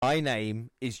My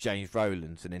name is James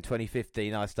Rowlands, and in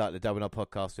 2015 I started the WNR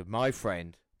podcast with my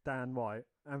friend Dan White.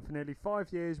 And for nearly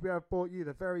 5 years we have brought you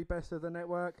the very best of the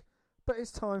network, but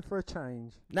it's time for a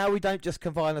change. Now we don't just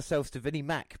confine ourselves to Vinnie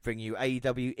Mac, bring you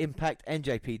AEW, Impact,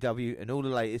 NJPW and all the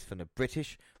latest from the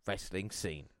British wrestling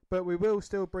scene. But we will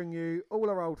still bring you all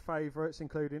our old favourites,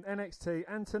 including NXT,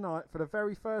 and tonight, for the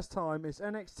very first time, it's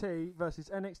NXT versus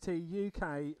NXT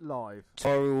UK live.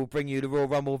 Tomorrow we will bring you the Royal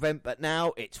Rumble event, but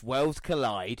now it's Worlds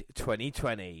Collide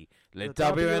 2020. The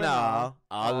WNR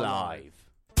are live.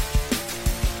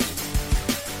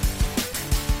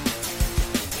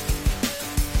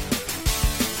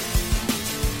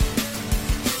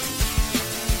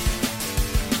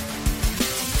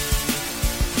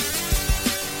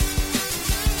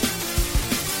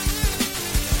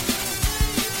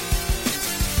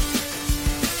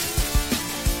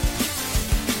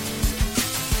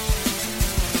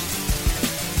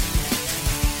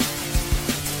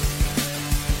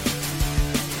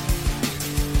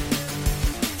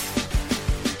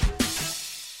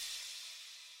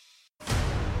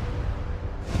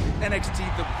 NXT,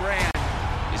 the brand,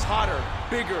 is hotter,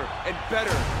 bigger, and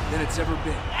better than it's ever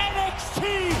been.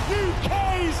 NXT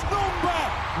UK's #1.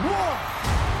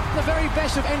 The very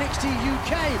best of NXT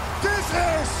UK. This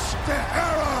is the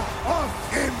era of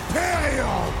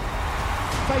Imperium.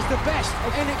 Face the best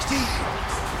of NXT.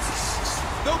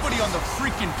 Nobody on the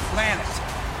freaking planet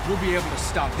will be able to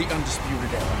stop the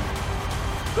Undisputed Era.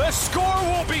 The score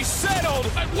will be settled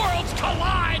at Worlds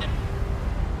Collide.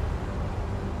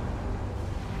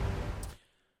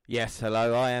 Yes,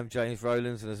 hello, I am James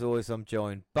Rowlands, and as always I'm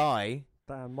joined by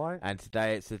Dan White. And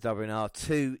today it's the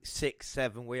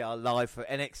WNR267. We are live for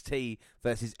NXT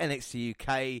versus NXT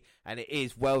UK, and it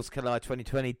is Worlds Collide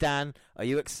 2020. Dan, are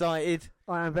you excited?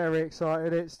 I am very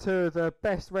excited. It's two of the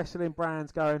best wrestling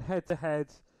brands going head to head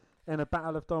in a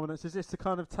battle of dominance. Is this to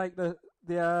kind of take the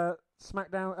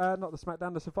SmackDown, not the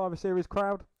SmackDown, the Survivor Series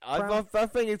crowd? I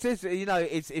think it is. You know,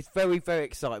 it's very, very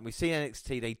exciting. We've seen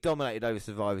NXT; they dominated over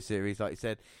Survivor Series, like you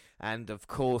said, and of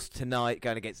course tonight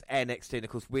going against NXT. And of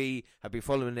course, we have been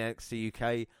following NXT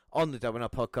UK on the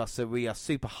WNR podcast, so we are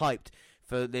super hyped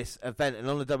for this event. And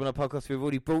on the WNR podcast, we've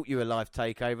already brought you a live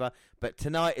takeover, but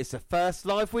tonight is the first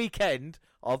live weekend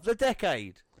of the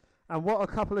decade. And what a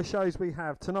couple of shows we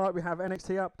have tonight! We have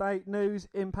NXT update, news,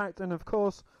 Impact, and of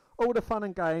course, all the fun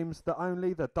and games that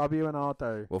only the WNR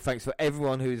do. Well, thanks for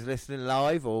everyone who's listening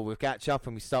live, or we'll catch up,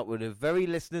 and we start with the very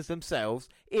listeners themselves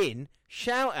in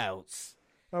shoutouts.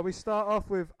 Well, we start off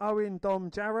with Owen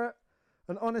Dom Jarrett,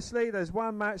 and honestly, there's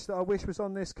one match that I wish was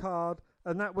on this card,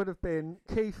 and that would have been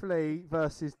Keith Lee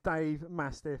versus Dave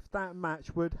Mastiff. That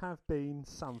match would have been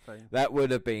something. That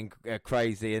would have been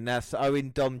crazy, and that's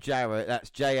Owen Dom Jarrett. That's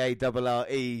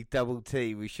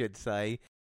JARRETT, we should say.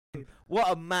 What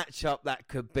a matchup that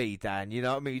could be, Dan. You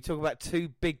know what I mean? You talk about two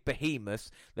big behemoths.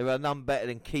 There are none better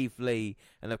than Keith Lee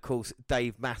and, of course,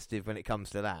 Dave Mastiff when it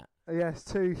comes to that. Yes,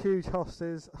 two huge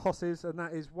hosses, and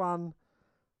that is one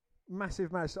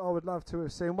massive match that I would love to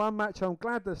have seen. One match I'm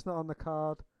glad that's not on the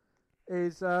card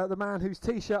is the man whose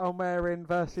T-shirt I'm wearing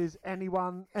versus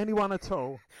anyone at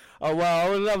all. Oh, well, I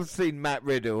would love to see Matt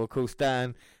Riddle. Of course,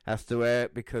 Dan has to wear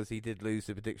it because he did lose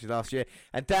the prediction last year.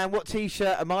 And Dan, what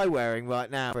T-shirt am I wearing right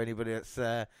now? For anybody that's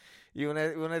you want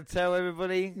to tell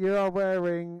everybody? You are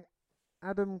wearing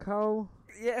Adam Cole.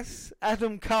 Yes,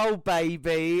 Adam Cole,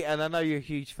 baby. And I know you're a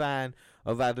huge fan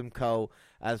of Adam Cole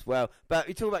as well. But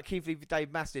you talk about Keith Lee,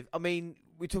 Dave Mastiff. I mean,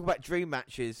 we talk about dream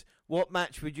matches. What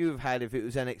match would you have had if it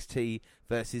was NXT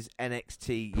versus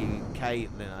NXT UK? You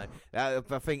know, I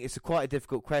think it's quite a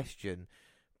difficult question.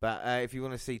 But if you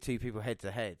want to see two people head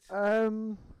to head, I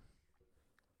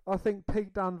think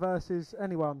Pete Dunne versus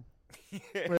anyone.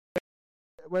 Yeah.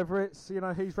 Whether it's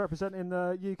he's representing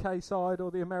the UK side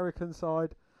or the American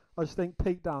side, I just think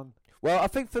Pete Dunne. Well, I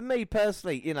think for me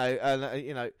personally,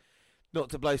 not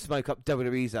to blow smoke up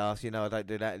WWE's ass, I don't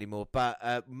do that anymore.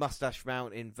 But Mustache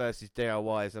Mountain versus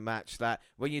DIY is a match that,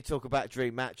 when you talk about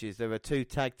dream matches, there are two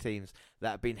tag teams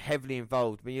that have been heavily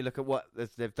involved. When you look at what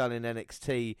they've done in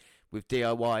NXT with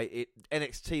DIY,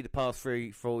 NXT the past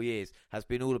 3-4 years has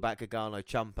been all about Gargano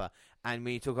Ciampa. And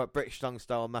when you talk about British Strong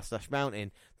Style and Mustache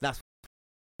Mountain, that's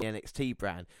the NXT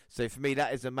brand. So for me,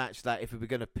 that is a match that if I was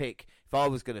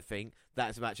going to think,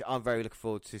 that's a match I'm very looking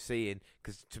forward to seeing,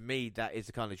 because to me that is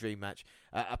the kind of dream match.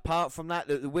 Apart from that,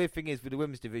 the weird thing is with the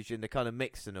women's division, they're kind of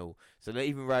mixed and all. So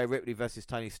even Rhea Ripley versus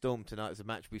Toni Storm tonight is a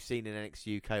match we've seen in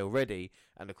NXT UK already,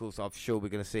 and of course I'm sure we're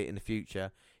going to see it in the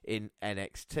future in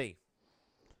NXT.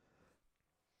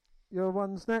 your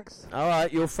one's next. All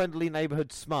right, your friendly neighbourhood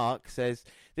Smark says,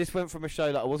 this went from a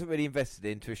show that I wasn't really invested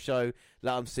in to a show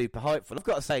that I'm super hyped for. I've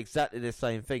got to say exactly the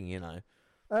same thing, you know.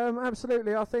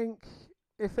 Absolutely. I think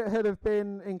if it had have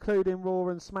been including Raw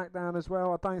and SmackDown as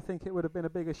well, I don't think it would have been a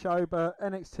bigger show. But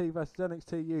NXT versus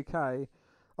NXT UK,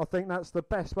 I think that's the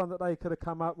best one that they could have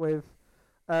come up with.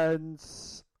 And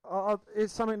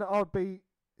it's something that I'd be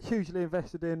hugely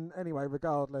invested in anyway,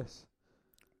 regardless.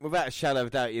 Without a shadow of a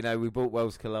doubt, you know, we bought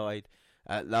Worlds Collide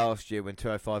last year when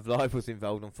 205 Live was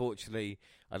involved. Unfortunately,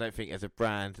 I don't think as a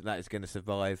brand that is going to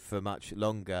survive for much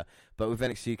longer. But with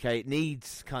NXT UK, it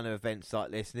needs kind of events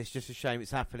like this, and it's just a shame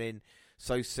it's happening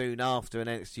so soon after an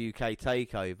NXT UK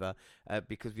takeover,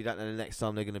 because we don't know the next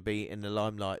time they're going to be in the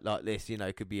limelight like this. You know,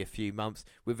 it could be a few months.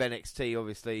 With NXT,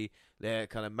 obviously, they're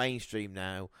kind of mainstream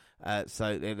now,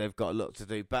 so they've got a lot to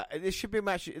do. But this should be a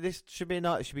match. This should be a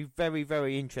night. It should be very,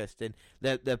 very interesting.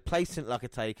 They're placing it like a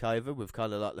takeover with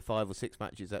kind of like the 5 or 6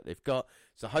 matches that they've got.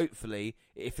 So hopefully,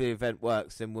 if the event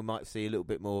works, then we might see a little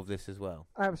bit more of this as well.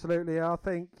 Absolutely, I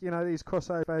think these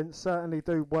crossover events certainly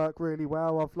do work really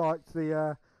well. I've liked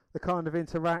the kind of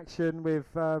interaction with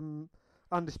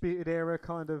Undisputed Era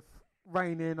kind of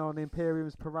reigning on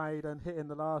Imperium's parade and hitting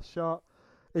the last shot.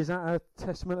 Is that a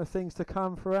testament of things to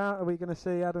come throughout? Are we going to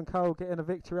see Adam Cole getting a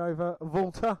victory over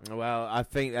Walter? Well, I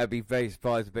think that'd be very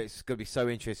surprising, but it's going to be so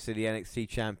interesting to see the NXT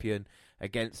champion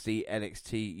against the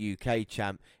NXT UK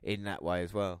champ in that way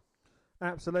as well.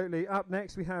 Absolutely. Up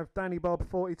next we have Danny Bob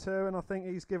 42, and I think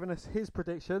he's given us his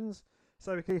predictions,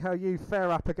 so we can see how you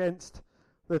fare up against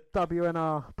the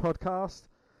WNR podcast.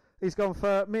 He's gone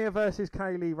for Mia versus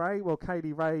Kaylee Ray. Well,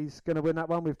 Kaylee Ray's going to win that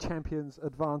one with champion's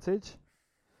advantage.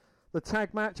 The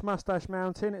tag match, Mustache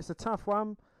Mountain, it's a tough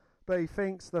one, but he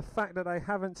thinks the fact that they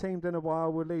haven't teamed in a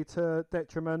while will lead to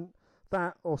detriment.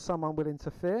 That or someone will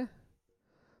interfere.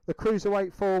 The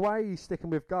Cruiserweight 4-way, he's sticking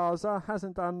with Garza.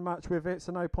 Hasn't done much with it,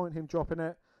 so no point him dropping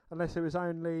it, unless it was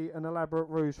only an elaborate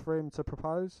ruse for him to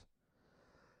propose.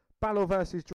 Balor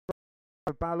versus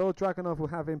Balor. Dragunov will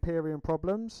have Imperium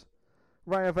problems.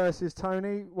 Rhea versus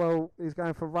Tony. Well, he's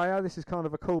going for Rhea. This is kind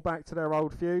of a callback to their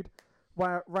old feud.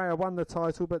 Rhea won the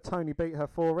title, but Tony beat her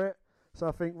for it. So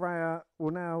I think Rhea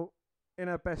will now, in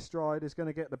her best stride, is going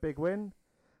to get the big win.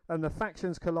 And the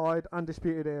factions collide,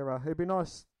 Undisputed Era. It'd be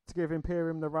nice to give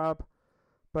Imperium the rub,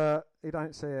 but you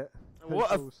don't see it.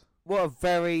 What a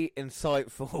very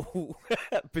insightful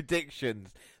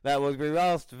predictions that was. We were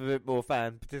asked for a bit more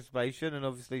fan participation and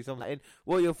obviously some in.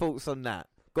 What are your thoughts on that?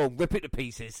 Go on, rip it to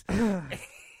pieces.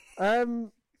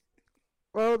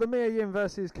 Well, the Mia Yim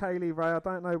versus Kaylee Ray, I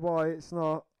don't know why it's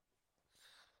not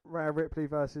Rhea Ripley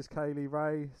versus Kaylee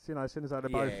Ray, as soon as they're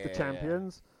both the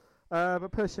champions. But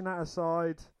pushing that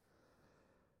aside,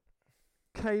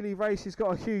 Kaylee Ray, she's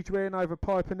got a huge win over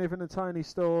Piper Niven and Toni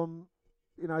Storm,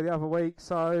 the other week,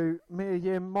 so Mia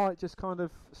Yim might just kind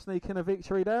of sneak in a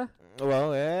victory there.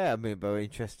 Well, yeah, I mean, very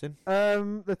interesting.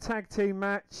 The tag team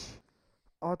match,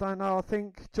 I don't know, I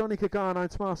think Johnny Gargano and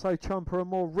Tommaso Ciampa are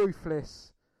more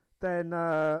ruthless than,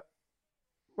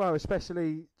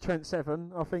 especially Trent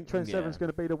Seven. I think Trent Seven's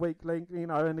going to be the weak link,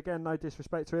 and again, no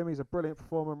disrespect to him, he's a brilliant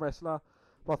performer and wrestler,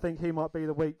 but I think he might be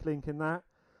the weak link in that.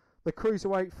 The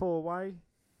Cruiserweight 4-way,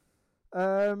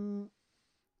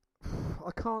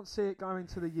 I can't see it going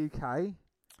to the UK,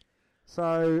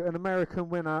 so an American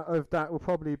winner of that will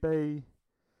probably be,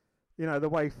 the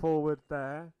way forward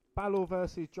there. Balor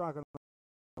versus Dragunov,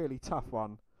 really tough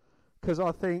one, because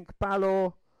I think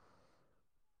Balor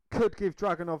could give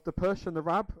Dragunov the push and the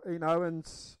rub, and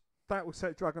that will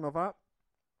set Dragunov up.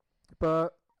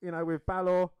 But, with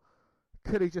Balor,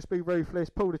 could he just be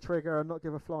ruthless, pull the trigger and not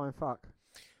give a flying fuck?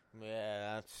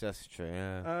 Yeah, that's true,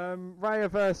 yeah. Rhea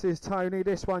versus Tony,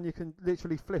 this one you can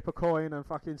literally flip a coin and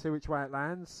fucking see which way it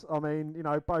lands. I mean,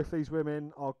 both these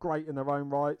women are great in their own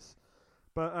rights.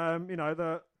 But,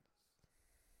 the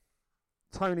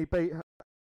Tony beat her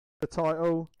the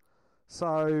title,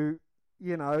 so...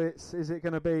 is it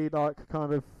going to be like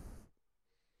kind of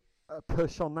a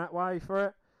push on that way for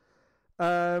it?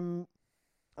 I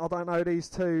don't know, these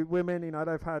two women,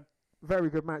 they've had very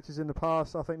good matches in the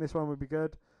past. I think this one would be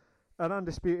good. An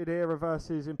Undisputed Era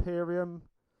versus Imperium.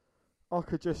 I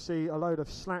could just see a load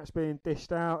of slaps being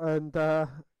dished out and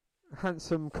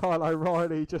handsome Kyle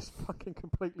O'Reilly just fucking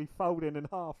completely folding in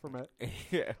half from it.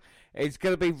 Yeah, it's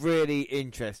going to be really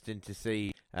interesting to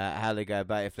see how they go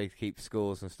about it, if they keep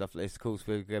scores and stuff like this. Of course,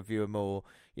 we'll give you a more,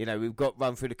 we've got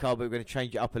run through the card, but we're going to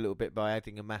change it up a little bit by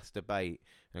adding a mass debate.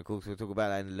 And of course, we'll talk about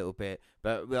that in a little bit.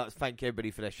 But we'd like to thank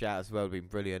everybody for their shout as well. It's been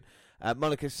brilliant.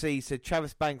 Monica C said,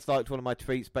 Travis Banks liked one of my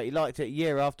tweets, but he liked it a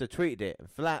year after I tweeted it. And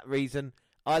for that reason,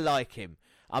 I like him.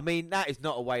 I mean, that is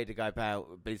not a way to go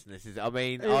about business, is it? I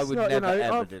mean, It's I would not, never, you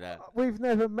know, ever do that. We've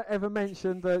never ever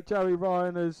mentioned that Joey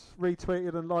Ryan has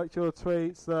retweeted and liked your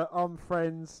tweets, that I'm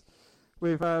friends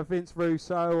with Vince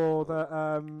Russo, or that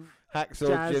Hacksaw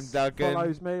Jazz Jim Duggan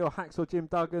follows me, or Hacksaw Jim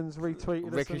Duggan's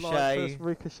retweeted us and liked Ricochet. us,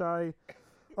 Ricochet.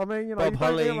 I mean, you know, Bob you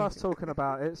don't hear Holly. us talking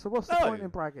about it, so what's the No. point in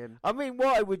bragging? I mean,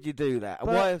 why would you do that? And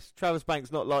But- why has Travis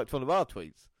Banks not liked one of our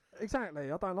tweets?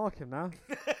 Exactly, I don't like him now.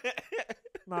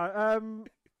 No,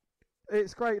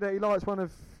 it's great that he likes one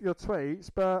of your tweets,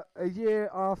 but a year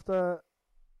after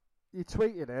you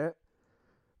tweeted it,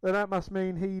 then that must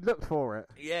mean he looked for it.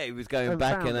 Yeah, he was going And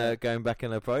back found in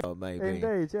it. a profile, maybe.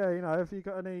 Indeed, yeah. You know, have you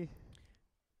got any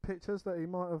pictures that he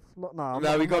might have? No,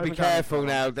 No, we got to be even going careful for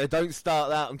now. They don't start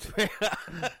that on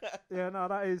Twitter. Yeah, no,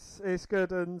 it's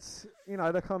good, and you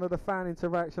know, the kind of the fan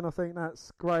interaction. I think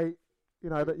that's great. You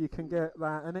know, that you can get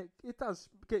that, and it does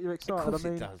get you excited. Of course I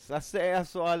mean, it does.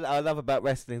 That's what I love about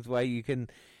wrestling's way. You can,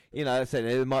 you know, I said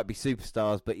there might be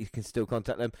superstars, but you can still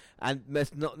contact them. And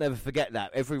let's not never forget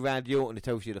that every Randy Orton who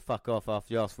tells you to fuck off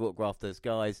after you ask for autograph, there's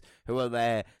guys who are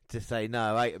there to say,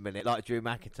 no, wait a minute, like Drew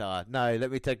McIntyre. No, let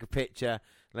me take a picture.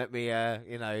 Let me,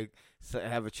 you know,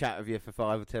 have a chat with you for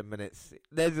 5 or 10 minutes.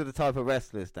 Those are the type of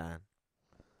wrestlers, Dan.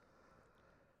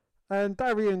 And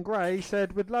Darian Gray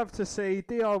said, "Would love to see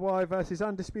DIY versus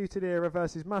Undisputed Era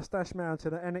versus Mustache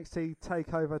Mountain at NXT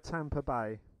Takeover Tampa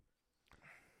Bay."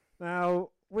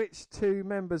 Now, which two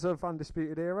members of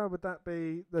Undisputed Era would that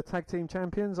be? The tag team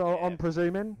champions, I'm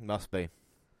presuming. Must be.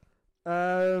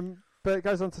 But it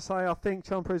goes on to say, I think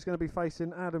Ciampa is going to be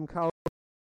facing Adam Cole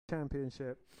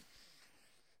championship.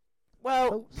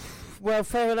 Well,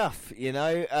 fair enough. You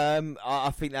know, I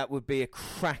think that would be a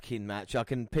cracking match. I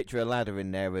can picture a ladder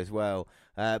in there as well.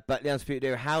 But the Undisputed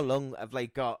Era, how long have they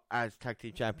got as tag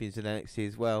team champions in NXT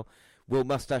as well? Will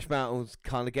Mustache Mountains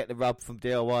kind of get the rub from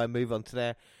DIY and move on to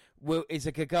there? Is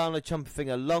a Gargano Ciampa thing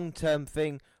a long-term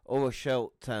thing or a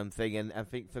short-term thing? And I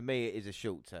think for me it is a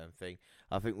short-term thing.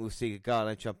 I think we'll see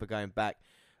Gargano Ciampa going back.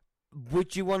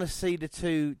 Would you want to see the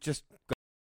two just...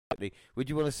 Would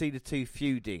you want to see the two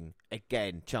feuding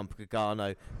again, Ciampa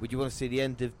Gargano? Would you want to see the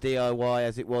end of DIY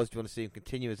as it was? Do you want to see them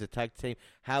continue as a tag team?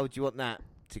 How would you want that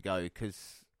to go?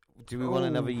 Because do we want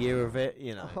another year of it?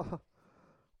 You know,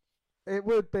 it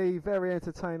would be very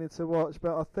entertaining to watch,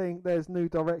 but I think there's new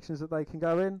directions that they can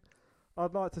go in.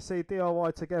 I'd like to see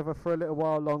DIY together for a little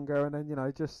while longer, and then, you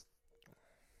know, just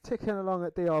ticking along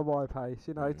at DIY pace.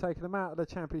 You know, taking them out of the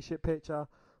championship picture,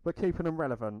 but keeping them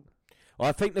relevant. Well,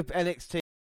 I think the NXT.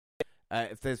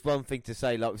 If there's one thing to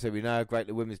say, like we said, we know how great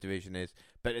the women's division is,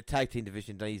 but the tag team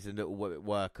division needs a little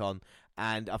work on,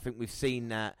 and I think we've seen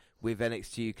that with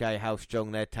NXT UK, how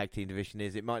strong their tag team division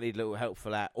is. It might need a little help for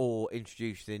that, or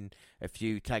introducing a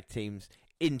few tag teams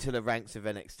into the ranks of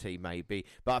NXT maybe.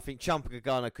 But I think Ciampa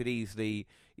Gargano could easily,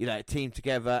 you know, team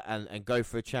together and go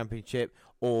for a championship,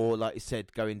 or like you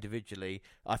said, go individually.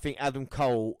 I think Adam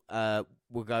Cole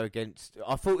will go against...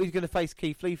 I thought he was going to face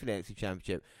Keith Lee for the NXT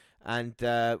championship. And,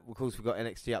 of course, we've got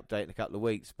NXT update in a couple of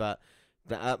weeks, but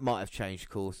that might have changed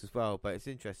course as well. But it's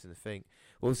interesting to think.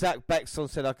 Well, Zach Beckson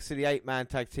said, I can see the 8-man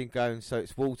tag team going, so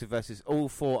it's Walter versus all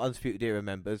 4 Undisputed Era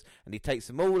members, and he takes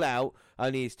them all out,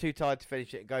 only he's too tired to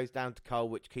finish it, and goes down to Cole,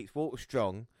 which keeps Walter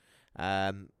strong.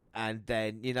 And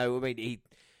then, you know, I mean, he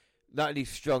not only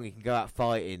strong, he can go out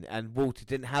fighting, and Walter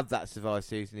didn't have that Survivor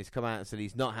Series, and he's come out and said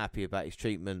he's not happy about his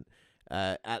treatment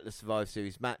at the Survivor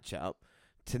Series matchup.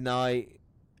 Tonight...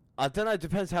 I don't know, it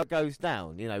depends how it goes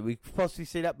down. You know, we possibly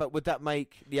see that, but would that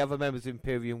make the other members of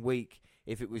Imperium weak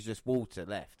if it was just Walter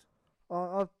left?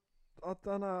 I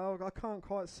don't know. I can't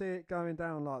quite see it going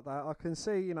down like that. I can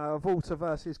see, you know, a Walter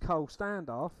versus Cole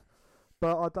standoff,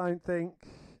 but I don't think,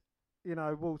 you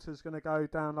know, Walter's going to go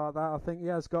down like that. I think he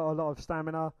has got a lot of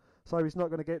stamina, so he's not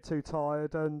going to get too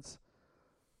tired. And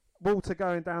Walter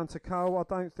going down to Cole, I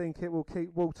don't think it will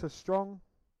keep Walter strong.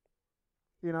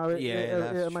 You know,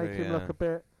 it'll make him look a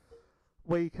bit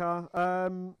weaker.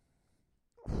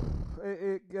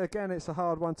 Again, it's a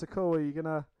hard one to call.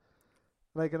 Are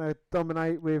they gonna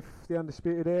dominate with the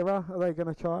Undisputed Era? Are they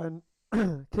gonna try and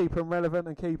keep them relevant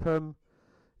and keep them,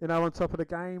 you know, on top of the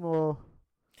game? Or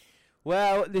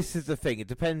well, this is the thing. It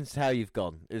depends how you've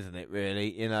gone, isn't it?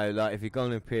 Really, you know, like if you've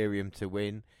gone Imperium to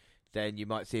win, then you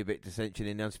might see a bit of dissension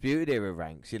in the Undisputed Era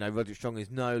ranks. You know, Roderick Strong is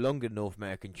no longer North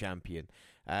American champion.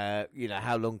 You know,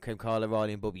 how long can Kyle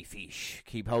O'Reilly and Bobby Fish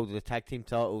keep hold of the tag team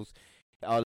titles?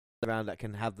 Are around that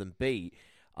can have them beat?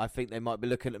 I think they might be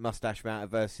looking at Mustache Mountain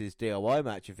versus DIY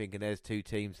match and thinking there's two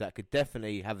teams that could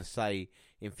definitely have a say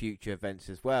in future events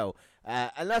as well.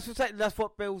 And that's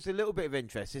what builds a little bit of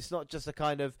interest. It's not just a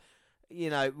kind of,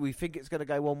 we think it's going to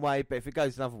go one way, but if it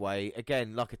goes another way,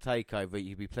 again, like a takeover,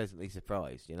 you'd be pleasantly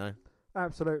surprised,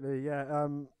 Absolutely, yeah.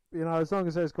 As long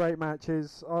as there's great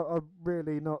matches, I'm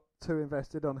really not too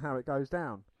invested on how it goes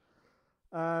down.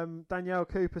 Danielle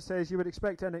Cooper says, you would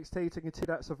expect NXT to continue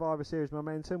that Survivor Series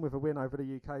momentum with a win over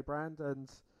the UK brand, and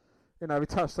we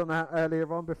touched on that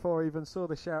earlier on before I even saw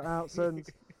the shout-outs, and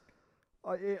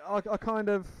I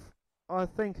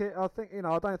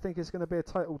don't think it's going to be a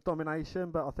total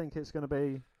domination, but I think it's going to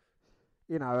be,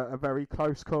 a very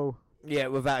close call. Yeah,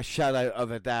 without a shadow of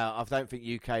a doubt. I don't think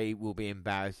UK will be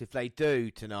embarrassed. If they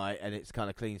do tonight and it's kind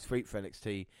of clean sweep for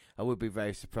NXT, I would be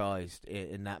very surprised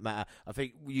in that matter. I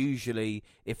think usually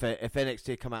if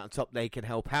NXT come out on top, they can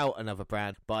help out another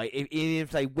brand. But even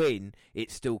if they win,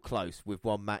 it's still close with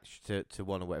one match to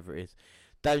one or whatever it is.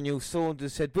 Daniel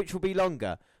Saunders said, which will be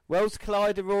longer? Worlds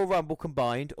Collide and Royal Rumble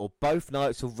combined, or both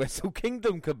nights of Wrestle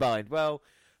Kingdom combined? Well,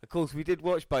 of course, we did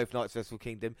watch both nights of Wrestle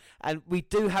Kingdom, and we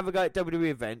do have a go at WWE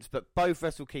events, but both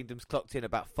Wrestle Kingdoms clocked in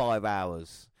about 5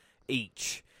 hours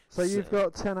each. So you've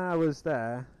got 10 hours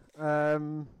there. I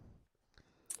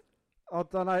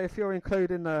don't know if you're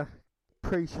including the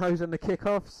pre-shows and the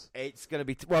kickoffs. It's going to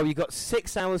be... you've got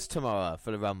 6 hours tomorrow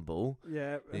for the Rumble.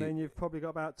 Yeah, and then you've probably got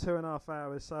about 2.5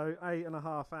 hours, so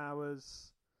 8.5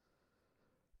 hours...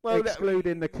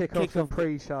 excluding the kickoff and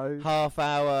pre-shows. Half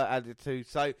hour added to...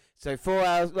 So 4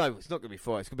 hours... No, it's not going to be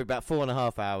 4 hours. It's going to be about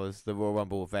 4.5 hours, the Royal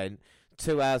Rumble event.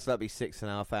 2 hours, that'll be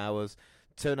 6.5 hours.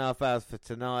 2.5 hours for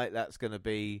tonight, that's going to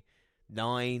be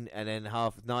 9, and then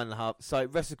 9.5. So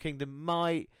Wrestle Kingdom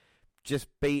might just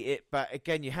beat it, but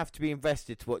again, you have to be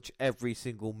invested to watch every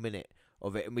single minute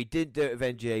of it. And we did do it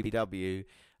with NGABW,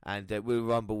 and with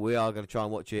Rumble, we are going to try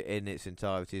and watch it in its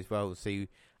entirety as well and see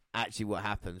actually what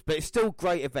happens. But it's still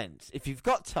great events. If you've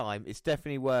got time, it's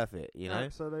definitely worth it,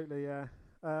 Absolutely, yeah.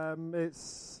 I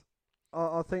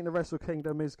think the Wrestle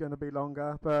Kingdom is going to be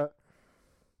longer, but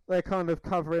they're kind of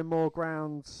covering more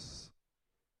grounds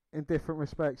in different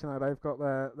respects. They've got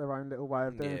their own little way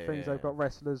of doing things. They've got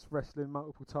wrestlers wrestling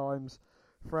multiple times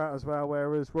throughout as well,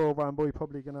 whereas Royal Rumble, you're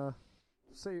probably going to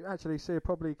see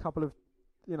probably a couple of,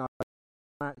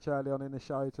 match early on in the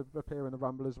show to appear in the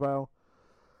Rumble as well.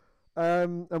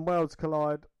 And Worlds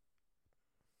Collide,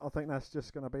 I think that's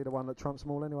just going to be the one that trumps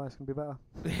them all anyway. It's going to be better.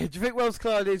 Do you think Worlds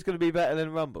Collide is going to be better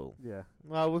than Rumble? Yeah.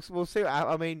 Well, we'll see.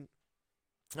 I mean,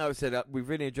 like I said, we've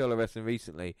really enjoyed our wrestling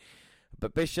recently.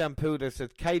 But Bisham Pilder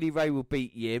said Kaylee Ray will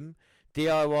beat Yim.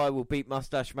 DIY will beat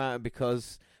Mustache Mountain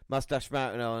because Mustache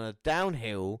Mountain are on a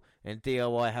downhill and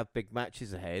DIY have big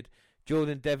matches ahead.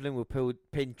 Jordan Devlin will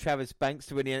pin Travis Banks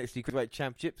to win the NXT Cruiserweight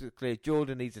Championship. It's clear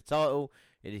Jordan needs a title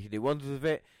and he can do wonders with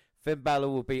it. Finn Balor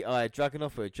will beat Aya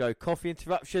Dragunov for a Joe Coffey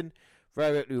interruption.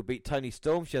 Rhea Ripley will beat Toni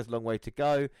Storm. She has a long way to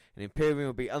go. And Imperium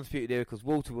will beat Undisputed Era because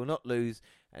Walter will not lose.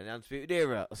 And Undisputed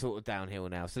Era are sort of downhill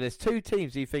now. So there's two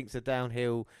teams he thinks are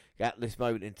downhill at this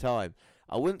moment in time.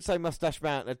 I wouldn't say Mustache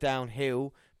Mountain are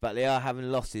downhill, but they are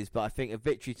having losses. But I think a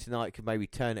victory tonight could maybe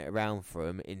turn it around for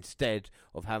them instead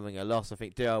of having a loss. I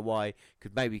think DIY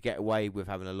could maybe get away with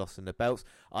having a loss in the belts.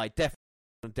 I definitely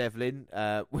want Devlin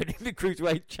winning the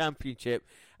Cruiserweight Championship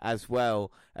as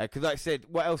well. Because like I said,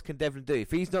 what else can Devlin do?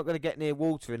 If he's not going to get near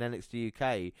Walter in NXT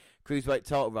UK, Cruiserweight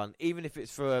title run, even if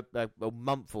it's for a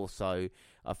month or so,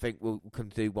 I think can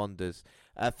do wonders.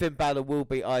 Finn Balor will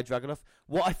beat Aya Dragunov.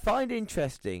 What I find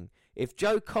interesting, if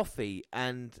Joe Coffey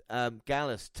and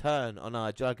Gallus turn on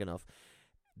Aya Dragunov,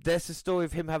 there's a story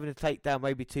of him having to take down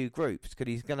maybe two groups, because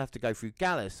he's going to have to go through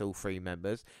Gallus, all three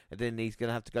members, and then he's going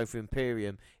to have to go through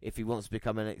Imperium if he wants to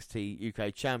become NXT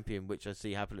UK champion, which I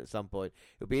see happen at some point.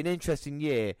 It'll be an interesting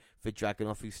year for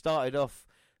Dragunov, who started off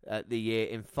the year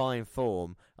in fine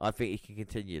form. I think he can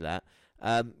continue that.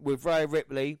 With Rhea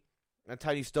Ripley and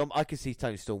Toni Storm, I can see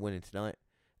Toni Storm winning tonight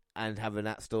and having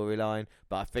that storyline,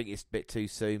 but I think it's a bit too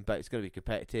soon, but it's going to be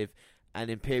competitive.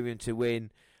 And Imperium to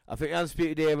win. I think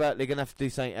Undisputed Era, they're going to have to do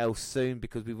something else soon,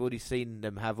 because we've already seen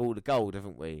them have all the gold,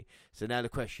 haven't we? So now the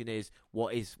question is,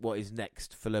 what is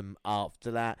next for them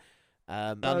after that?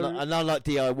 And unlike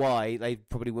DIY, they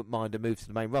probably wouldn't mind a move to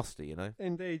the main roster,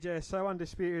 Indeed, yeah. So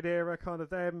Undisputed Era, kind of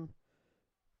them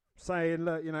saying,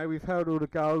 look, we've held all the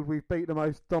gold, we've beat the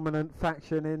most dominant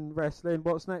faction in wrestling.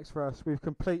 What's next for us? We've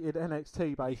completed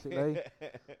NXT, basically.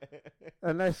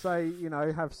 Unless they,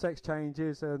 have sex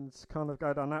changes and kind of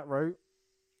go down that route.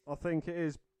 I think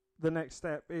the next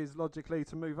step is logically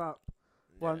to move up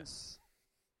once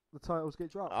the titles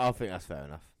get dropped. I think that's fair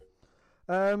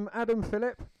enough. Adam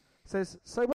Phillip says,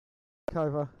 so what's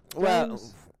over?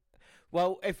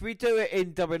 Well, if we do it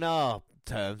in WNR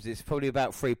terms, it's probably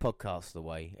about 3 podcasts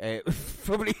away.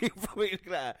 Probably look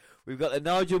at that. We've got the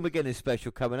Nigel McGuinness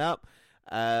special coming up.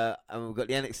 And we've got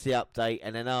the NXT update,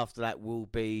 and then after that will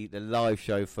be the live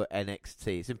show for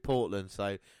NXT. It's in Portland,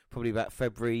 so probably about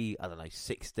February,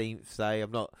 16th, say.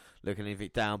 I'm not looking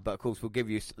anything down, but of course we'll give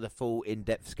you the full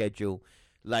in-depth schedule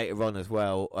later on as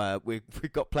well. We've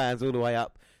got plans all the way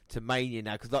up to Mania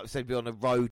now, because like I said, we're on the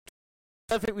road.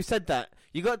 I don't think we said that.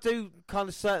 You got to do kind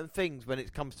of certain things when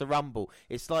it comes to Rumble.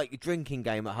 It's like a drinking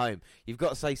game at home. You've got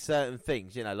to say certain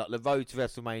things, like the road to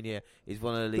WrestleMania is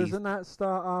one of these. Doesn't that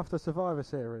start after Survivor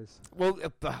Series? Well,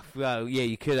 yeah,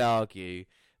 you could argue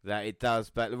that it does,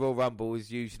 but the Royal Rumble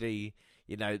is usually,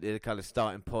 the kind of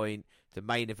starting point, the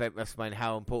main event WrestleMania,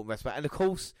 how important WrestleMania, and of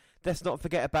course, let's not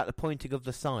forget about the pointing of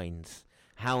the signs.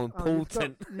 How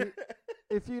important.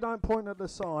 If you don't point at the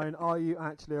sign, are you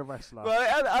actually a wrestler? Well,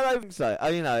 I don't think so.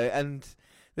 And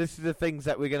this is the things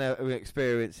that we're going to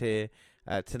experience here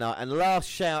tonight. And the last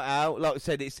shout out, like I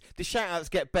said, it's the shout outs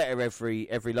get better every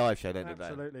live show, don't they?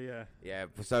 Absolutely, yeah. Yeah,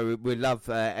 so we love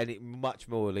much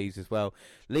more of these as well.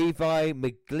 Levi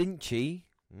McGlinchey.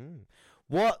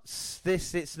 What's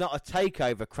this? It's not a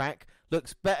takeover crack.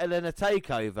 Looks better than a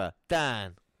takeover.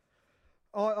 Dan.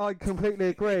 I completely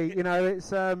agree.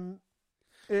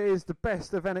 It is the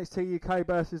best of NXT UK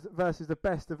versus the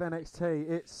best of NXT.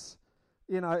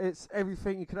 It's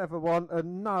everything you could ever want,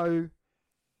 and no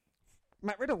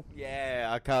Matt Riddle.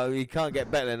 Yeah, you can't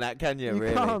get better than that, can you?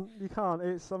 Really? You can't.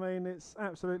 It's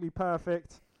absolutely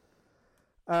perfect.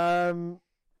 I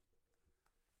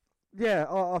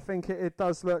think it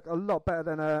does look a lot better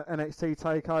than a NXT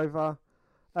takeover.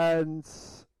 And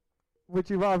would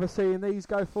you rather see these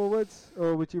go forwards,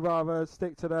 or would you rather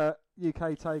stick to the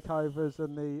UK takeovers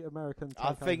and the American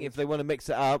takeovers? I think if they want to mix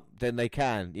it up, then they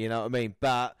can, you know what I mean?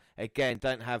 But, again,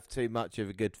 don't have too much of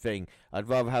a good thing. I'd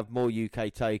rather have more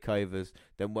UK takeovers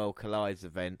than World Collide's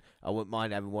event. I wouldn't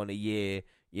mind having one a year,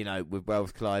 with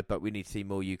World Collide, but we need to see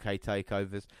more UK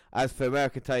takeovers. As for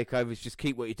American takeovers, just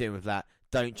keep what you're doing with that.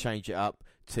 Don't change it up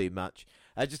too much.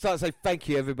 I'd just like to say thank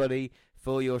you, everybody,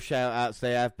 for your shout-outs.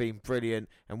 They have been brilliant,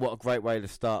 and what a great way to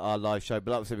start our live show.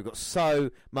 But like I said, we've got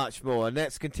so much more, and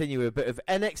let's continue with a bit of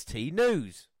NXT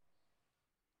news.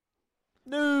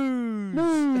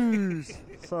 News!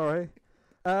 Sorry.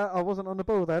 I wasn't on the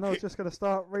ball then. I was just going to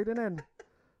start reading in.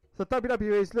 So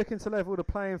WWE is looking to level the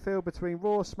playing field between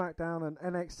Raw, SmackDown and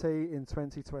NXT in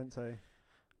 2020.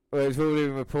 Well, it's already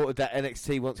been reported that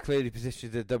NXT, once clearly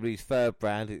positioned as WWE's third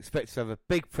brand, is expected to have a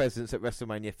big presence at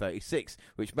WrestleMania 36,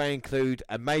 which may include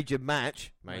a major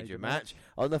match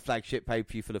on the flagship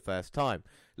pay-per-view for the first time.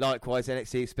 Likewise,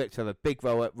 NXT expects to have a big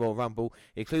role at Royal Rumble,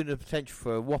 including the potential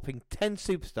for a whopping 10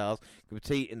 superstars to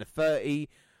compete in the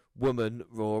 30-woman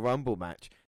Royal Rumble match,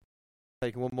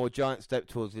 taking one more giant step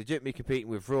towards legitimately competing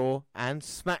with Raw and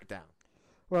SmackDown.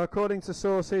 Well, according to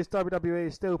sources, WWE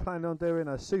is still planning on doing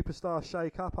a superstar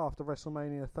shake-up after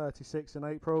WrestleMania 36 in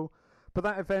April, but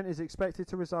that event is expected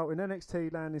to result in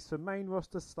NXT landing some main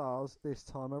roster stars this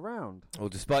time around. Well,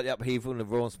 despite the upheaval in the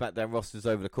Raw and SmackDown rosters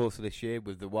over the course of this year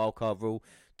with the wildcard rule,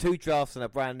 2 drafts and a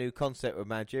brand new concept with a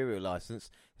managerial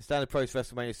license, the standard approach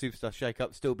WrestleMania superstar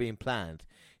shake-up still being planned.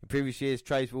 In previous years,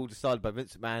 trades were all decided by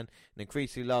Vince McMahon, and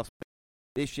increasingly last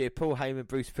this year, Paul Heyman,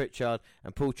 Bruce Pritchard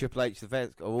and Paul Triple H, the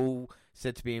vets, are all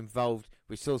said to be involved,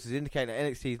 which sources indicate that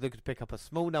NXT is looking to pick up a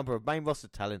small number of main roster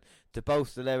talent to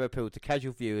bolster their appeal to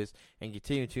casual viewers and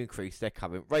continue to increase their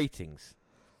current ratings.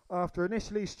 After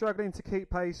initially struggling to keep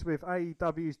pace with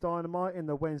AEW's Dynamite in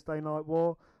the Wednesday Night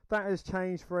War, that has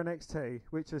changed for NXT,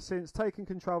 which has since taken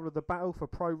control of the battle for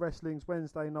pro wrestling's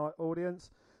Wednesday night audience.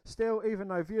 Still, even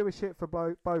though viewership for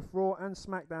both Raw and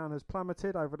SmackDown has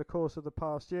plummeted over the course of the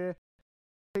past year,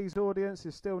 NXT's audience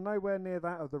is still nowhere near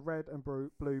that of the red and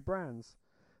blue brands.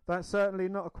 That's certainly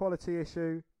not a quality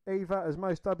issue either, as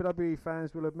most WWE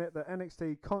fans will admit that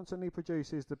NXT constantly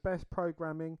produces the best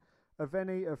programming of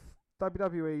any of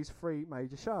WWE's 3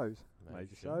 major shows.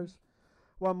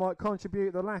 One might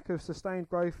contribute the lack of sustained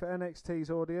growth for NXT's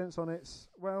audience on its,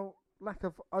 lack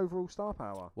of overall star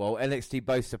power. Well, NXT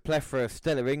boasts a plethora of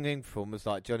stellar in-ring performers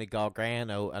like Johnny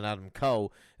Gargano and Adam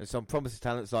Cole, and some promising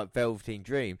talents like Velveteen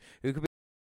Dream, who could be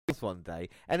one day.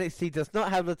 NXT does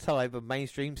not have the type of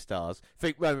mainstream stars,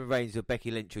 think Roman Reigns or Becky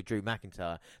Lynch or Drew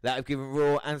McIntyre, that have given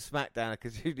Raw and SmackDown a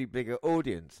considerably bigger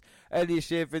audience. Earlier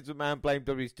this year, Vince McMahon blamed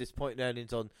WWE's disappointing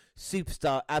earnings on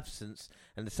superstar absence,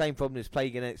 and the same problem is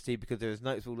plaguing NXT because there is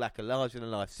noticeable lack of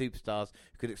larger-than-life superstars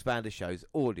who could expand the show's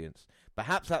audience.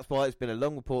 Perhaps that's why it's been a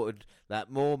long reported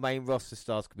that more main roster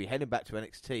stars could be heading back to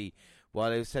NXT,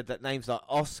 while it was said that names like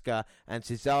Asuka and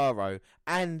Cesaro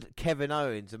and Kevin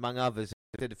Owens, among others,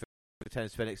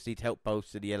 returns to NXT to help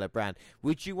bolster the yellow brand.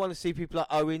 Would you want to see people like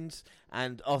Owens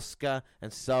and Asuka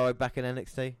and Cesaro back in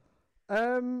NXT?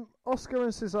 Oscar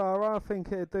and Cesaro, I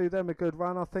think it'd do them a good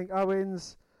run. I think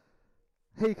Owens,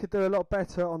 he could do a lot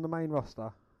better on the main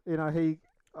roster. You know,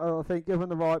 I think given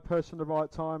the right person, the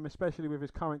right time, especially with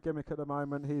his current gimmick at the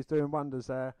moment, he's doing wonders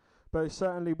there. But it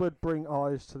certainly would bring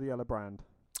eyes to the yellow brand.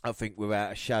 I think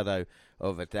without a shadow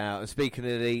of a doubt. And speaking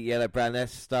of the yellow brand,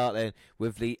 let's start then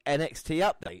with the NXT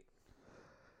update.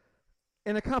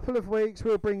 In a couple of weeks,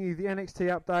 we'll bring you the NXT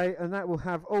update, and that will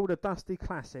have all the Dusty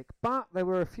Classic. But there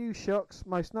were a few shocks.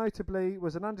 Most notably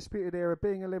was an Undisputed Era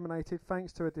being eliminated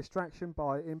thanks to a distraction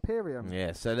by Imperium.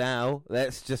 Yeah, so now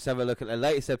let's just have a look at the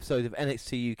latest episode of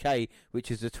NXT UK,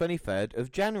 which is the 23rd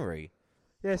of January.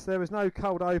 Yes, there was no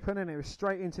cold open, and it was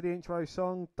straight into the intro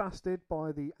song, dusted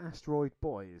by the Asteroid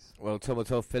Boys. Well,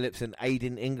 Tomatov Phillips and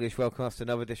Aidan English welcome us to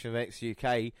another edition of NXT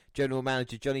UK. General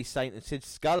Manager Johnny Saint and Sid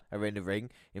Sculler are in the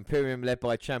ring. Imperium, led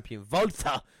by champion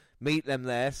Volta, meet them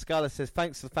there. Sculler says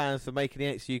thanks to the fans for making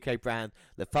the NXT UK brand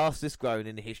the fastest growing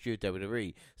in the history of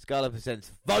WWE. Sculler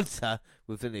presents Volta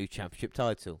with the new championship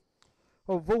title.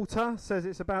 Well, Volta says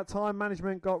it's about time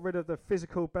management got rid of the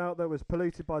physical belt that was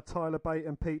polluted by Tyler Bate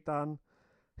and Pete Dunne.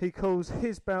 He calls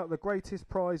his belt the greatest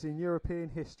prize in European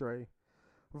history.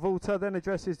 Volta then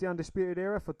addresses the Undisputed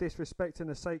Era for disrespecting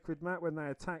the sacred mat when they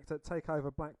attacked at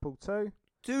TakeOver Blackpool 2.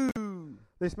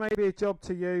 This may be a job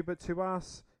to you, but to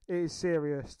us, it is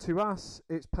serious. To us,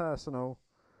 it's personal.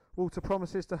 Volta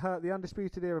promises to hurt the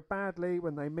Undisputed Era badly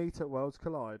when they meet at Worlds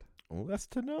Collide. Oh, that's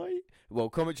tonight. Well,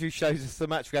 commentary shows us the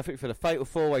match graphic for the Fatal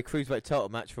 4-Way Cruiserweight title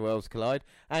match for Worlds Collide.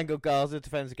 Angel Garza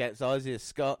defends against Isaiah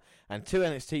Scott and two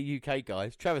NXT UK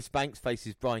guys. Travis Banks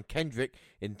faces Brian Kendrick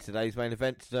in today's main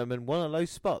event to determine one of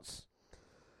those spots.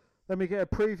 Then we get a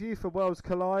preview for Worlds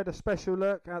Collide, a special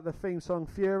look at the theme song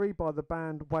Fury by the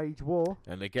band Wage War.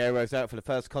 And Ligero's out for the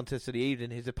first contest of the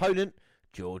evening. His opponent,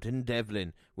 Jordan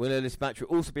Devlin. Winner of this match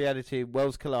will also be added to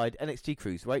Worlds Collide NXT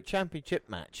Cruiserweight Championship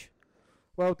match.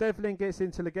 Well, Devlin gets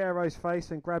into Ligero's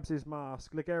face and grabs his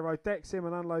mask. Ligero decks him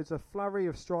and unloads a flurry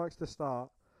of strikes to start.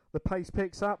 The pace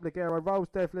picks up. Ligero rolls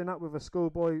Devlin up with a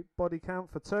schoolboy body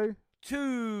count for 2.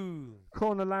 2.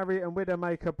 Corner Lariat and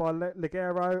Widowmaker by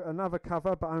Ligero. Another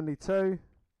cover, but only 2.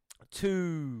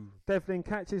 2. Devlin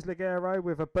catches Ligero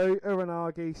with a boot,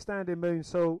 Uranagi, standing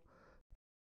moonsault,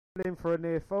 in for a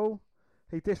near fall.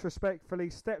 He disrespectfully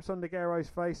steps on Ligero's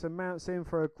face and mounts in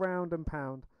for a ground and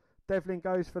pound. Devlin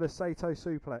goes for the Sato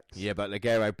suplex. Yeah, but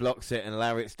Ligero blocks it and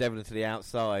Lariat's Devlin to the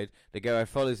outside. Ligero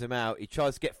follows him out. He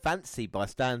tries to get fancy by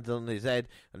standing on his head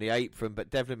on the apron, but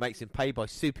Devlin makes him pay by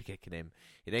super kicking him.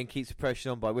 He then keeps the pressure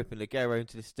on by whipping Ligero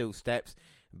into the steel steps.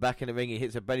 Back in the ring, he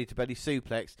hits a belly-to-belly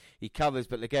suplex. He covers,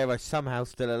 but Ligero somehow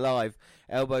still alive.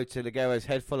 Elbow to Ligero's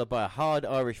head, followed by a hard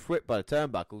Irish whip by the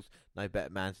turnbuckles. No better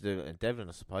man to do it than Devlin,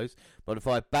 I suppose.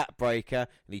 Modified backbreaker,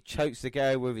 and he chokes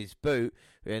Ligero with his boot.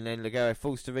 And then Ligero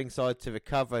falls to ringside to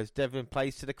recover as Devlin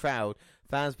plays to the crowd.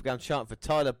 Fans began chanting for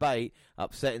Tyler Bate,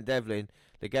 upsetting Devlin.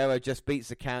 Ligero just beats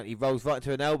the count. He rolls right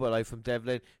into an elbow low from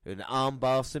Devlin with an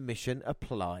armbar submission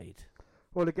applied.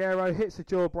 Well, Ligero hits a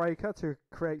jawbreaker to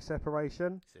create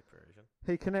separation.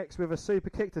 He connects with a super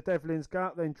kick to Devlin's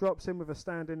gut, then drops him with a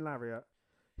standing lariat.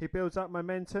 He builds up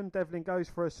momentum. Devlin goes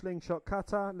for a slingshot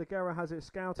cutter. Ligero has it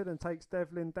scouted and takes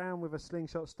Devlin down with a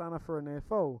slingshot stunner for a near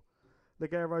fall.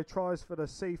 Ligero tries for the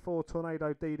C4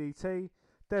 Tornado DDT.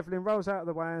 Devlin rolls out of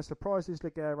the way and surprises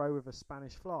Ligero with a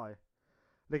Spanish fly.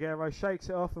 Ligero shakes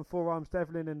it off and forearms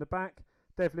Devlin in the back.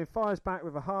 Devlin fires back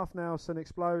with a half Nelson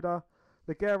exploder.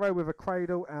 Ligero with a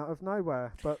cradle out of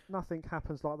nowhere. But nothing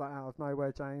happens like that out of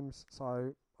nowhere, James,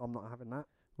 so I'm not having that.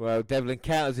 Well, Devlin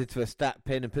counters into a stat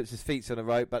pin and puts his feet on the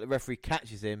rope, but the referee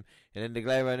catches him. And then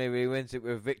Ligero nearly wins it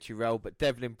with a victory roll, but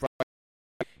Devlin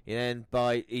He then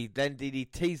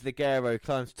DDTs Ligero,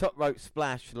 climbs top rope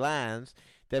splash, lands.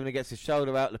 Devlin gets his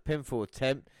shoulder out, the pinfall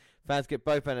attempt. Fans get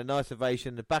both men a nice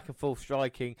ovation, the back and forth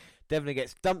striking. Devlin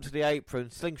gets dumped to the apron,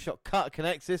 slingshot cut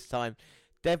connects this time.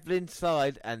 Devlin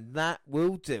side, and that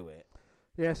will do it.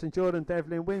 Yes, and Jordan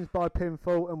Devlin wins by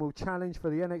pinfall and will challenge for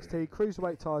the NXT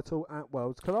Cruiserweight title at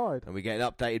Worlds Collide. And we get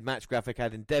an updated match graphic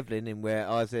adding Devlin in where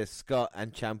Isaiah Scott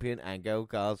and champion Angel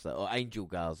Garza.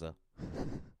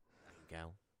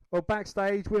 Well,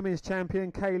 backstage, women's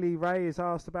champion Kaylee Ray is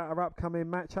asked about her upcoming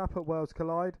matchup at Worlds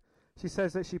Collide. She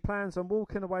says that she plans on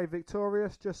walking away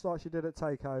victorious just like she did at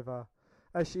TakeOver.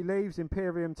 As she leaves,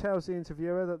 Imperium tells the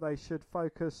interviewer that they should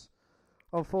focus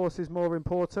on forces more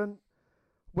important.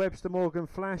 Webster, Morgan,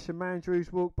 Flash and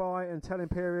Mandrews walk by and tell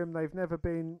Imperium they've never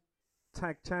been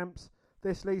tag champs.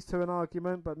 This leads to an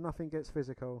argument, but nothing gets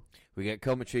physical. We get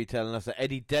commentary telling us that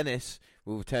Eddie Dennis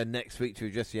will return next week to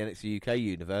address the NXT UK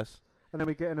universe. And then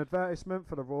we get an advertisement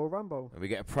for the Royal Rumble. And we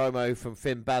get a promo from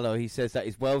Finn Balor. He says that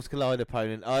his Worlds Collide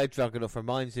opponent, Dragunov,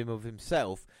 reminds him of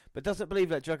himself, but doesn't believe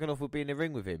that Dragunov will be in the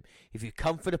ring with him. If you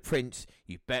come for the Prince,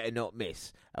 you better not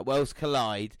miss. At Worlds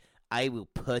Collide, I will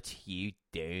put you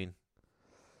down.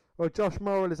 Well, Josh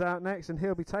Morrell is out next, and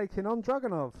he'll be taking on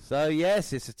Dragunov. So,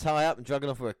 yes, it's a tie-up, and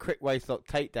Dragunov with a quick waistlock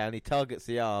takedown. He targets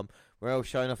the arm. Morrell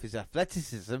showing off his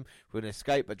athleticism with an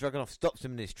escape, but Dragunov stops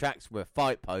him in his tracks with a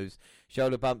fight pose.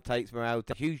 Shoulder bump takes Morrell.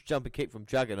 A huge jumping kick from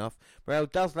Dragunov. Morrell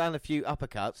does land a few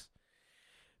uppercuts.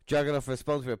 Dragunov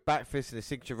responds with a back fist and a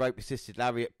signature rope-assisted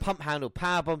lariat. Pump handle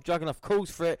powerbomb. Dragunov calls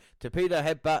for it. Torpedo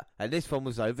headbutt, and this one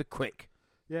was over quick.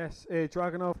 Yes,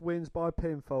 Dragunov wins by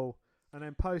pinfall. And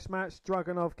then post-match,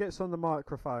 Dragunov gets on the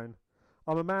microphone.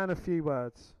 I'm a man of few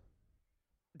words.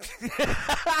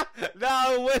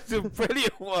 No, it's a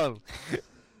brilliant one.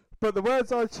 But the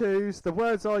words I choose, the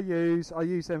words I use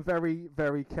them very,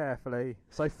 very carefully.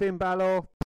 So Finn Balor,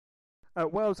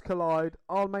 at Worlds Collide,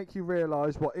 I'll make you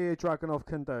realise what Dragunov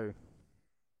can do.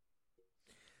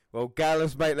 Well,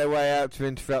 Gallus make their way out to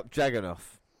interrupt Dragunov.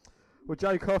 Well,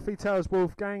 Joe Coffey tells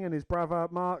Wolfgang and his brother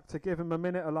Mark to give him a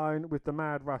minute alone with the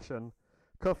Mad Russian.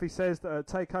 Coffey says that at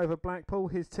TakeOver Blackpool,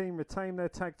 his team retained their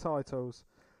tag titles,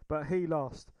 but he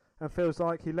lost and feels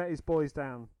like he let his boys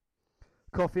down.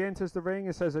 Coffey enters the ring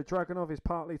and says that Dragunov is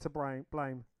partly to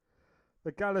blame.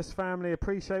 The Gallus family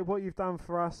appreciate what you've done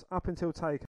for us up until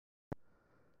TakeOver.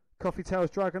 Coffey tells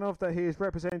Dragunov that he is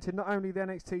representing not only the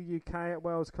NXT UK at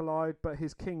Worlds Collide, but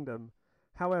his kingdom.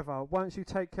 However, once you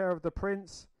take care of the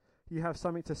Prince, you have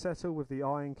something to settle with the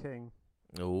Iron King.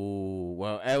 Oh,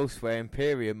 well, elsewhere,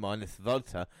 Imperium minus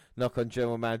Volta knock on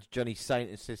General Manager Johnny Saint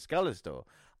and Sid Scala's door.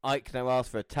 Ike now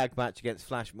asks for a tag match against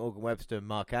Flash Morgan Webster and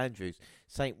Mark Andrews.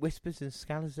 Saint whispers in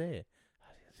Scala's ear.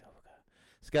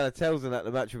 Scala tells them that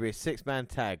the match will be a 6-man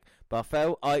tag.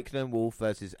 Barthel, Eichner and Wolf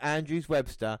versus Andrews,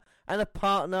 Webster and a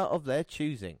partner of their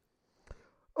choosing.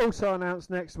 Also announced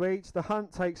next week, The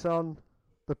Hunt takes on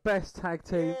the best tag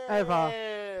team ever,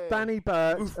 Danny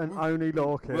Burch and Oney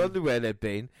Lorcan. Wonder where they've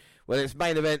been. Well, it's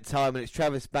main event time and it's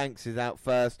Travis Banks is out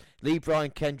first. Lee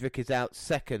Brian Kendrick is out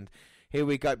second. Here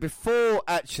we go. Before,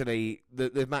 actually,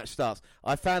 the match starts,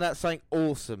 I found out something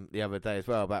awesome the other day as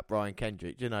well about Brian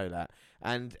Kendrick. Do you know that?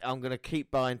 And I'm going to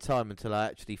keep buying time until I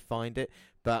actually find it.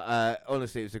 But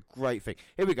honestly, it was a great thing.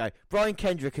 Here we go. Brian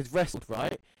Kendrick has wrestled,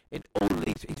 right? In all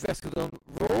these, he's wrestled on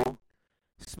Raw,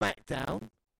 SmackDown,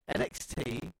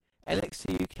 NXT,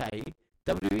 NXT UK,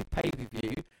 WWE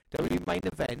Pay-Per-View, WWE Main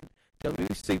Event, WWE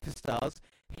Superstars,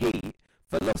 Heat,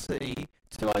 Velocity,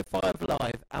 205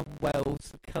 Live, and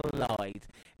Worlds Collide.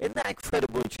 Isn't that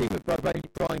incredible achievement by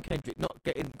Brian Kendrick not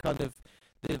getting kind of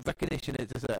the recognition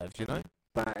it deserves, you know?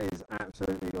 That is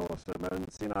absolutely awesome, and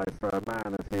you know, for a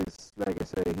man of his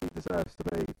legacy, he deserves to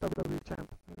be WWE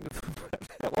champ.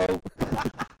 Well,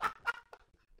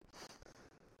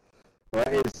 well,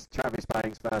 it is Travis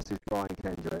Banks versus Brian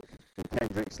Kendrick. And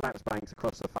Kendrick slaps Banks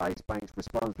across the face. Banks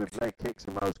responds with leg kicks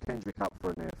and rolls Kendrick up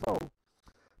for a near fall.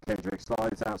 Kendrick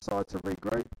slides outside to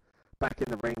regroup. Back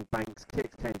in the ring, Banks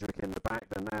kicks Kendrick in the back,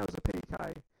 then nails a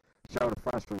PK. Shoulder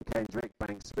thrust from Kendrick.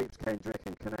 Banks sweeps Kendrick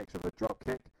and connects with a drop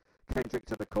kick. Kendrick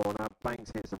to the corner.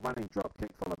 Banks hits a running drop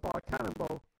kick followed by a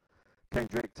cannonball.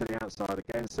 Kendrick to the outside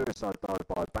again. Suicide dive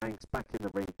by Banks. Back in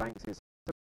the ring, Banks hits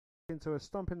into a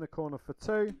stomp in the corner for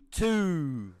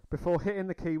 2 before hitting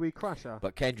the Kiwi Crusher.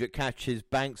 But Kendrick catches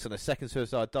Banks on a second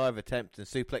suicide dive attempt and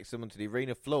suplexes him onto the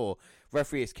arena floor.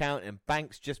 Referee is counting and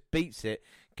Banks just beats it.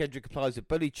 Kendrick applies a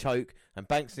bully choke and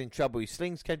Banks is in trouble. He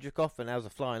slings Kendrick off and nails a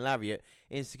flying lariat.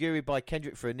 Insecurity by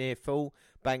Kendrick for a near fall.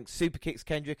 Banks super kicks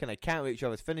Kendrick and they counter each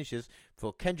other's finishes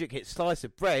before Kendrick hits slice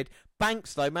of bread.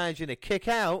 Banks, though, managing to kick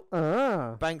out.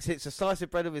 Banks hits a slice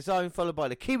of bread of his own followed by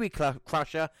the Kiwi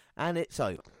Crusher and it's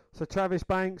over. So Travis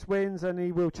Banks wins and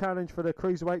he will challenge for the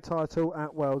Cruiserweight title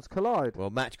at Worlds Collide. Well,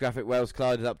 Match Graphic Worlds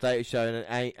Collide is updated showing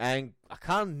and I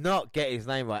cannot get his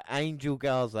name right. Angel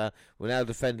Garza will now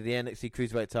defend the NXT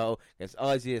Cruiserweight title against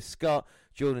Isaiah Scott,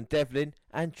 Jordan Devlin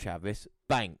and Travis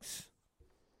Banks.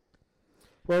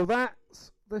 Well,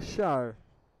 that's the show.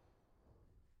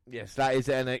 Yes, that is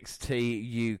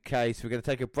NXT UK. So we're going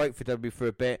to take a break for W for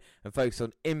a bit and focus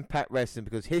on Impact Wrestling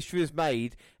because history is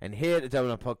made and here at the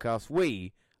WNR Podcast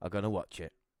we are going to watch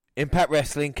it. Impact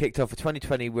Wrestling kicked off for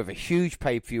 2020 with a huge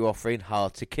pay-per-view offering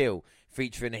Hard to Kill,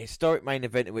 featuring a historic main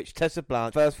event in which Tessa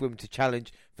Blanchard, first woman to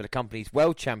challenge for the company's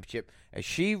World Championship, as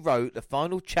she wrote the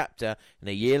final chapter in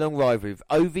a year-long rivalry with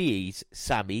OVE's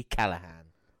Sami Callahan.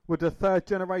 Would the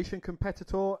third-generation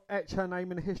competitor etch her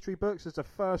name in history books as the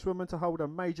first woman to hold a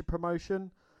major promotion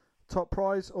top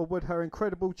prize, or would her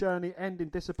incredible journey end in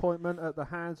disappointment at the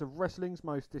hands of wrestling's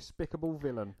most despicable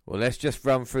villain? Well, let's just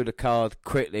run through the card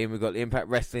quickly, and we've got the Impact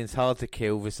Wrestling's Hard to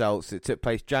Kill results. It took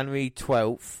place January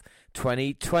 12th,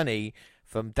 2020,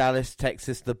 from Dallas,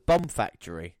 Texas, the Bomb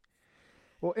Factory.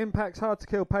 Well, Impact's Hard to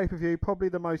Kill pay-per-view, probably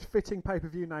the most fitting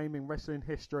pay-per-view name in wrestling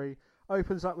history,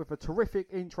 opens up with a terrific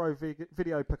intro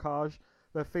video package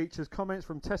that features comments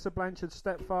from Tessa Blanchard's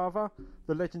stepfather,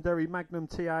 the legendary Magnum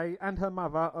TA, and her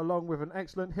mother, along with an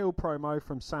excellent heel promo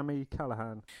from Sami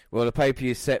Callahan. Well, the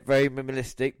pay-per-view is set very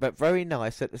minimalistic, but very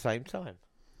nice at the same time.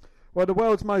 Well, the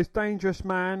world's most dangerous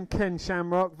man, Ken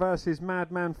Shamrock, versus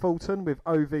Madman Fulton with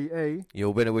OVE.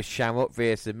 Your winner was Shamrock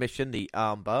via submission, the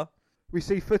armbar. We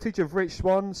see footage of Rich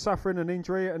Swann suffering an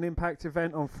injury at an Impact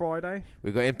event on Friday.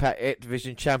 We've got Impact X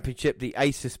Division Championship, the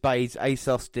Ace of Spades, Ace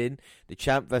Austin, the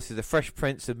champ versus the Fresh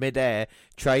Prince of Midair,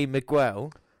 Trey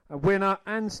Miguel. A winner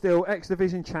and still X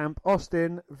Division champ,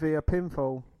 Austin, via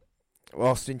pinfall.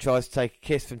 Austin tries to take a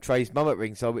kiss from Trey's mum at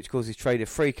ringside, which causes Trey to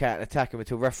freak out and attack him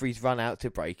until referees run out to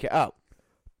break it up.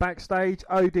 Backstage,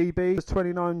 ODB, as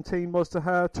 2019 was to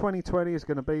her, 2020 is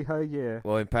going to be her year.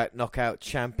 Well, Impact Knockout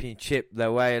Championship,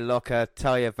 the way Locker,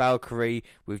 Taya Valkyrie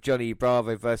with Johnny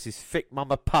Bravo versus Thick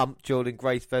Mama Pump, Jordan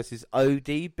Grace versus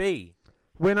ODB.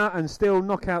 Winner and still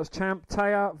Knockouts champ,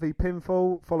 Taya v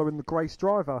pinfall, following the Grace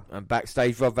driver. And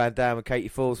backstage, Rob Van Dam and Katie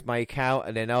Forbes make out,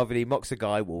 and then RVD mocks a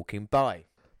guy walking by.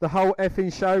 The whole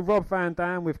effing show, Rob Van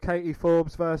Dam with Katie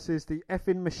Forbes versus the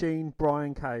effing machine,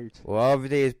 Brian Cage. Well,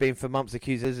 RVD has been for months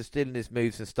accused of stealing his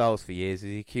moves and styles for years, as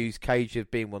he accused Cage of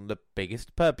being one of the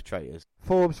biggest perpetrators.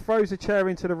 Forbes throws a chair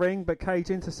into the ring, but Cage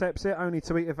intercepts it, only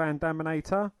to eat a Van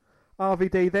Daminator.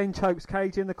 RVD then chokes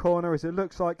Cage in the corner as it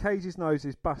looks like Cage's nose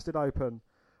is busted open.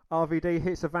 RVD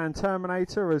hits a Van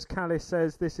Terminator as Callis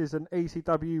says this is an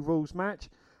ECW rules match,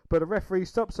 but the referee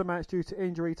stops the match due to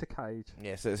injury to Cage.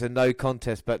 Yes, it's a no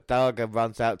contest, but Darga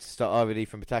runs out to stop RVD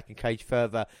from attacking Cage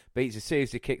further, beats a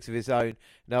series of kicks of his own,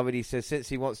 and RVD says since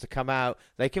he wants to come out,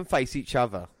 they can face each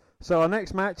other. So our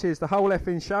next match is the whole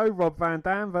effing show, Rob Van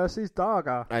Dam versus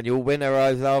Darga. And your winner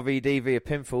is RVD via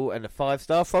pinfall and a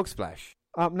 5-star frog splash.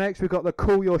 Up next we've got the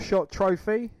Call Your Shot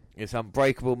trophy. It's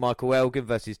Unbreakable Michael Elgin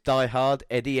versus Die Hard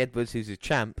Eddie Edwards, who's a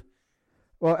champ.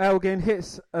 Well, Elgin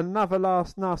hits another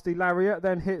last nasty lariat,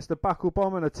 then hits the buckle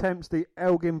bomb and attempts the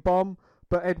Elgin bomb,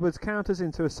 but Edwards counters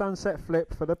into a sunset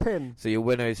flip for the pin. So your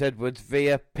winner is Edwards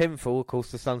via pinfall, of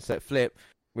course, the sunset flip.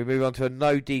 We move on to a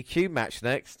no DQ match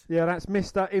next. Yeah, that's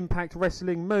Mr. Impact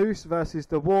Wrestling Moose versus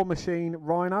the War Machine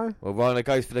Rhino. Well, Rhino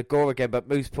goes for the gore again, but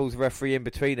Moose pulls the referee in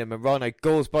between them, and Rhino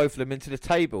gores both of them into the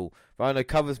table. Rhino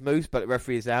covers Moose, but the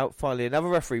referee is out. Finally, another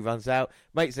referee runs out,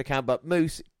 makes the count, but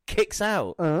Moose kicks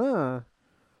out.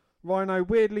 Rhino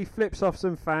weirdly flips off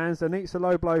some fans and eats a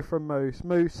low blow from Moose.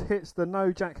 Moose hits the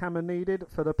no jackhammer needed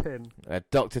for the pin.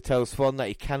 Doctor tells Swan that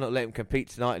he cannot let him compete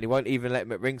tonight, and he won't even let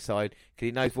him at ringside because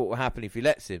he knows what will happen if he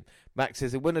lets him. Max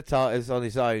says the winner titles on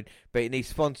his own, but he needs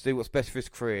Swan to do what's best for his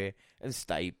career and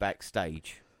stay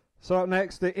backstage. So up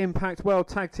next, the Impact World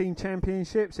Tag Team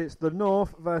Championships. It's the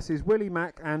North versus Willie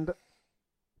Mack and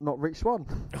not Rich Swann.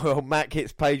 Well, Mack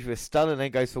hits Page with a stun and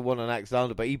then goes for one on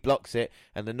Alexander, but he blocks it,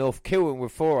 and the North kill him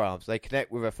with forearms. They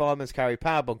connect with a fireman's carry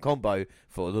powerbomb combo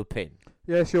for the pin.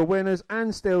 Yes, your winners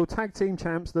and still tag team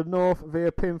champs, the North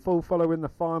via pinfall following the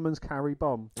fireman's carry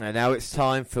bomb. And now it's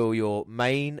time for your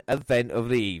main event of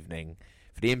the evening.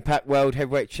 For the Impact World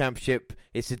Heavyweight Championship,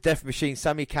 it's the Death Machine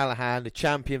Sami Callahan, the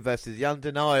champion, versus the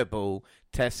undeniable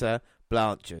Tessa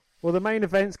Blanchard. Well, the main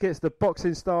event gets the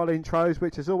boxing style intros,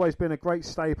 which has always been a great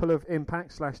staple of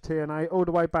Impact/TNA all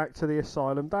the way back to the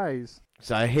Asylum days.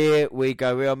 So here we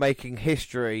go. We are making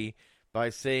history by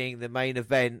seeing the main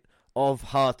event of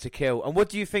Hard to Kill. And what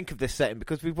do you think of this setting?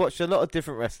 Because we've watched a lot of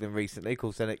different wrestling recently, of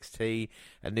course NXT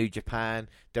and New Japan,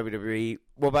 WWE.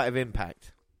 What about of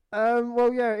Impact?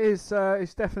 Well, yeah, it's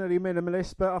definitely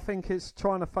minimalist, but I think it's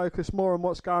trying to focus more on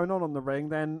what's going on the ring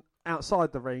than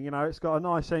outside the ring. You know, it's got a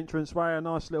nice entranceway, a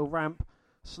nice little ramp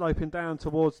sloping down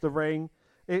towards the ring.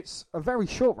 It's a very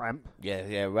short ramp.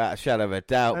 Yeah, without a shadow of a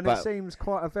doubt. And it seems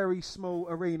quite a very small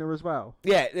arena as well.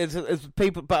 Yeah, there's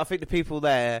people, but I think the people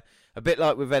there, a bit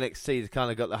like with NXT, they've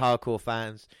kind of got the hardcore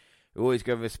fans who always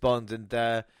go and respond, and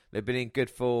they've been in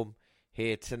good form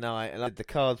here tonight. And the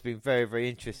card's been very, very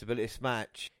interesting, but this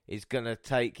match is going to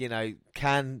take,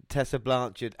 can Tessa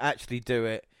Blanchard actually do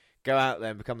it, go out there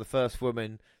and become the first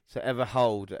woman to ever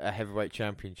hold a heavyweight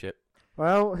championship?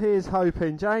 Well, here's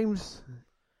hoping. James,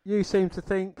 you seem to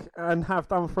think, and have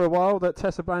done for a while, that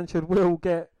Tessa Blanchard will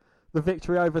get the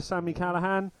victory over Sami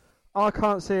Callahan. I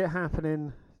can't see it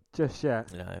happening just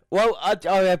yet. No. Well, I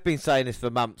have been saying this for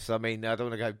months. I mean, I don't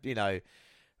want to go,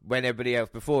 when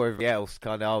before everybody else,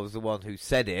 kind of, I was the one who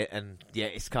said it, and yeah,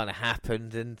 it's kind of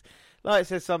happened. And like I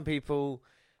said, some people,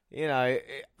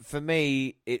 for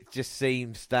me, it just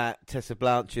seems that Tessa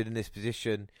Blanchard in this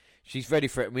position, she's ready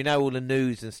for it. And we know all the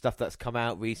news and stuff that's come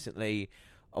out recently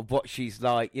of what she's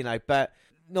like, but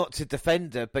not to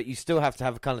defend her, but you still have to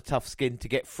have a kind of tough skin to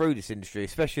get through this industry,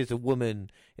 especially as a woman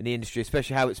in the industry,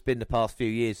 especially how it's been the past few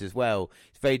years as well.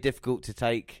 It's very difficult to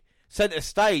take centre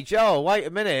stage. Oh, wait a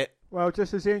minute. Well,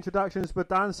 just as the introductions were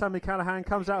done, Sami Callahan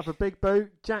comes out of a big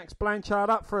boot, jacks Blanchard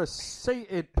up for a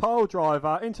seated pole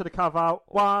driver into the cover.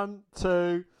 1,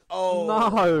 2. Oh.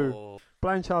 No.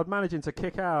 Blanchard managing to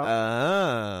kick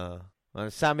out.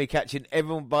 And Sami catching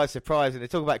everyone by surprise, and they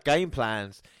talk about game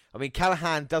plans. I mean,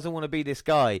 Callahan doesn't want to be this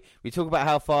guy. We talk about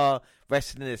how far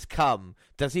wrestling has come.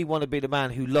 Does he want to be the man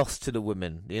who lost to the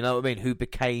women? You know what I mean? Who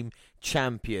became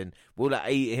champion? Will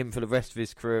that eat him for the rest of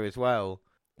his career as well?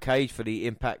 Cage for the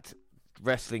Impact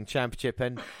Wrestling Championship.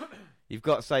 And you've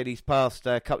got to say these past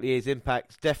couple of years,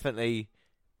 Impact's definitely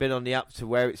been on the up to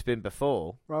where it's been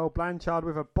before. Well, Blanchard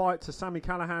with a bite to Sami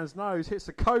Callahan's nose. Hits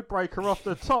the code breaker off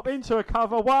the top into a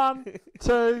cover. 1,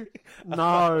 2.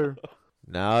 No.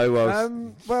 No,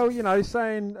 well,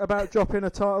 saying about dropping a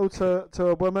title to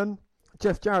a woman,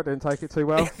 Jeff Jarrett didn't take it too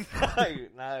well.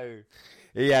 No.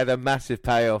 He had a massive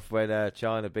payoff when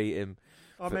China beat him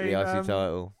for the IC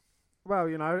title. Well,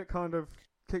 it kind of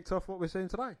kicked off what we're seeing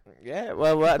today. Yeah,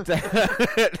 well,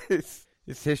 it's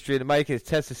history in the making.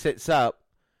 Tessa sits up.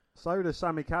 So does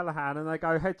Sami Callahan, and they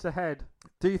go head to head.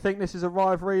 Do you think this is a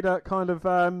rivalry that kind of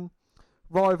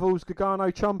rivals Gargano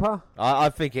Ciampa? I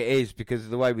think it is, because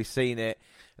of the way we've seen it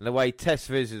and the way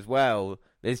Tessa is as well.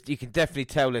 You can definitely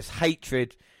tell there's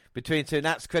hatred between two, and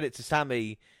that's credit to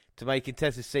Sami to making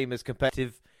Tessa seem as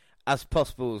competitive as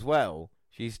possible as well.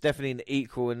 She's definitely an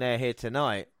equal in there here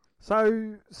tonight.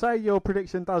 So, say your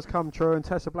prediction does come true and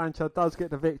Tessa Blanchard does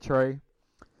get the victory.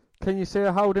 Can you see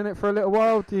her holding it for a little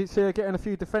while? Do you see her getting a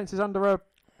few defences under her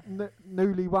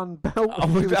newly won belt?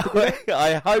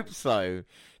 I hope so.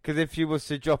 Because if she was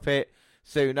to drop it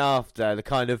soon after, the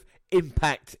kind of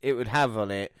impact it would have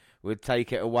on it would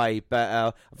take it away. But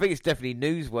I think it's definitely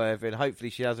newsworthy, and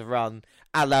hopefully she has a run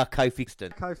a la Kofi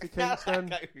Kingston. Kofi Kingston.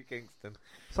 Kofi Kingston.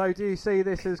 So do you see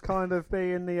this as kind of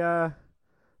being the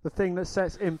thing that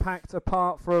sets Impact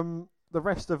apart from the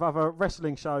rest of other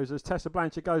wrestling shows, as Tessa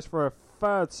Blanchard goes for a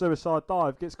third suicide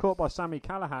dive, gets caught by Sami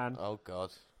Callahan. Oh,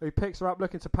 God. Who picks her up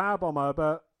looking to powerbomb her,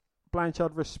 but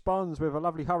Blanchard responds with a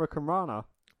lovely Hurricane Rana.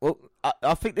 Well,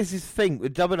 I think this is the thing.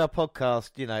 With WNR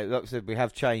podcast, like I said, we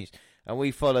have changed, and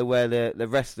we follow where the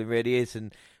wrestling really is,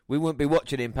 and we wouldn't be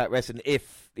watching Impact Wrestling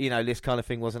if, this kind of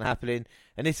thing wasn't happening.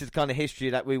 And this is kind of history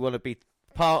that we want to be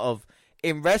part of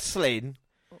in wrestling.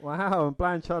 Wow, and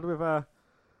Blanchard with a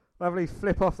lovely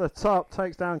flip off the top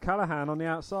takes down Callahan on the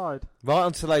outside. Right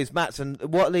onto those mats. And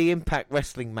what are the Impact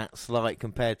Wrestling mats like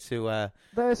compared to...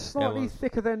 they're slightly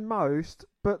thicker than most,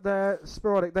 but they're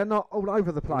sporadic. They're not all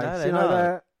over the place. No, they're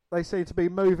not. They seem to be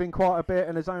moving quite a bit,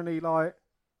 and there's only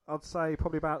I'd say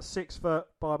probably about 6 foot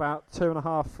by about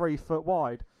 2.5, 3 foot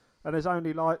wide. And there's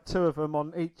only 2 of them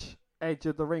on each edge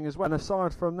of the ring as well. And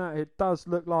aside from that, it does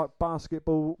look like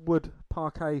basketball wood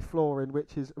parquet flooring,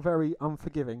 which is very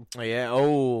unforgiving. Yeah,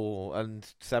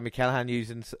 and Sami Callahan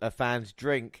using a fan's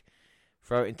drink,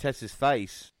 throw it in Tessa's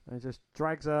face. And he just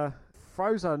drags her,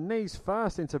 throws her knees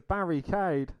first into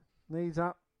barricade. Knees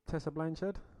up, Tessa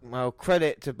Blanchard. Well,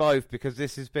 credit to both, because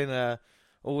this has been a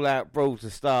all-out brawl to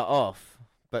start off.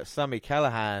 But Sami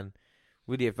Callahan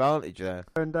with the advantage there.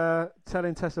 And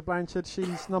telling Tessa Blanchard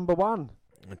she's number one.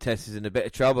 And Tessa's in a bit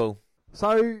of trouble.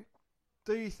 So,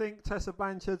 do you think Tessa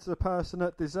Blanchard's the person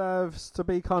that deserves to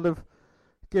be kind of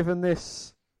given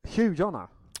this huge honour?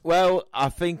 Well, I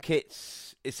think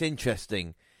it's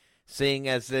interesting, seeing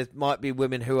as there might be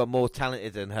women who are more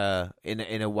talented than her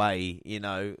in a way, in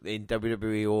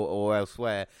WWE or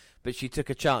elsewhere. But she took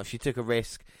a chance, she took a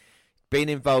risk. Being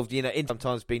involved, in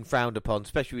sometimes being frowned upon,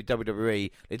 especially with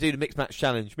WWE. They do the mixed match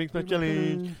challenge,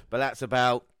 but that's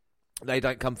about, they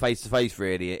don't come face to face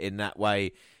really in that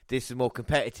way. This is more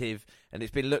competitive, and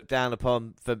it's been looked down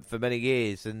upon for many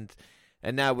years. And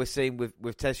now we're seeing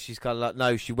with Tess, she's kind of like,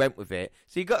 no, she went with it.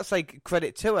 So you've got to say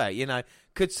credit to her.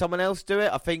 Could someone else do it?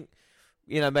 I think,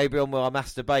 maybe on our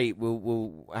mass debate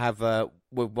we'll have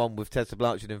one with Tessa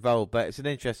Blanchard involved. But it's an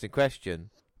interesting question.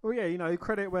 Well, yeah,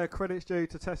 credit where credit's due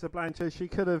to Tessa Blanchard. She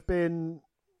could have been...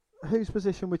 Whose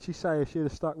position would she say if she'd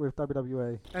have stuck with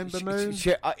WWE? Ember Moon?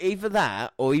 Either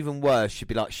that, or even worse, she'd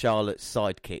be like Charlotte's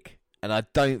sidekick. And I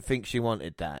don't think she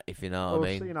wanted that, if you know what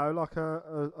I mean. Like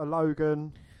a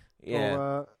Logan.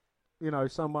 Yeah. Or,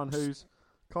 someone who's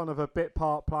kind of a bit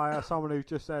part player, someone who's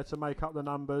just there to make up the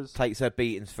numbers. Takes her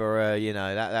beatings for her,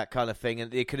 that kind of thing.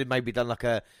 And it could have maybe done like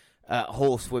a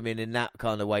horsewomen in that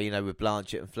kind of way, with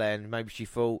Blanchard and Flair. And maybe she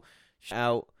thought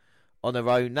out on her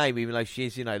own name, even though she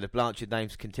is, the Blanchard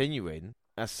name's continuing.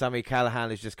 As Sami Callahan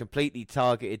has just completely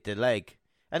targeted the leg.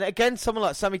 And again, someone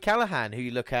like Sami Callahan, who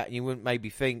you look at and you wouldn't maybe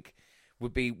think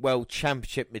would be World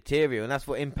Championship material. And that's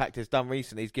what Impact has done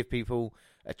recently, is give people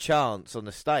a chance on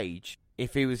the stage.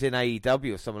 If he was in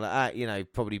AEW or something like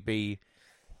that, probably be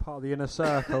part of the inner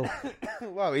circle.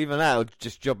 Well, even now,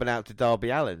 just jobbing out to Darby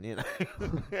Allin,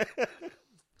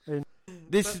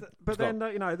 But then,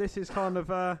 this is kind of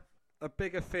a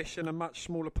bigger fish in a much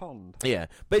smaller pond. Yeah,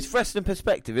 but it's wrestling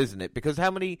perspective, isn't it? Because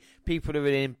how many people are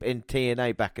in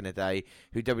TNA back in the day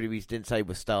who WWE didn't say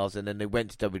were stars, and then they went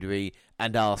to WWE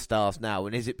and are stars now?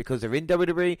 And is it because they're in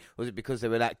WWE, or is it because they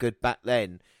were that good back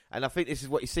then? And I think this is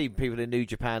what you see people in New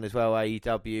Japan as well,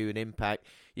 AEW and Impact.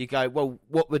 You go, well,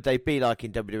 what would they be like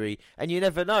in WWE? And you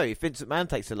never know. If Vince McMahon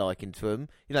takes a liking to them,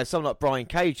 someone like Brian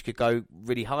Cage could go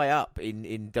really high up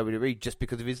in WWE just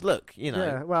because of his look,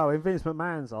 Yeah, well, in Vince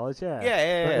McMahon's eyes, yeah.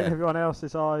 Yeah. But in everyone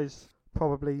else's eyes,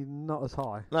 probably not as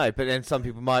high. No, but then some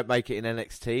people might make it in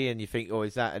NXT, and you think, oh,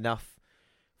 is that enough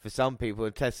for some people?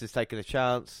 And Tessa's taken a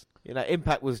chance.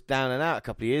 Impact was down and out a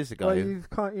couple of years ago. Well, you've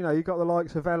got the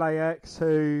likes of LAX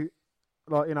who,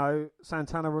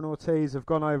 Santana and Ortiz have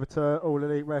gone over to All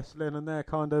Elite Wrestling, and they're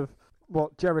kind of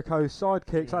Jericho's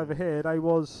sidekicks over here. They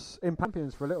was Impact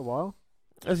champions for a little while.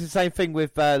 It's the same thing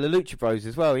with the Lucha Bros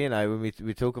as well. When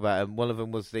we talk about them, one of them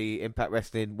was the Impact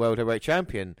Wrestling World Heavyweight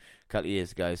Champion a couple of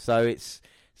years ago. So it's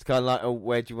kind of like, oh,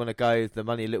 where do you want to go? The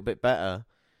money a little bit better.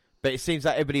 But it seems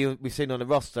like everybody we've seen on the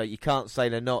roster, you can't say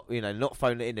they're not, not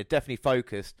phoning it in. They're definitely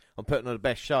focused on putting on the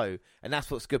best show, and that's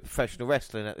what's good professional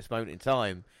wrestling at this moment in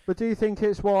time. But do you think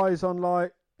it's wise on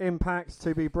Impact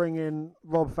to be bringing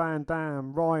Rob Van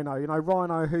Dam, Rhino?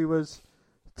 Rhino, who was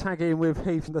tagging with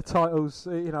Heath in the titles,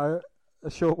 a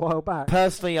short while back.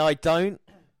 Personally, I don't.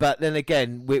 But then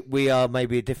again, we are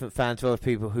maybe a different fan to other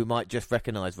people who might just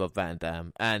recognise Rob Van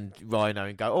Dam and Rhino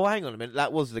and go, oh, hang on a minute,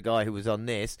 that was the guy who was on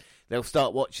this. They'll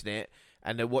start watching it,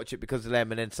 and they'll watch it because of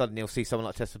them, and then suddenly you'll see someone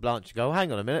like Tessa Blanchard and go, oh,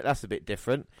 hang on a minute, that's a bit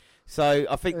different. So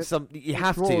I think you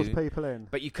have draws to, people in.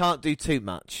 But you can't do too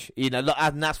much.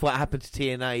 And that's what happened to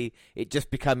TNA. It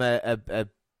just became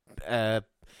a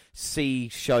C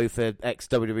show for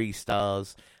ex-WWE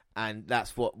stars. And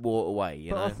that's what wore away,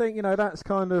 But I think, that's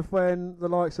kind of when the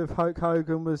likes of Hulk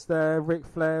Hogan was there, Ric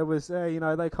Flair was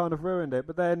there, they kind of ruined it.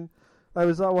 But then they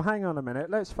was like, well, hang on a minute,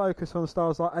 let's focus on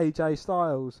stars like AJ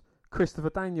Styles,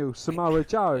 Christopher Daniels, Samoa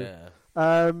Joe.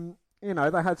 Yeah.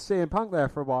 They had CM Punk there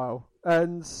for a while.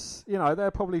 And, they're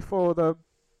probably four of the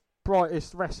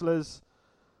brightest wrestlers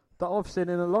that I've seen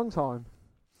in a long time.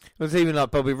 It was even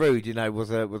like Bobby Roode,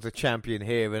 was a champion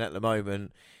here, and at the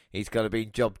moment he's got to be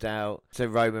jobbed out to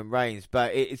Roman Reigns.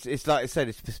 But it's like I said,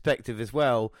 it's perspective as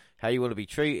well, how you want to be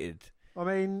treated. I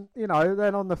mean,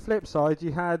 then on the flip side,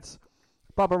 you had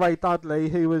Bubba Ray Dudley,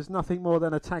 who was nothing more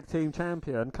than a tag team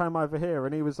champion, came over here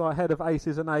and he was like head of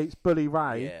Aces and Eights, Bully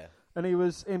Ray. Yeah. And he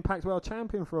was Impact World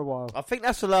Champion for a while. I think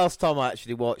that's the last time I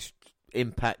actually watched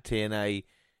Impact TNA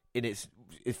in its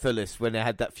fullest, when they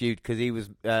had that feud, because he was...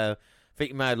 I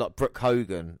think he had like Brooke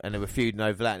Hogan, and they were feuding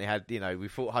over that, and he had, we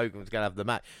thought Hogan was going to have the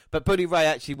match. But Bully Ray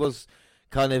actually was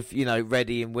kind of,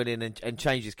 ready and winning and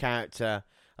changed his character.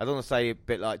 I don't want to say a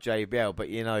bit like JBL, but,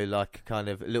 like kind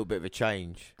of a little bit of a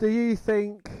change. Do you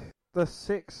think the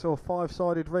 6 or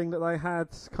 5-sided ring that they had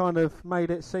kind of made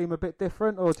it seem a bit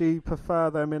different, or do you prefer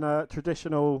them in a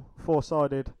traditional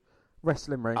 4-sided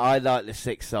wrestling ring? I like the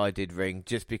 6-sided ring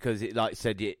just because it, like I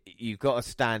said, you've got to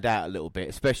stand out a little bit,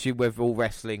 especially with all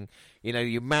wrestling.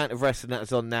 The amount of wrestling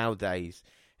that's on nowadays,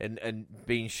 and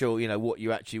being sure what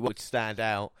you actually would stand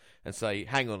out and say,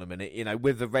 hang on a minute,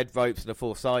 with the red ropes and the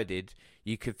 4-sided,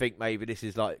 you could think maybe this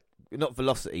is like not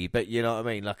Velocity, but you know what I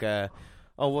mean, like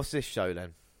what's this show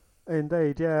then?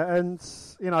 Indeed, yeah. And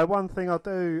one thing I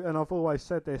do, and I've always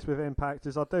said this with Impact,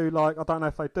 is I do like, I don't know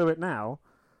if they do it now,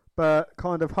 but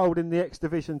kind of holding the X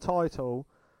Division title,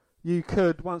 you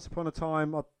could, once upon a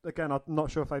time, again, I'm not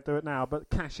sure if they do it now, but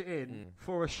cash it in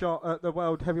for a shot at the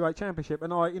World Heavyweight Championship.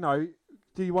 And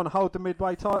do you want to hold the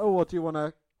midway title, or do you want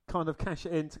to kind of cash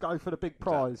it in to go for the big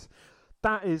prize?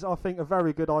 That is, I think, a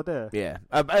very good idea. Yeah,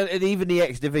 and even the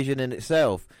X Division in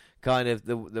itself, kind of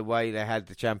the way they had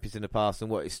the champions in the past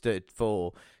and what it stood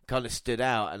for, kind of stood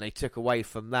out, and they took away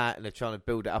from that, and they're trying to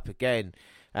build it up again.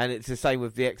 And it's the same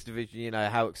with the X Division,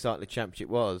 how exciting the championship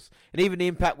was. And even the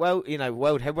Impact World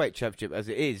Heavyweight Championship as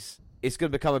it is, it's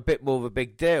going to become a bit more of a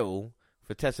big deal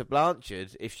for Tessa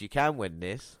Blanchard if she can win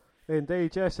this.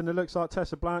 Indeed, yes, and it looks like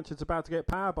Tessa Blanchard's about to get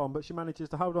powerbombed, but she manages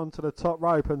to hold on to the top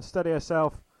rope and steady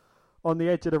herself on the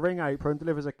edge of the ring apron,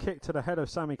 delivers a kick to the head of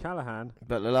Sami Callahan.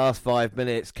 But the last 5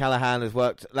 minutes, Callahan has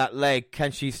worked that leg.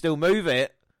 Can she still move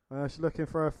it? She's looking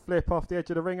for a flip off the edge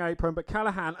of the ring apron, but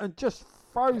Callahan and just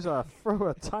throws her through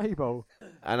a table.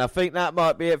 And I think that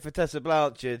might be it for Tessa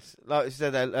Blanchard. Like I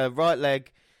said, her right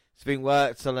leg has been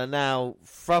worked on, and now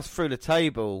thrust through the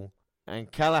table.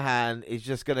 And Callahan is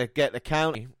just going to get the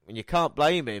count, and you can't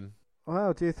blame him.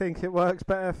 Well, do you think it works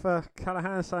better for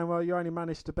Callahan saying, well, you only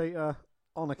managed to beat her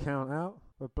on a count out?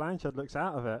 But Blanchard looks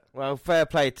out of it. Well, fair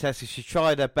play, Tessa. She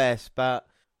tried her best, but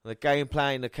the game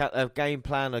plan of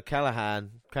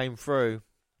Callahan came through.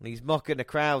 And he's mocking the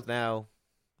crowd now.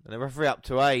 And the referee up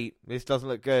to 8. This doesn't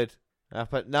look good.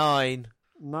 Up at 9.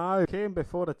 No, Kim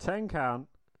before the 10 count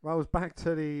rolls back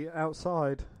to the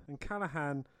outside. And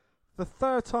Callahan, the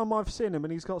third time I've seen him,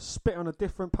 and he's got spit on a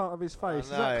different part of his face.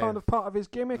 Is that kind of part of his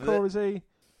gimmick, or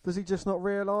does he just not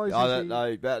realise? I don't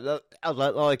know, but I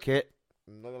don't like it.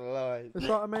 I'm not going to lie. It's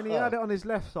like, I mean, he had it on his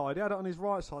left side, he had it on his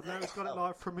right side, now he's got it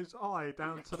like from his eye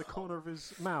down to the corner of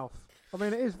his mouth. I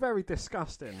mean, it is very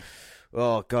disgusting.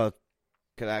 Oh, God.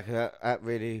 That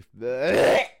really...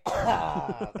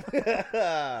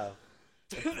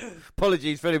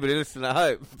 Apologies for anybody listening at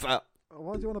home, but...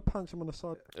 Why do you want to punch him on the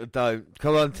side? Don't.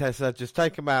 Come on, Tessa. Just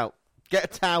take him out. Get a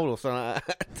towel or something.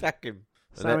 Attack him.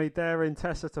 Sami daring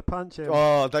Tessa to punch him.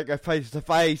 Oh, don't go face to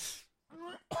face.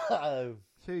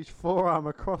 Huge forearm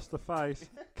across the face.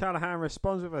 Callahan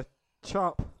responds with a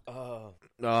chop. Oh,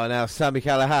 now Sami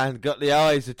Callahan got the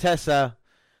eyes of Tessa.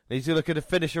 He's looking to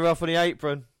finish her off on the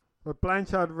apron. But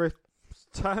Blanchard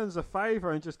returns the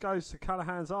favour and just goes to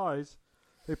Callahan's eyes.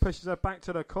 He pushes her back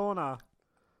to the corner.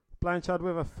 Blanchard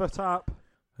with a foot up.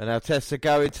 And now Tessa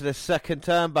going to the second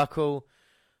turnbuckle.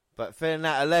 But feeling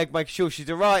out her leg, making sure she's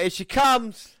alright. Here she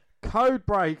comes.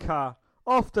 Codebreaker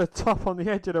off the top on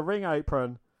the edge of the ring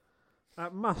apron.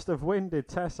 That must have winded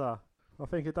Tessa. I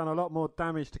think it done a lot more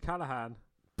damage to Callahan.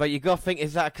 But you got to think,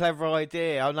 is that a clever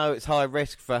idea? I know it's high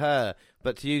risk for her,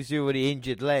 but to use your already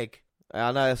injured leg.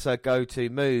 I know it's her go-to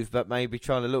move, but maybe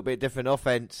trying a little bit different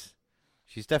offense.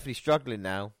 She's definitely struggling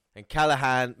now. And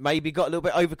Callahan maybe got a little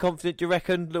bit overconfident, do you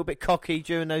reckon? A little bit cocky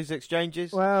during those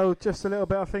exchanges? Well, just a little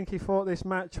bit. I think he thought this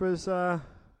match was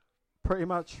pretty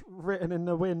much written in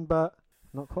the wind, but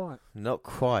not quite. Not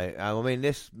quite. I mean,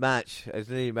 this match has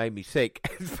nearly made me sick.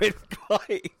 It's been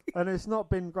quite... And it's not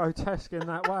been grotesque in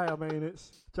that way. I mean, it's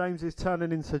James is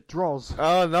turning into Droz.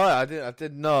 Oh, no, I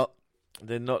did not. I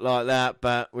did not like that,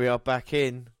 but we are back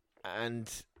in.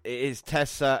 And it is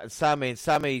Tessa and Sami. And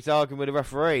Sami's arguing with the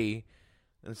referee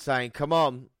and saying, come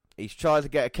on. He's tried to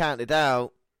get her counted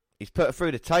out. He's put her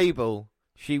through the table.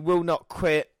 She will not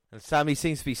quit. And Sami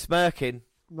seems to be smirking.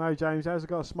 No, James has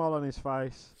got a smile on his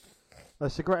face. A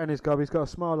cigarette in his gob, he's got a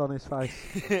smile on his face.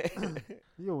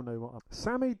 You all know what.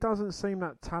 Sami doesn't seem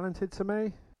that talented to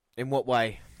me. In what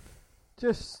way?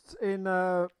 Just in,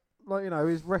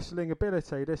 his wrestling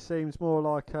ability. This seems more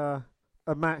like a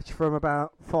match from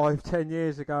about 5-10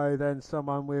 years ago than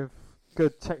someone with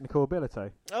good technical ability.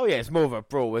 Oh, yeah, it's more of a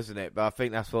brawl, isn't it? But I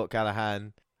think that's what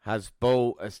Callahan has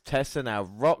bought, as Tessa now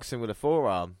rocks him with a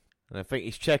forearm. And I think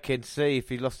he's checking to see if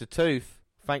he lost a tooth.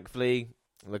 Thankfully,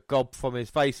 the gob from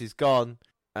his face is gone.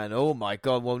 And oh my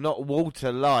God, well, not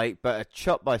water-like, but a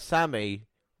chop by Sami,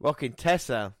 rocking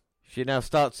Tessa. She now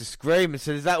starts to scream and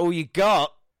says, is that all you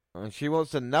got? And she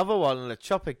wants another one and a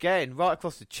chop again, right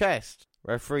across the chest.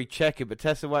 Referee checking, but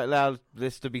Tessa won't allow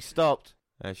this to be stopped.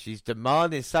 And she's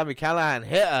demanding Sami Callahan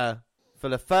hit her for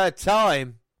the third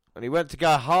time. And he went to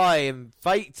go high and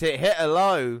faked it, hit her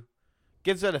low.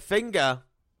 Gives her the finger.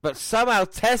 But somehow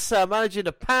Tessa managing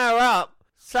to power up.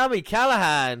 Sami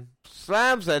Callahan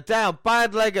slams her down,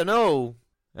 bad leg and all.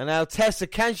 And now Tessa,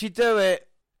 can she do it?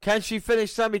 Can she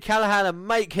finish Sami Callahan and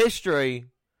make history?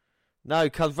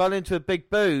 No, comes running into a big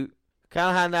boot.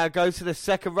 Callahan now goes to the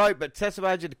second rope, but Tessa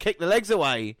managing to kick the legs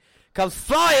away. Comes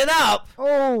flying up.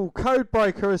 Oh,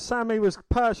 codebreaker as Sami was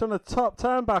perched on the top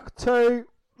turnbuckle. 2.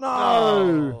 No.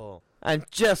 Oh. And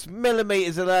just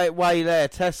millimetres away there,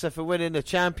 Tessa for winning the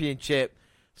championship.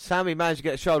 Sami managed to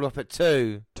get a shoulder up at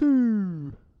 2.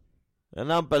 2. An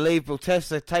unbelievable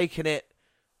Tessa taking it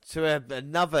to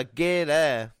another gear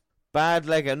there. Bad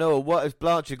leg and all. What has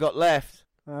Blanchard got left?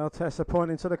 Well, Tessa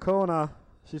pointing to the corner.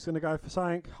 She's going to go for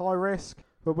something high risk,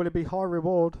 but will it be high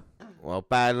reward? Well,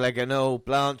 bad leg and all.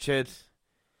 Blanchard,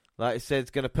 like I said, is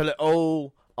going to put it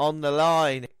all on the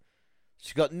line.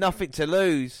 She's got nothing to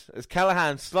lose as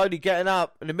Callahan slowly getting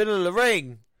up in the middle of the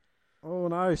ring. Oh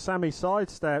no, Sami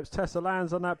sidesteps. Tessa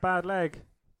lands on that bad leg.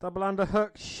 Double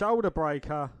underhook, shoulder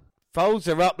breaker. Folds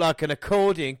her up like an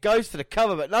accordion, goes for the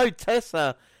cover, but no,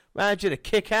 Tessa managed to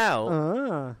kick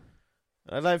out.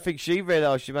 I don't think she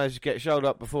realised she managed to get shouldered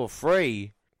up before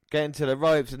 3. Getting to the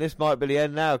ropes, and this might be the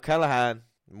end now. Callahan.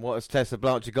 And what has Tessa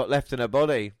Blanchard got left in her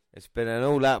body? It's been an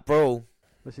all-out brawl.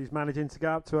 But she's managing to get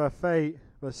up to her feet.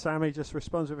 But Sami just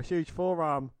responds with a huge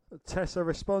forearm. Tessa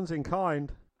responds in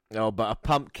kind. Oh, but a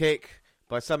pump kick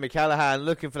by Sami Callahan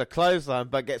looking for the clothesline,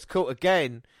 but gets caught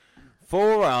again.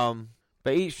 Forearm.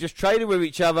 But each just trading with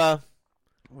each other.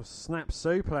 Snap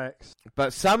suplex.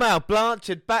 But somehow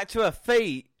Blanchard back to her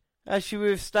feet as she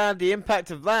withstand the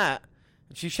impact of that.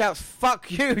 And she shouts, "Fuck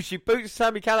you." She boots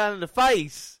Sami Callahan in the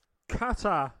face.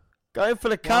 Cutter. Going for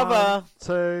the cover. 1,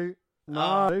 2.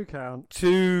 No. 2 count.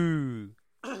 2.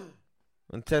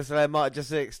 And Tessa might have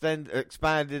just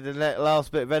expanded the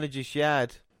last bit of energy she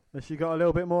had. And she got a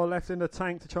little bit more left in the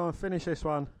tank to try and finish this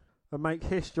one. And make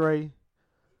history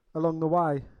along the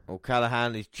way. Well,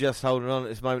 Callahan is just holding on at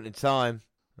this moment in time.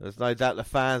 There's no doubt the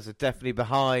fans are definitely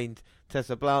behind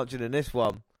Tessa Blanchard in this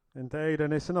one. Indeed,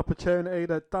 and it's an opportunity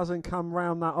that doesn't come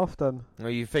round that often. Well,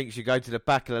 you think she'd go to the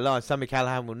back of the line. Sami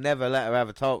Callahan will never let her have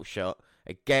a title shot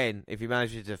again if he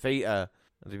manages to defeat her.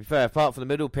 And to be fair, apart from the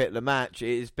middle pit of the match,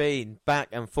 it has been back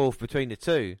and forth between the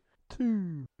two.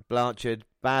 Blanchard,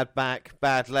 bad back,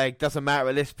 bad leg, doesn't matter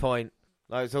at this point.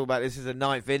 Like it's all about, this is the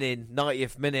 9th inning,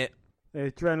 90th minute.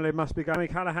 The adrenaline must be going.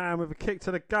 Callahan with a kick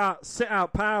to the gut, sit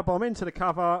out powerbomb into the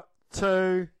cover.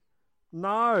 2.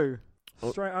 No.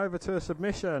 Straight over to a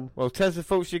submission. Well, Tessa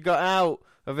thought she got out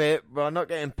of it by not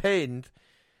getting pinned.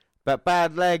 But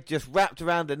bad leg just wrapped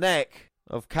around the neck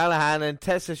of Callahan. And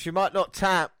Tessa, she might not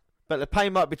tap, but the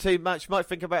pain might be too much. She might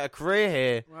think about her career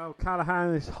here. Well,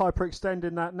 Callahan is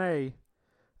hyperextending that knee.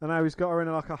 And now he's got her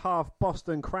in like a half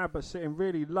Boston crab, but sitting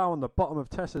really low on the bottom of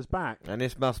Tessa's back. And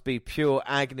this must be pure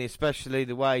agony, especially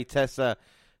the way Tessa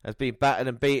has been battered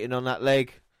and beaten on that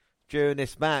leg during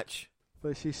this match.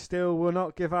 But she still will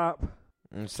not give up.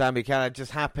 And Sami Callahan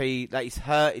just happy that he's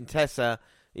hurting Tessa.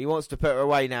 He wants to put her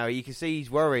away now. You can see he's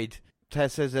worried.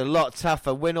 Tessa's a lot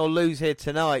tougher. Win or lose here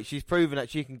tonight, she's proven that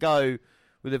she can go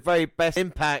with the very best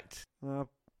impact.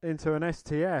 Into an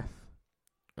STF.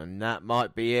 And that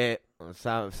might be it.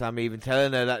 Sami even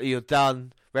telling her that you're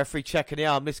done. Referee checking the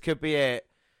arm. This could be it.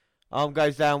 Arm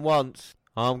goes down once.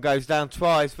 Arm goes down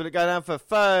twice. Will it go down for a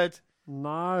 3rd?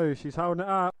 No, she's holding it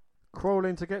up.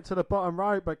 Crawling to get to the bottom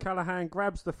rope, but Callahan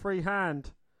grabs the free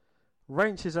hand.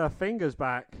 Wrenches her fingers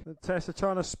back. Tessa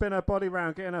trying to spin her body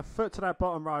round, getting her foot to that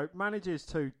bottom rope. Manages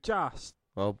to just.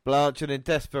 Well, Blanchard in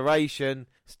desperation.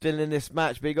 Still in this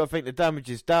match, but you got to think the damage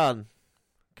is done.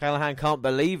 Callahan can't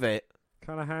believe it.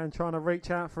 Callahan trying to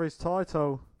reach out for his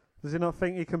title. Does he not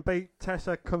think he can beat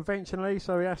Tessa conventionally,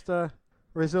 so he has to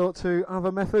resort to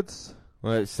other methods?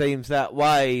 Well, it seems that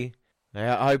way.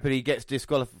 Hoping he gets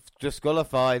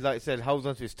disqualified. Like I said, holds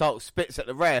on to his title, spits at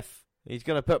the ref. He's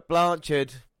going to put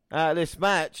Blanchard out of this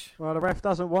match. Well, the ref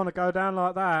doesn't want to go down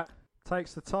like that.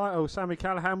 Takes the title. Sami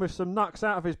Callahan with some knucks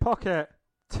out of his pocket.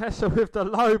 Tessa with the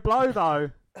low blow,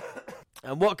 though.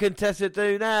 And what can Tessa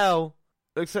do now?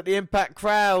 Looks at the Impact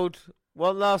crowd.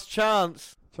 One last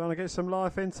chance. Trying to get some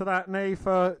life into that knee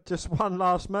for just one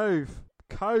last move.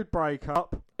 Code break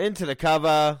up. Into the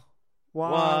cover.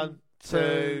 1,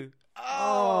 2.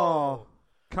 Oh!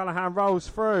 Callahan rolls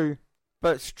through.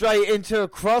 But straight into a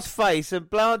crossface, and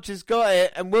Blanchard's got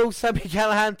it. And will Sami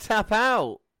Callahan tap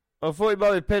out? I thought he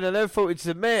might be pinned, and then thought he'd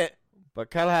submit.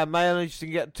 But Callahan managed to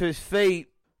get to his feet.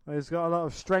 He's got a lot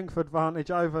of strength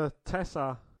advantage over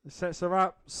Tessa. He sets her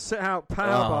up, sit out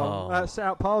powerbomb, sit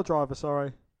out pile driver,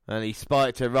 sorry. And he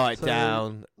spiked her right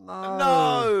down.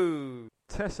 No!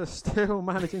 Tessa still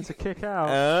managing to kick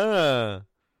out.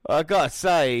 I gotta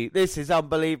say, this is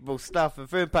unbelievable stuff, and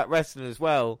for Impact Wrestling as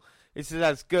well, this is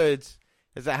as good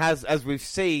as it has, as we've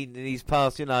seen in these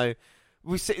past,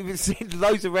 we've seen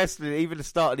loads of wrestling even at the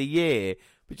start of the year,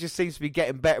 but just seems to be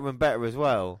getting better and better as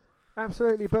well.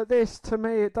 Absolutely, but this, to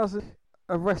me, it doesn't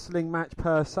a wrestling match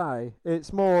per se.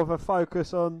 It's more of a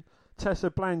focus on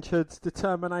Tessa Blanchard's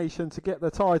determination to get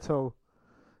the title.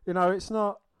 It's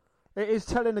not, it is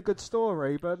telling a good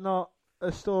story, but not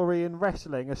a story in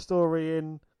wrestling, a story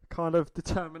in kind of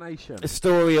determination. A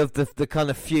story of the kind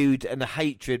of feud and the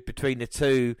hatred between the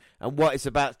two, and what it's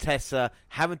about Tessa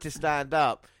having to stand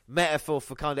up. Metaphor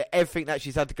for kind of everything that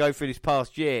she's had to go through this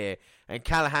past year. And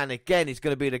Callahan again is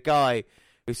going to be the guy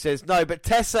who says no, but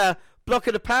Tessa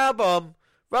blocking the powerbomb,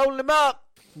 rolling him up.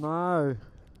 No.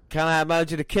 Callahan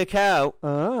managing to kick out.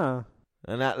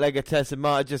 And that leg of Tessa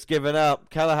might have just given up.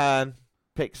 Callahan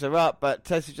picks her up, but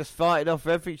Tessa just fighting off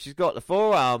everything she's got, the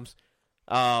forearms.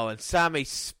 Oh, and Sami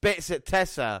spits at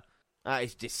Tessa. That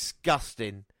is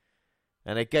disgusting.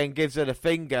 And again gives her the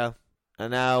finger.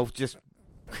 And now just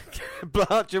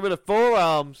Blanchard with the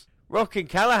forearms. Rocking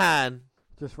Callahan.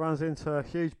 Just runs into a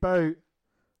huge boot.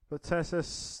 But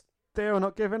Tessa's still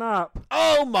not giving up.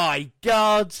 Oh my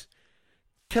God.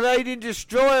 Canadian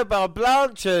Destroyer by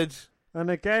Blanchard.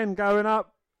 And again going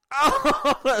up.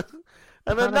 Oh,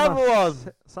 and another one.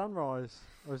 Sunrise.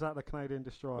 Or is that the Canadian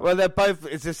Destroyer? Well, they're both,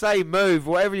 it's the same move,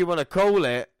 whatever you want to call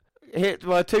it. Hit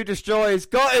by two destroyers.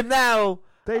 Got him now.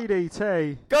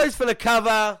 DDT. Goes for the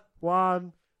cover.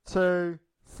 1, 2,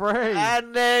 3.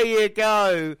 And there you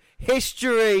go.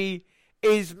 History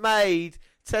is made.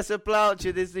 Tessa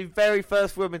Blanchard is the very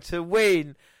first woman to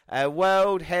win a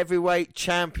World Heavyweight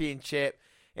Championship.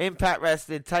 Impact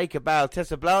Wrestling, take a bow.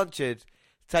 Tessa Blanchard,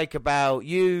 take a bow.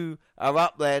 You are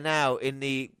up there now in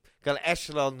the kind of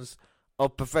echelons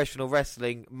of professional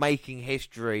wrestling, making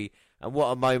history. And what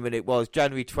a moment it was.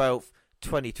 January 12th,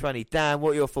 2020. Dan,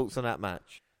 what are your thoughts on that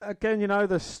match? Again,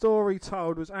 the story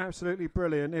told was absolutely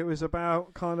brilliant. It was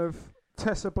about kind of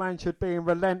Tessa Blanchard being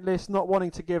relentless, not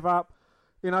wanting to give up,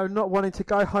 not wanting to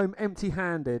go home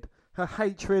empty-handed. Her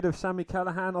hatred of Sami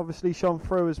Callahan obviously shone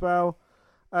through as well.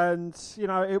 And,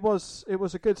 it was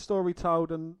a good story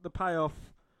told, and the payoff,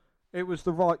 it was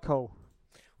the right call.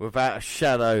 Without a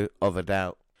shadow of a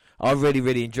doubt. I really,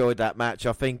 really enjoyed that match.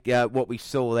 I think what we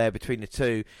saw there between the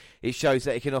two, it shows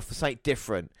that it can offer something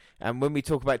different. And when we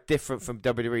talk about different from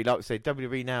WWE, like we say,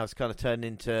 WWE now has kind of turned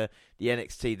into the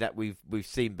NXT that we've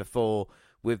seen before,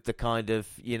 with the kind of,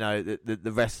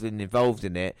 the wrestling involved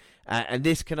in it. And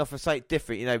this can offer something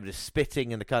different, with the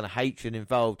spitting and the kind of hatred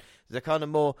involved. There's a kind of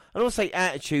more, I don't want to say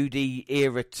attitude-y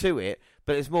era to it,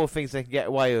 but there's more things they can get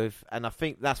away with, and I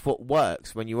think that's what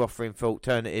works when you're offering for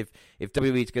alternative. If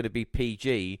WWE is going to be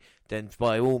PG, then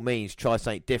by all means try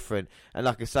something different. And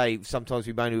like I say, sometimes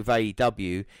we moan with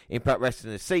AEW. Impact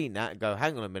Wrestling has seen that and go,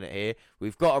 hang on a minute here,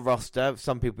 we've got a roster,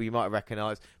 some people you might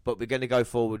recognise, but we're going to go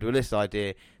forward with this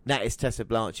idea. And that is Tessa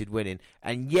Blanchard winning.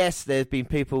 And yes, there's been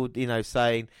people,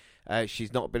 saying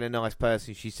she's not been a nice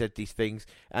person, she said these things,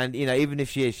 and even if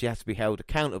she is, she has to be held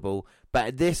accountable. But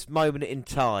at this moment in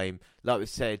time, like we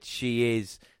said, she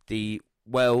is the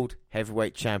World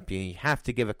Heavyweight Champion. You have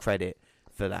to give her credit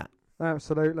for that.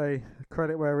 Absolutely.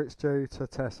 Credit where it's due to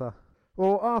Tessa.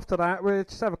 Well, after that, we'll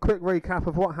just have a quick recap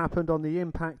of what happened on the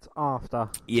Impact after.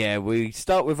 Yeah, we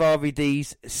start with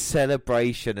RVD's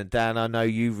celebration, and Dan, I know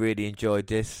you really enjoyed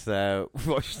this.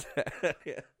 Watched that.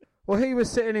 Yeah. Well, he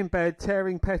was sitting in bed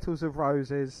tearing petals of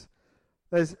roses.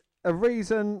 There's a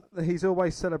reason that he's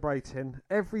always celebrating.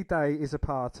 Every day is a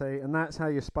party, and that's how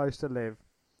you're supposed to live.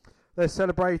 They're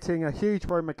celebrating a huge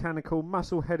mechanical,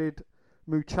 muscle-headed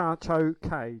muchacho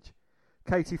cage.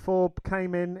 Katie Forbes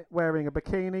came in wearing a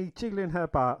bikini, jiggling her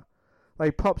butt.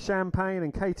 They popped champagne,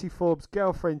 and Katie Forbes'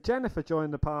 girlfriend Jennifer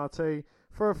joined the party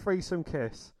for a threesome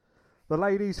kiss. The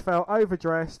ladies felt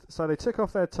overdressed, so they took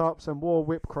off their tops and wore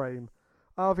whipped cream.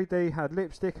 RVD had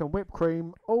lipstick and whipped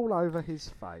cream all over his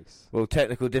face. Well,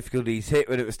 technical difficulties hit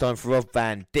when it was time for Rob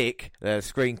Van Dijk. The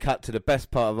screen cut to the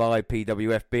best part of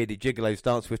IPWF Bearded Gigolos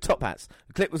dance with top hats.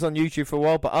 The clip was on YouTube for a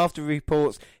while, but after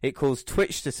reports it caused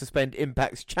Twitch to suspend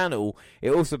Impact's channel.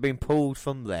 It also been pulled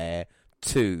from there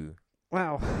too.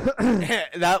 Wow.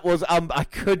 That was, I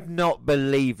could not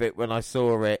believe it when I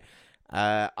saw it.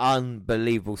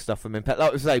 Unbelievable stuff from Impact.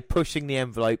 Like I say, pushing the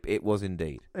envelope, it was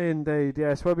indeed. Indeed,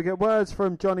 yes. Well, we get words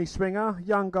from Johnny Swinger.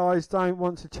 Young guys don't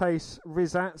want to chase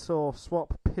Rizats or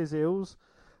swap pizzles.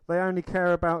 They only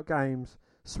care about games.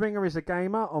 Swinger is a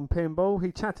gamer on pinball.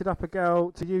 He chatted up a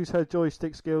girl to use her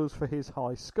joystick skills for his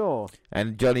high score.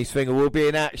 And Johnny Swinger will be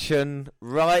in action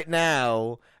right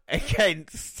now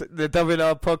against the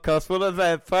WNR podcast, one of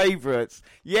their favourites.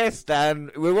 Yes,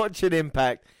 Dan, we're watching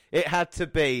Impact. It had to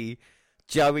be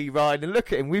Joey Ryan, and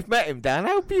look at him. We've met him, Dan.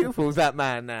 How beautiful is that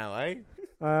man now, eh?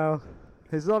 Well,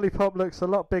 his lollipop looks a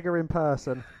lot bigger in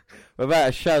person. Without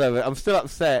a shadow of it. I'm still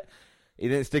upset he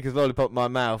didn't stick his lollipop in my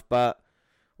mouth, but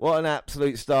what an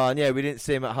absolute star. And yeah, we didn't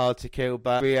see him at Hard to Kill,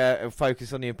 but we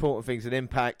focus on the important things at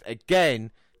Impact.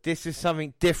 Again, this is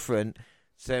something different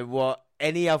to what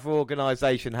any other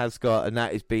organisation has got, and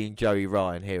that is being Joey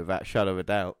Ryan here, without a shadow of a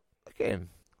doubt. Look at him.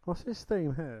 What's his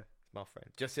theme here? My friend.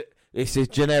 It's his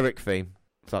generic theme.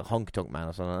 It's like Honky Tonk Man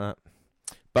or something like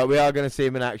that. But we are going to see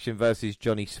him in action versus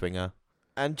Johnny Swinger.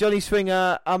 And Johnny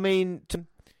Swinger, I mean,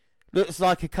 looks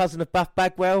like a cousin of Buff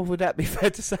Bagwell. Would that be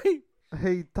fair to say?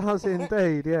 He does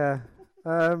indeed, yeah.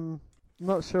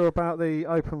 Not sure about the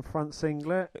open front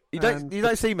singlet. You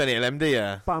don't see many of them, do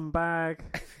you? Bum bag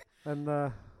and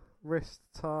the wrist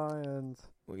tie and...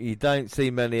 You don't see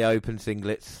many open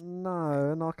singlets.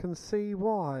 No, and I can see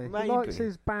why. Maybe. He likes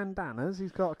his bandanas.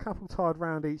 He's got a couple tied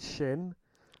round each shin.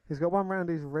 He's got one round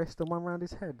his wrist and one round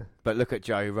his head. But look at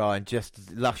Joey Ryan,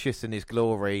 just luscious in his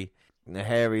glory, the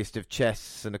hairiest of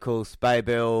chests, and of course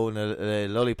Baybill and the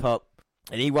lollipop.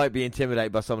 And he won't be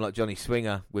intimidated by someone like Johnny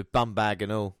Swinger with bum bag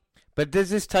and all. But does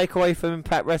this take away from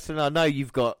Impact Wrestling? I know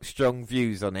you've got strong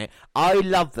views on it. I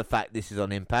love the fact this is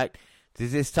on Impact.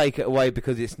 Does this take it away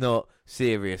because it's not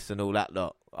serious and all that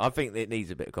lot? I think it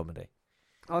needs a bit of comedy.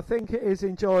 I think it is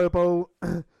enjoyable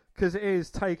because it is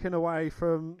taken away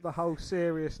from the whole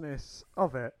seriousness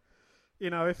of it. You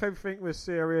know, if everything was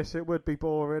serious, it would be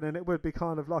boring and it would be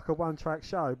kind of like a one-track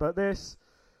show. But this,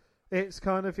 it's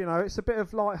kind of, you know, it's a bit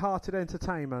of light-hearted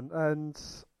entertainment, and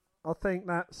I think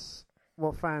that's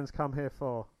what fans come here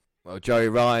for. Well, Joey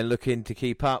Ryan looking to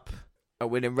keep up a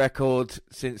winning record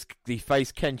since he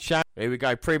faced Ken Shamrock. Here we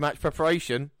go, pre-match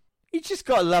preparation. You just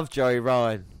got to love Joey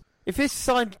Ryan. If this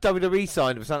WWE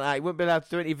signed or something like that, he wouldn't be allowed to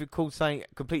do it if he called something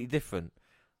completely different.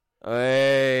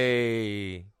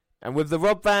 Hey. And with the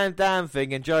Rob Van Dam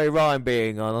thing and Joey Ryan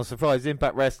being on, I'm surprised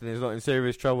Impact Wrestling is not in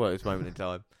serious trouble at this moment in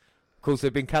time. Of course,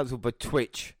 they've been cancelled by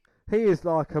Twitch. He is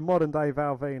like a modern-day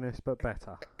Val Venus, but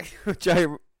better.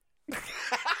 Joey...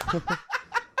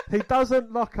 He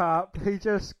doesn't lock up. He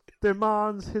just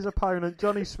demands his opponent,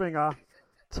 Johnny Swinger,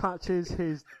 touches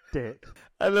his dick.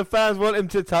 And the fans want him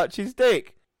to touch his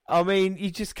dick. I mean,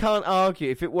 you just can't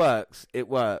argue. If it works, it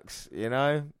works, you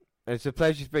know? And it's a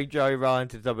pleasure to bring Joey Ryan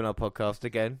to the WNR podcast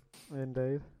again.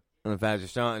 Indeed. And the fans are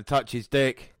starting to touch his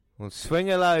dick. Well,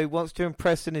 Swinger, though, wants to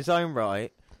impress in his own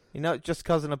right. You know, just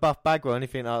cousin a buff bag or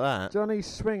anything like that. Johnny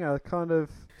Swinger kind of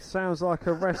sounds like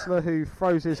a wrestler who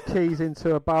throws his keys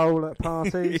into a bowl at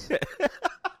parties. Yeah.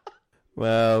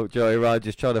 Well, Joey Ryan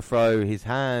just trying to throw his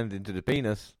hand into the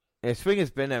penis. Yeah,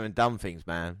 Swinger's been there and done things,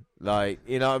 man. Like,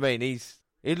 you know what I mean?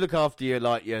 He'd look after you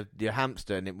like your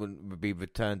hamster, and it wouldn't be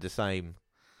returned the same.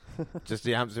 Just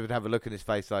the hamster would have a look in his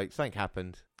face like, something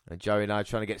happened. And Joey and I are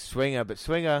trying to get Swinger, but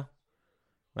Swinger,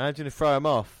 imagine to throw him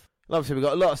off. And obviously, we've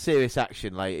got a lot of serious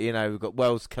action. Like, you know, we've got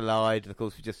Worlds Collide, and of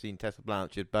course, we've just seen Tessa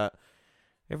Blanchard. But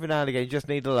every now and again, you just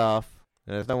need a laugh.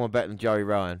 And there's no one better than Joey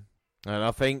Ryan. And I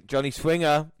think Johnny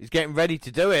Swinger is getting ready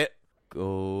to do it.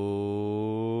 Oh.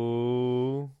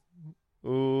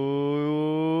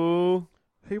 Oh.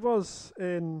 He was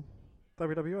in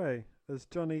WWE as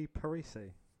Johnny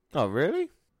Parisi. Oh, really?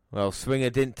 Well, Swinger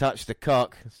didn't touch the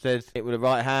cock. Instead, hit with the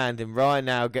right hand, and Ryan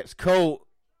now gets caught.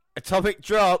 Atomic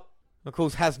drop, of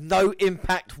course, has no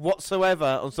impact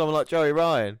whatsoever on someone like Joey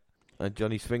Ryan. And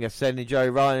Johnny Swinger sending Joey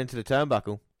Ryan into the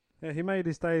turnbuckle. Yeah, he made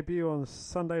his debut on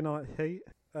Sunday Night Heat,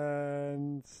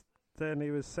 and then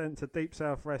he was sent to Deep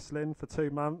South Wrestling for 2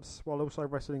 months, while also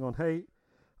wrestling on Heat,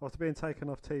 after being taken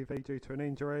off TV due to an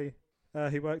injury.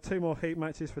 He worked 2 more Heat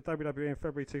matches for WWE in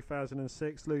February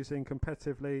 2006, losing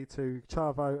competitively to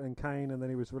Chavo and Kane, and then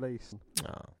he was released.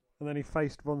 Oh. And then he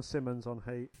faced Ron Simmons on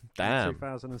Heat Damn. in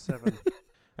 2007.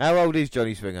 How old is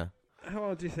Johnny Swinger? How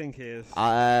old do you think he is?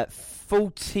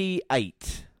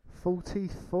 48.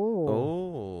 44.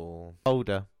 Oh.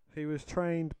 Older. He was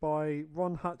trained by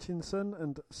Ron Hutchinson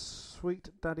and Sweet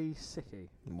Daddy Sicky.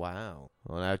 Wow.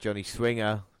 Well, now Johnny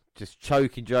Swinger just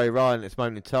choking Joey Ryan at this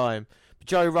moment in time. But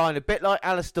Joey Ryan, a bit like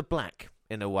Aleister Black,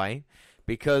 in a way,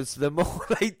 because the more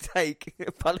they take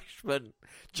punishment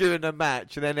during a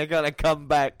match, and then they're going to come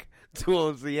back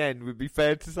towards the end, would be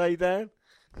fair to say, Dan?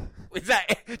 Do you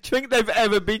think they've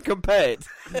ever been compared?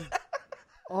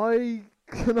 I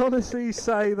can honestly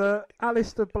say that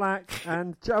Aleister Black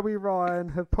and Joey Ryan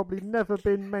have probably never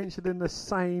been mentioned in the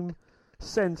same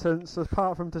sentence,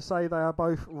 apart from to say they are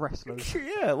both wrestlers.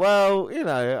 Yeah, well, you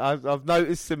know, I've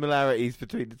noticed similarities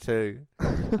between the two.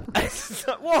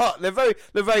 What?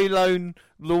 They're very lone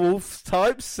wolf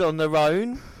types on their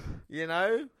own, you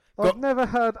know. I've never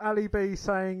heard Ali B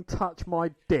saying "touch my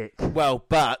dick." Well,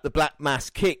 but the Black Mass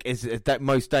kick is that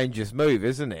most dangerous move,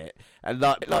 isn't it? And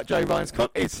like Joey Ryan's cock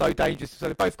is so dangerous, so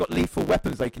they've both got lethal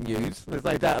weapons they can use. There's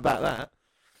no doubt about that.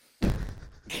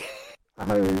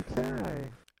 Okay.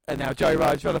 And now Joey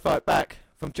Ryan's trying to fight back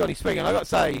from Johnny Swinger. And I've got to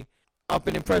say, I've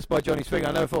been impressed by Johnny Swinger.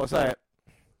 I never thought I'd say it.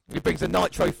 He brings a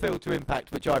nitro feel to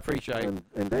Impact, which I appreciate.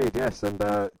 Indeed, yes. And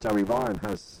Joey Ryan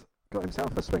has got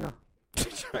himself a swinger.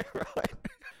 Joey Ryan.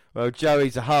 Well,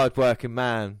 Joey's a hard-working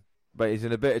man, but he's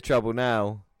in a bit of trouble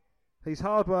now. He's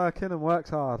hard-working and works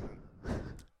hard.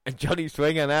 And Johnny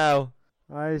Swinger now.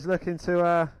 He's looking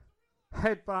to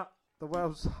headbutt the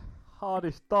world's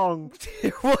hardest dong.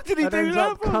 What did he do ends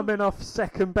that up for? Coming off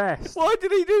second best. Why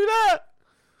did he do that?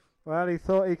 Well, he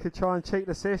thought he could try and cheat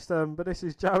the system, but this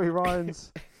is Joey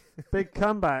Ryan's big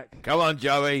comeback. Come on,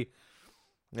 Joey.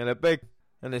 And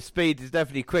the speed is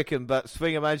definitely quickened, but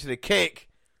Swinger managed to kick.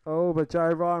 Oh, but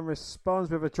Joey Ryan responds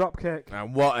with a drop kick.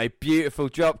 And what a beautiful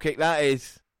drop kick that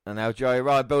is. And now Joey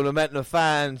Ryan building momentum of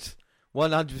fans.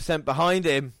 100% behind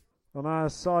him. On a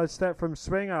sidestep from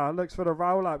Swinger. Looks for the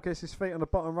roll-up. Gets his feet on the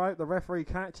bottom rope. The referee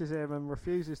catches him and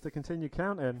refuses to continue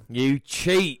counting. You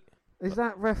cheat. Is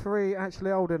that referee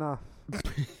actually old enough?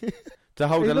 To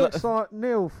hold he looks like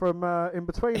Neil from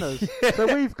In-Betweeners.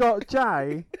 So we've got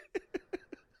Jay.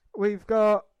 We've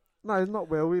got... No, not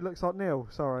Will. He looks like Neil.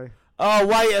 Sorry. Oh,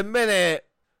 wait a minute.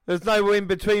 There's no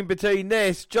in-between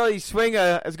this. Johnny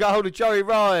Swinger has got hold of Joey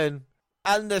Ryan.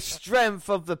 And the strength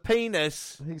of the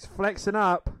penis. He's flexing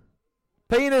up.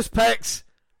 Penis pecs.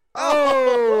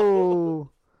 Oh!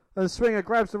 And Swinger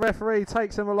grabs the referee,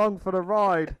 takes him along for the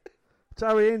ride.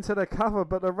 Joey into the cover,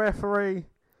 but the referee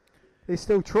is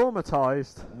still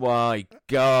traumatised. My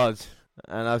God.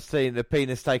 And I've seen the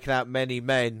penis taken out many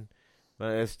men. But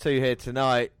there's 2 here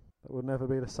tonight. It will never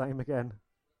be the same again.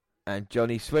 And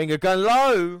Johnny Swinger going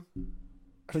low.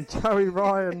 And Joey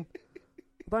Ryan,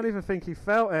 I don't even think he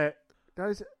felt it.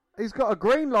 He's got a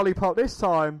green lollipop this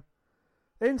time.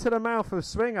 Into the mouth of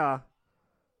Swinger.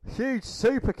 Huge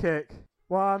super kick.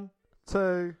 1,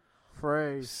 2,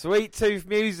 3. Sweet Tooth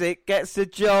Music gets the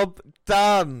job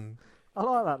done. I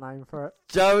like that name for it.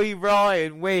 Joey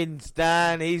Ryan wins,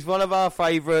 Dan. He's one of our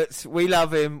favourites. We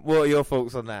love him. What are your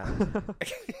thoughts on that?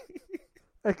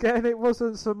 Again, it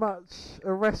wasn't so much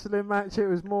a wrestling match. It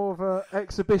was more of an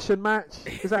exhibition match.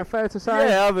 Is that fair to say?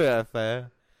 Yeah, I think that's fair.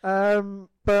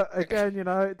 But again,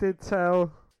 it did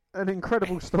tell an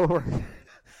incredible story.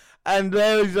 And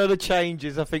those are the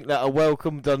changes, I think, that are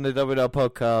welcomed on the WNR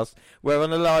podcast, where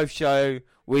on a live show,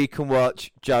 we can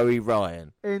watch Joey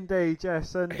Ryan. Indeed,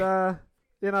 yes. And,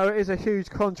 it is a huge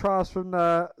contrast from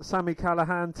the Sami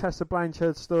Callahan, Tessa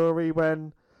Blanchard story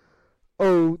when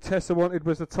all Tessa wanted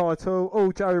was the title.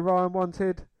 All Joey Ryan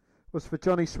wanted was for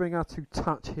Johnny Swinger to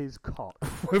touch his cock.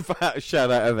 Without a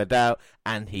shadow of a doubt,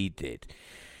 and he did.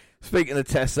 Speaking of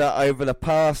Tessa, over the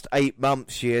past 8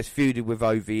 months she has feuded with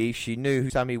OVE. She knew who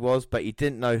Sami was, but he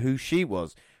didn't know who she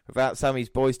was. Without Sami's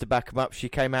boys to back him up, she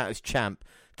came out as champ.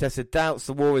 Tessa doubts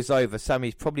the war is over.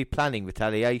 Sami's probably planning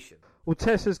retaliation. Well,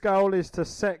 Tessa's goal is to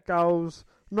set goals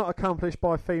not accomplished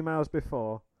by females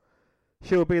before.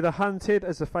 She will be the hunted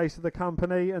as the face of the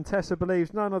company, and Tessa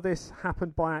believes none of this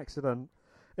happened by accident.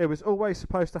 It was always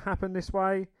supposed to happen this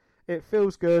way. It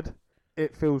feels good.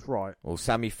 It feels right. Well,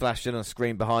 Sami flashed on a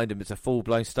screen behind him. It's a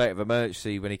full-blown state of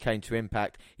emergency when he came to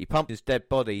Impact. He pumped his dead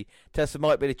body. Tessa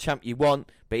might be the champ you want,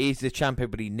 but he's the champ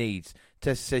everybody needs.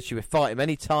 Tessa said she would fight him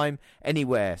anytime,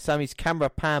 anywhere. Sami's camera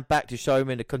panned back to show him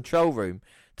in the control room.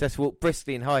 Tessa walked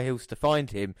briskly in high heels to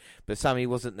find him, but Sami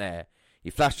wasn't there. He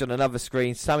flashed on another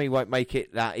screen. Sami won't make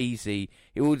it that easy.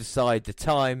 He will decide the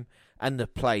time and the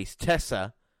place.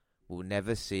 Tessa will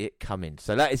never see it coming.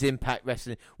 So that is Impact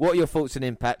Wrestling. What are your thoughts on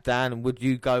Impact, Dan? And would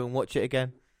you go and watch it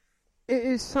again? It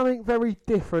is something very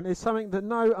different. It's something that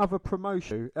no other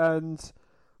promotion. And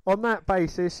on that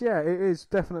basis, yeah, it is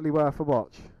definitely worth a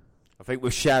watch. I think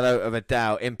with shadow of a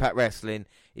doubt, Impact Wrestling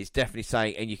is definitely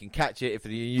saying, and you can catch it if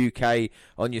in the UK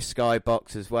on your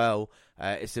Skybox as well.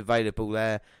 It's available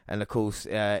there, and of course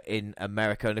in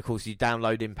America, and of course you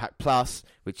download Impact Plus,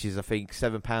 which is I think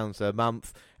 £7 a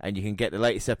month, and you can get the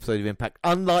latest episode of Impact.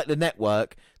 Unlike the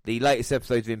network, the latest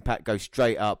episodes of Impact go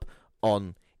straight up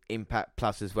on Impact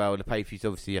Plus as well. And the pay-per-views,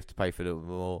 obviously you have to pay for a little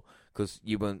more because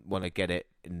you won't want to get it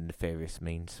in nefarious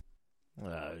means.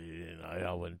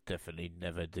 I would definitely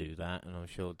never do that, and I'm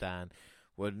sure Dan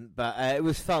wouldn't. But it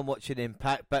was fun watching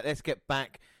Impact. But let's get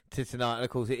back to tonight. And of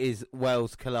course, it is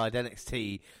Wales Collide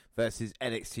NXT versus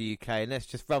NXT UK. And let's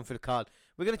just run through the card.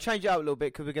 We're going to change it up a little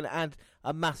bit because we're going to add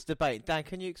a mass debate. Dan,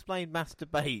 can you explain mass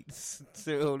debates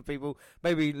to all the people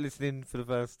maybe listening for the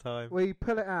first time? We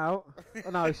pull it out.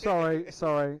 No, sorry,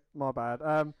 my bad.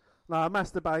 No, a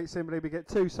mass debate, simply we get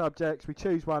 2 subjects, we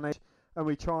choose one each, and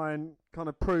we try and kind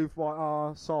of prove why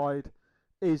our side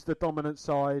is the dominant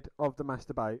side of the mass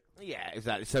debate. Yeah,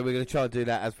 exactly. So we're going to try and do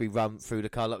that as we run through the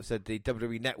card. Like I said, the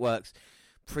WWE Network's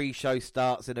pre-show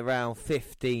starts in around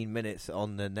 15 minutes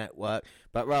on the network.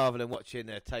 But rather than watching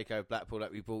TakeOver Blackpool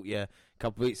that we brought you a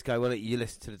couple of weeks ago, why don't you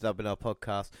listen to the WNR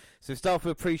podcast? So we start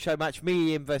with a pre-show match,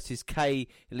 me Ian versus Kay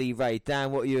Lee Ray.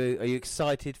 Dan, what are you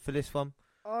excited for this one?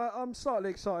 I'm slightly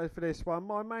excited for this one.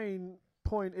 My main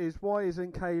point is, why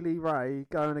isn't Kay Lee Ray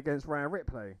going against Rhea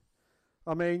Ripley?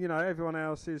 I mean, everyone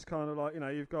else is kind of like,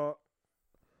 you've got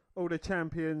all the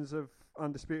champions of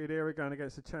Undisputed Era going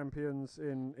against the champions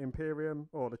in Imperium,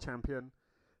 or the champion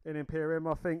in Imperium.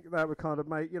 I think that would kind of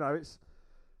make, it's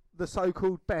the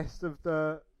so-called best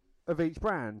of each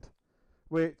brand,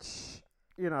 which,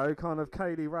 kind of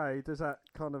Kay Lee Ray, does that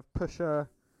kind of push her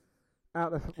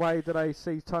out of the way, do they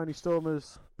see Toni Storm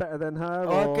as better than her?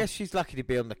 Oh, I guess she's lucky to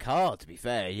be on the card, to be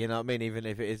fair. You know what I mean? Even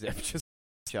if it is just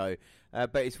a show.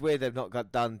 But it's weird they've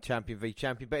not done champion v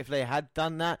champion. But if they had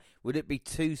done that, would it be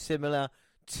too similar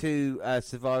to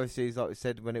Survivor Series, like we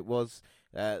said, when it was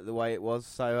the way it was?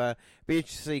 So be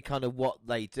interesting to see kind of what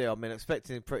they do. I mean,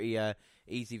 expecting a pretty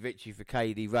easy victory for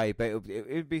KD Ray, but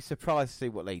it would be surprised to see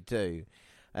what they do.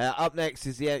 Up next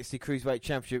is the NXT Cruiserweight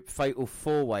Championship Fatal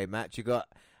 4-Way match. You've got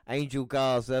Angel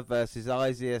Garza versus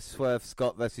Isaiah Swerve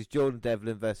Scott versus Jordan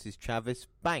Devlin versus Travis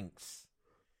Banks.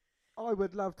 I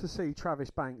would love to see Travis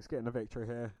Banks getting a victory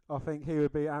here. I think he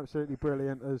would be absolutely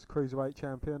brilliant as Cruiserweight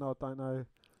Champion. I don't know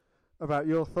about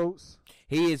your thoughts.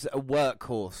 He is a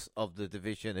workhorse of the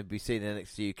division, and we've seen in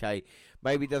NXT UK.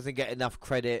 Maybe doesn't get enough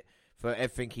credit for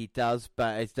everything he does,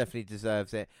 but it definitely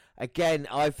deserves it. Again,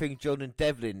 I think Jordan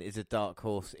Devlin is a dark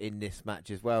horse in this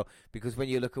match as well, because when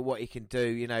you look at what he can do,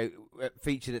 you know,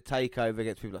 featured at TakeOver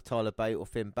against people like Tyler Bate or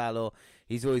Finn Balor,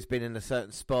 he's always been in a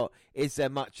certain spot. Is there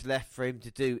much left for him to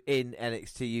do in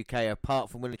NXT UK apart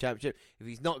from winning the championship? If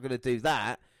he's not going to do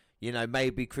that, you know,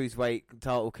 maybe Cruiserweight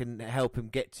title can help him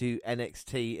get to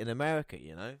NXT in America,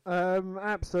 you know?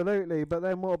 Absolutely, but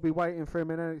then what will be waiting for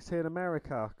him in NXT in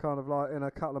America? Kind of like in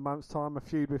a couple of months' time, a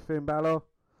feud with Finn Balor.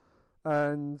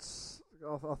 And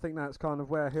I think that's kind of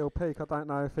where he'll peak. I don't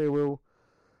know if he will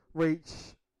reach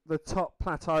the top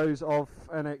plateaus of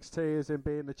NXT as in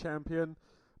being the champion.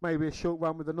 Maybe a short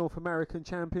run with the North American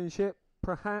Championship,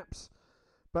 perhaps.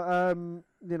 But,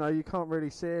 you know, you can't really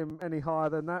see him any higher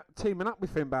than that, teaming up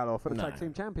with Finn Balor for the Tag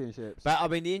Team Championships. But, I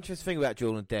mean, the interesting thing about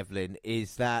Jordan Devlin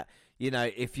is that, you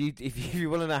know, if you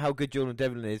want to know how good Jordan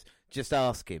Devlin is, just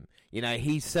ask him. You know,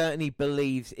 he certainly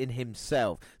believes in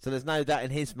himself. So there's no doubt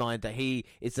in his mind that he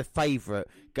is the favourite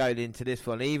going into this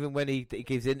one. Even when he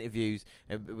gives interviews,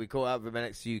 and we caught up with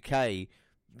NXT UK,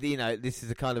 you know, this is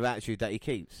the kind of attitude that he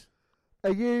keeps.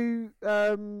 Are you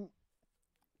kind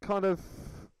of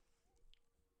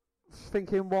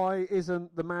thinking, why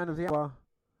isn't the man of the hour,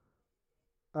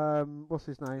 what's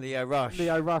his name? Leo Rush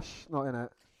not in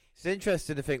it? It's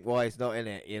interesting to think why he's not in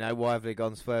it. You know, why have they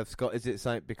gone Swerve Scott? Is it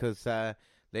something because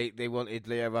they wanted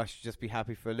Leo Rush to just be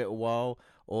happy for a little while,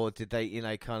 or did they, you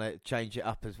know, kind of change it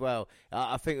up as well?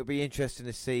 I think it would be interesting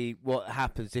to see what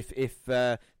happens if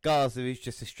Garza is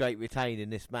just a straight retain in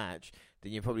this match.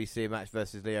 Then you'll probably see a match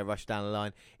versus Leo Rush down the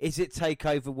line. Is it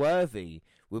takeover worthy?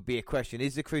 Would be a question.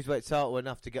 Is the Cruiserweight title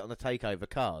enough to get on the takeover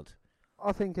card?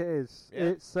 I think it is. Yeah.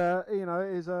 It's you know,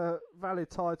 it is a valid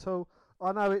title.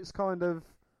 I know it's kind of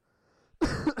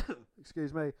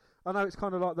excuse me. I know it's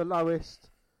kind of like the lowest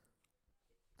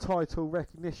title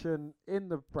recognition in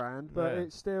the brand, but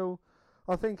it's still,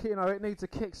 I think, you know, it needs a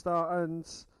kickstart, and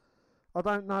I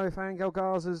don't know if Angel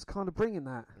Garza's kind of bringing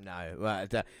that. No.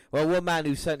 Well, one man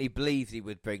who certainly believes he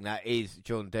would bring that is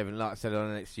Jordan Devlin. Like I said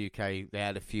on NXT UK, they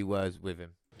had a few words with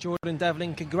him. Jordan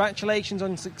Devlin, congratulations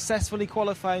on successfully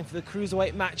qualifying for the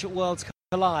Cruiserweight match at Worlds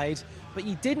Collide, but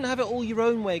you didn't have it all your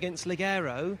own way against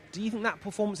Ligero. Do you think that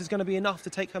performance is going to be enough to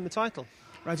take home the title?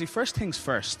 Ramsey, first things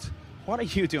first, what are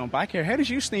you doing back here? How did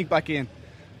you sneak back in?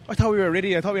 I thought we were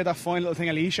ready. I thought we had that fine little thing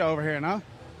Alicia over here now.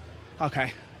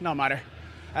 Okay, no matter.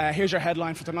 Here's your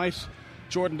headline for tonight.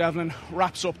 Jordan Devlin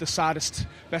wraps up the saddest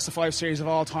best-of-5 series of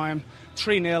all time.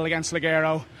 3-0 against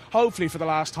Ligero, hopefully for the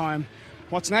last time.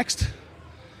 What's next?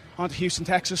 On to Houston,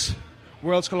 Texas,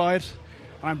 Worlds Collide,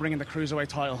 and I'm bringing the Cruiserweight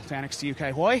title to NXT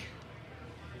UK. Why?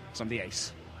 Because I'm the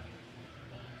ace.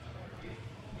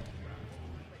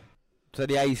 So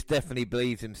the ace definitely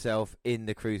believes himself in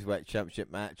the Cruiserweight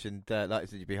Championship match, and like I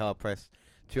said, you'd be hard-pressed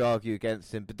to argue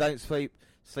against him. But don't sleep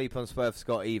on Swerve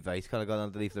Scott either. He's kind of gone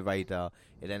underneath the radar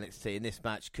in NXT, and this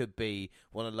match could be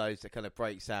one of those that kind of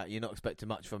breaks out. You're not expecting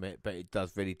much from it, but it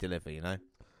does really deliver, you know?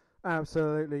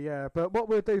 Absolutely, yeah. But what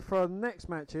we'll do for our next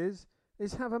matches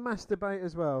is have a mass debate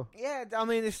as well. Yeah, I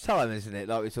mean, it's time, isn't it?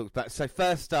 Like we talked about. So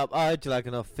first up, I had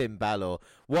Dragunov, Finn Balor.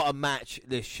 What a match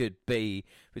this should be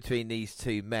between these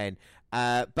two men.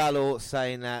 Balor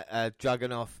saying that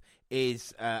Dragunov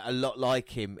is a lot like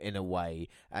him in a way,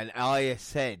 and Aya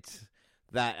said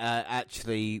that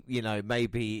actually, you know,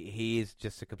 maybe he is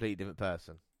just a completely different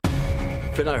person.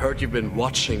 Finn, I heard you've been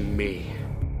watching me.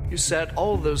 You said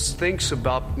all those things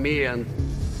about me, and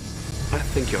I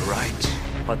think you're right.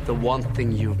 But the one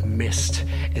thing you've missed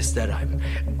is that I'm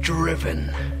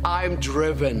driven. I'm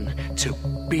driven to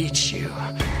beat you.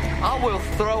 I will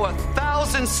throw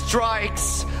 1,000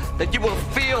 strikes that you will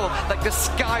feel like the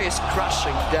sky is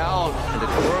crashing down and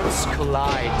the worlds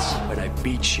collide. When I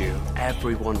beat you,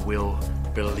 everyone will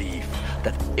believe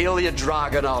that Ilya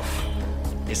Dragunov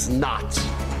is not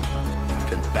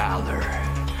Finn Balor.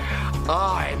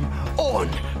 I'm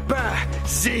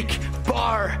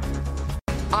Unbesiegbar.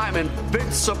 I'm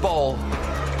invincible.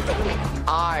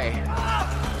 I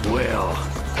will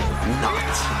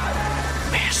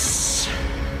not miss.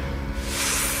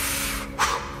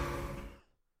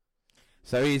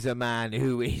 So he's a man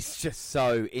who is just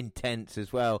so intense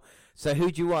as well. So who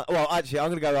do you want? Well, actually, I'm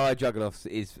going to go Aya Dragunov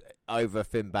is over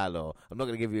Finn Balor. I'm not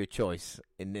going to give you a choice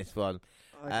in this one.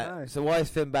 Okay. So why is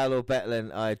Finn Balor better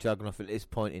than Aya Dragunov at this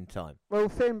point in time? Well,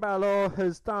 Finn Balor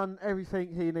has done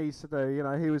everything he needs to do. You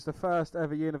know, he was the first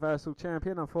ever Universal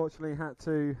Champion. Unfortunately, had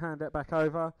to hand it back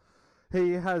over.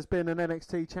 He has been an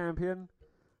NXT champion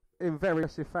in very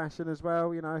aggressive fashion as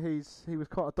well. You know, he was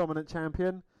quite a dominant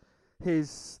champion.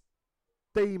 His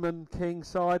Demon King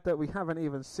side that we haven't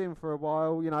even seen for a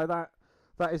while. You know, that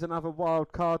is another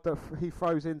wild card that he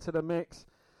throws into the mix.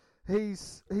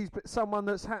 He's someone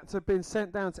that's had to been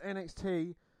sent down to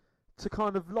NXT to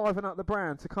kind of liven up the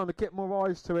brand, to kind of get more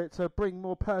eyes to it, to bring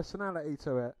more personality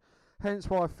to it. Hence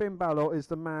why Finn Balor is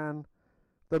the man,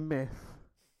 the myth,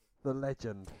 the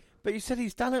legend. But you said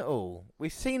he's done it all.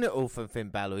 We've seen it all from Finn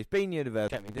Balor. He's been Universal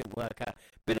Champion, didn't work out.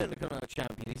 Been at the Continental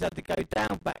Champion. He's had to go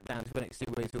back down to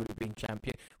NXT where he's already been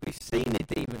champion. We've seen a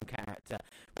demon character.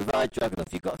 With Aya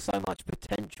Dragunov, you've got so much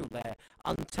potential there,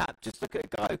 untapped. Just look at a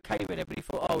guy who came in, everybody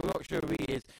thought, oh, we're not sure who he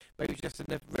is. Maybe just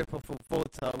a rip-off of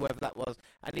Volta, or whatever that was.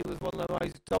 And he was one of the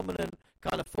most dominant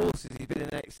kind of forces he's been in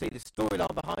NXT. The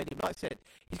storyline behind him, like I said,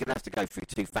 he's going to have to go through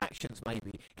two factions,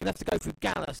 maybe. He's going to have to go through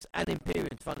Gallus and Imperium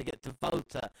to finally get to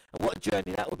Volta. And what a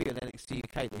journey that will be on NXT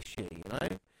UK this year, you know?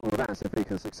 Well, that's if he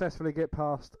can successfully get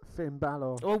past Finn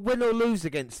Balor. Or win or lose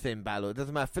against Finn Balor. It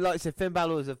doesn't matter. Like I said, Finn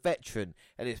Balor is a veteran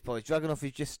at this point. Dragunov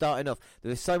is just starting off.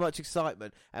 There is so much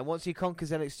excitement. And once he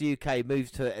conquers NXT UK, moves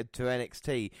to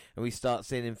NXT, and we start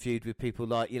seeing him feud with people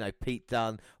like, you know, Pete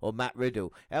Dunne or Matt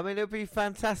Riddle. I mean, it'll be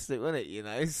fantastic, won't it, you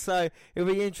know? So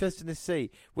it'll be interesting to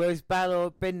see. Whereas Balor,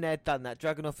 been there, done that.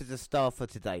 Dragunov is a star for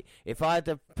today. If I had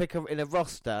to pick in a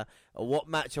roster, or what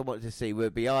match I wanted to see, would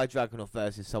it be Aya Dragunov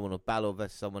versus someone, or Balor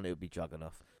versus someone, it would be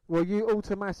Dragunov. Well, you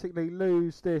automatically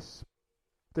lose this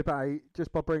debate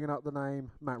just by bringing up the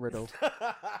name Matt Riddle.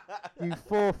 You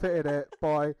forfeited it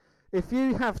by... If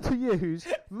you have to use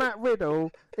Matt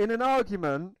Riddle in an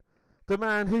argument, the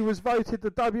man who was voted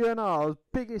the WNR's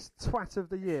biggest twat of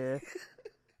the year,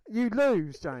 you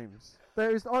lose, James.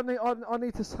 I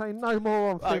need to say no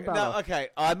more on Finn Balor. No, okay,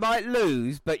 I might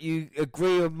lose, but you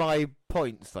agree on my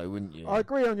points, though, wouldn't you? I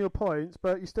agree on your points,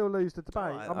 but you still lose the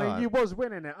debate. Right, I mean, you was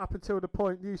winning it up until the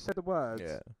point you said the words,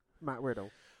 Matt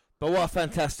Riddle. But what a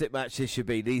fantastic match this should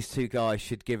be. These two guys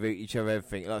should give each other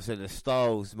everything. Like I said, the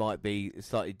styles might be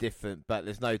slightly different, but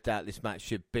there's no doubt this match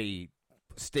should be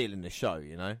stealing the show,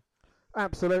 you know?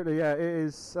 Absolutely, yeah. It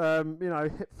is, you know,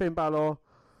 Finn Balor,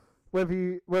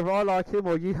 whether I like him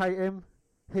or you hate him,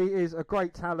 he is a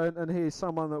great talent, and he is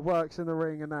someone that works in the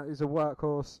ring, and that is a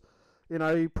workhorse. You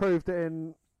know, he proved it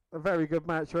in a very good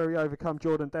match where he overcome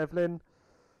Jordan Devlin,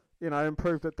 you know, and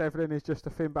proved that Devlin is just a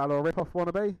Finn Balor rip-off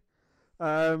wannabe.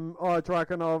 Aya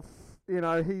Dragunov, you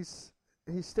know, he's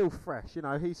still fresh. You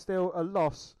know, he's still a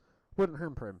loss. Wouldn't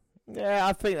hamper him. Yeah,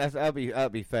 I think that'll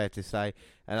be fair to say,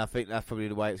 and I think that's probably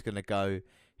the way it's going to go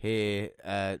here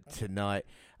tonight.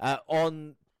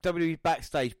 On WWE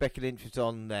Backstage, Becky Lynch was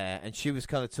on there, and she was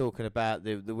kind of talking about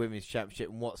the Women's Championship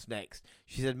and what's next.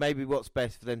 She said maybe what's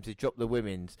best for them to drop the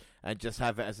Women's and just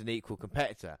have it as an equal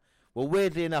competitor. Well,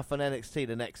 weirdly enough, on NXT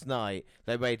the next night,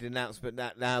 they made an announcement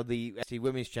that now the NXT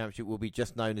Women's Championship will be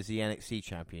just known as the NXT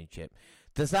Championship.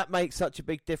 Does that make such a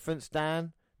big difference,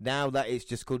 Dan? Now that it's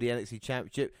just called the NXT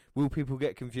Championship, will people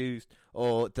get confused,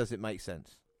 or does it make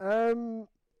sense?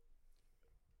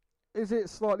 Is it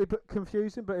slightly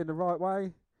confusing, but in the right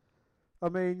way? I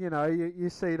mean, you know, you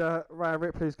see that Rhea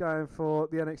Ripley's going for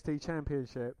the NXT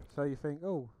Championship, so you think,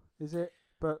 oh, is it?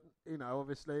 But, you know,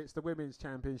 obviously it's the Women's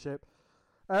Championship.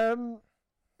 You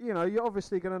know, you're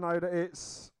obviously going to know that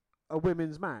it's a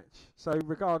women's match. So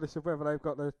regardless of whether they've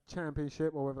got the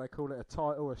championship or whether they call it a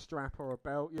title, a strap or a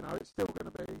belt, you know, it's still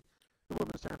going to be the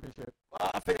women's championship.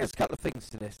 I think there's a couple of things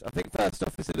to this. I think first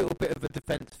off, it's a little bit of a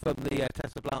defence from the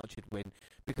Tessa Blanchard win,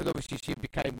 because obviously she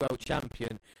became world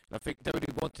champion. I think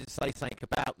WWE wanted to say something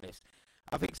about this.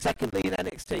 I think secondly in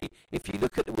NXT, if you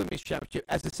look at the Women's Championship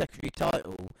as a secondary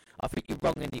title, I think you're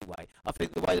wrong anyway. I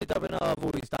think the way the WNR have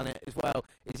always done it as well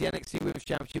is the NXT Women's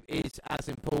Championship is as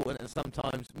important and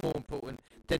sometimes more important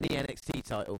than the NXT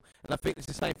title. And I think it's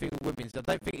the same thing with women's. I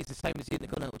don't think it's the same as the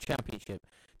Intercontinental Championship.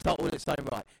 Title in its own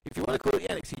right. If you want to call it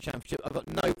the NXT Championship, I've got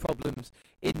no problems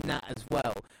in that as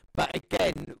well. But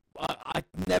again, I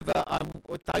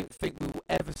don't think we will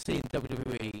ever see in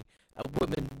WWE a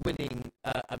woman winning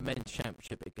a men's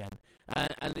championship again.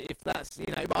 And And if that's,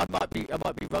 I might be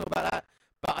wrong about that,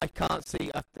 but I can't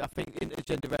see. I think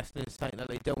intergender wrestling is something that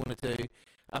they don't want to do.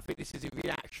 I think this is a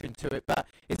reaction to it, but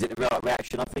is it the right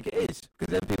reaction? I think it is,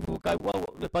 because then people will go, well,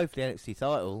 they're both the NXT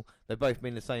title. They both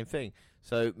mean the same thing.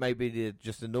 So maybe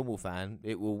just a normal fan,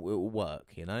 it will work,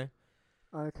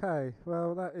 Okay,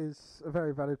 well, that is a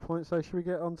very valid point. So should we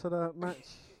get on to the match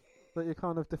that you're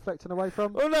kind of deflecting away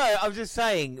from? Well, no, I'm just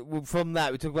saying, from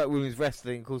that, we talk about women's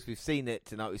wrestling. Of course, we've seen it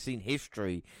tonight. We've seen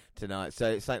history tonight.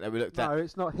 So it's something that we looked at. No,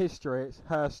 it's not history, it's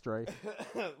herstory.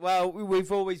 Well,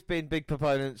 we've always been big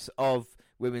proponents of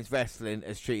women's wrestling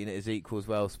as treating it as equal as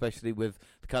well, especially with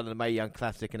the kind of the Mae Young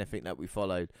Classic and everything that we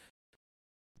followed.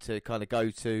 To kind of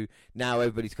go to, now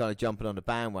everybody's kind of jumping on the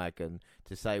bandwagon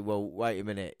to say, well, wait a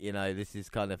minute, this is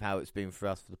kind of how it's been for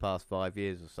us for the past 5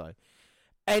 years or so.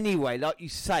 Anyway, like you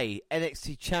say,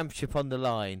 NXT Championship on the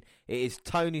line. It is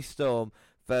Toni Storm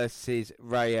versus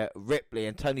Rhea Ripley,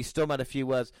 and Toni Storm had a few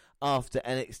words after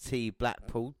NXT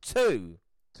Blackpool 2.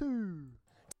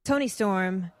 Toni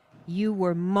Storm, you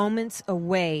were moments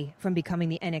away from becoming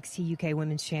the NXT UK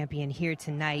Women's Champion here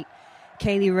tonight.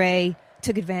 Kaylee Ray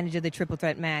took advantage of the triple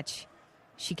threat match.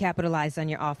 She capitalized on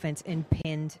your offense and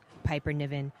pinned Piper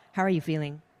Niven. How are you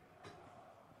feeling?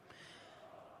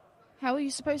 How are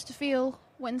you supposed to feel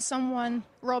when someone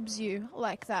robs you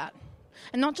like that?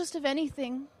 And not just of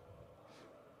anything.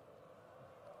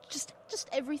 Just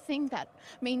everything that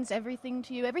means everything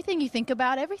to you. Everything you think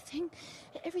about, everything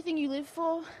you live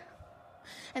for.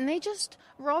 And they just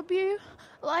rob you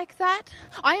like that.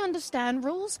 I understand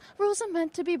rules. Rules are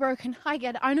meant to be broken. I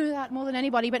get it. I know that more than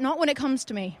anybody, but not when it comes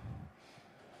to me.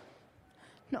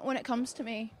 Not when it comes to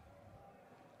me.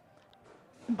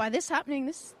 And by this happening,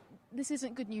 this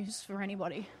isn't good news for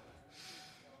anybody.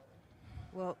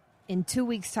 Well, in 2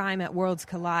 weeks' time at Worlds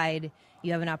Collide,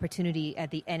 you have an opportunity at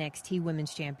the NXT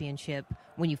Women's Championship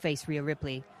when you face Rhea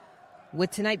Ripley. With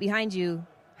tonight behind you,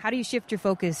 how do you shift your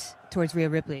focus towards Rhea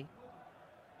Ripley?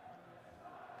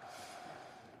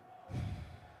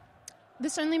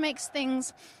 This only makes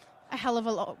things a hell of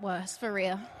a lot worse for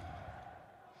Rhea.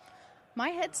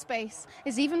 My headspace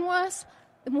is even worse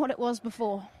than what it was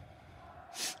before.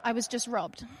 I was just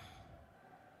robbed.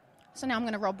 So now I'm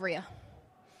going to rob Rhea.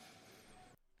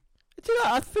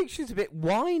 I think she's a bit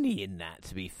whiny in that,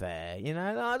 to be fair.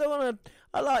 I don't want to...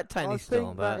 I like Toni Storm, I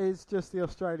think that is just the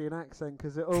Australian accent,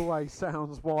 because it always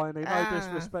sounds whiny. No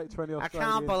disrespect to any Australians. I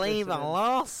can't believe I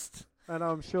lost. And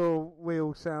I'm sure we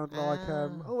all sound like,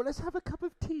 let's have a cup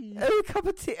of tea. Oh, a cup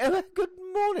of tea. Good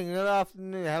morning, good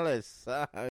afternoon. Hello, sir.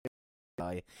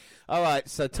 All right,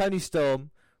 so Toni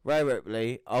Storm, Rhea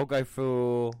Ripley. I'll go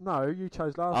for... No, you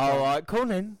chose last time. All right, call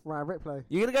in. Rhea Ripley.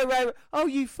 You're going to go Rhea... Oh,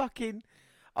 you fucking...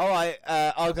 All right,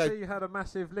 I'll go... I see you had a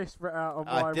massive list written out on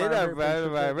why I did have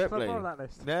Rhea Ripley. Can I borrow that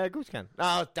list? Yeah, of course you can.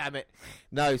 Oh, damn it.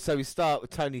 No, so we start with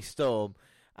Toni Storm.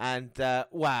 And,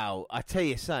 wow, I tell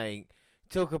you something...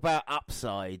 Talk about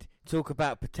upside, talk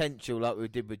about potential like we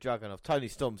did with Dragunov. Toni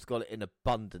Storm's got it in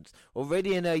abundance.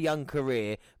 Already in her young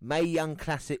career, Mae Young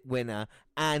Classic winner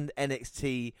and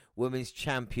NXT Women's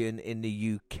Champion in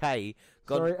the UK.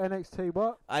 Sorry, NXT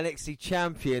what? NXT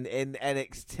Champion in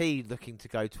NXT looking to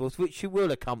go towards, which she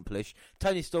will accomplish.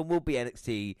 Toni Storm will be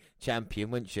NXT Champion,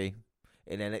 won't she,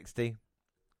 in NXT?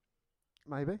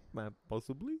 Maybe.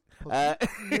 Possibly.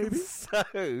 Maybe.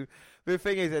 So, the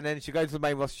thing is, and then she'll go to the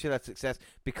main roster, she'll have success,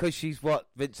 because she's what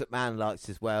Vince McMahon likes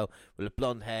as well, with a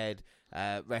blonde-haired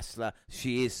wrestler.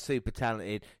 She is super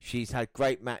talented. She's had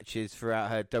great matches throughout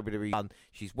her WWE run.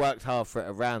 She's worked hard for it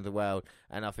around the world,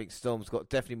 and I think Storm's got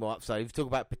definitely more upside. If you talk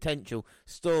about potential,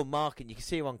 Storm marketing, you can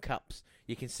see her on cups,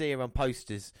 you can see her on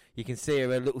posters, you can see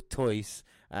her in little toys,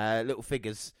 little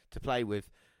figures to play with.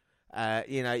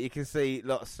 You can see a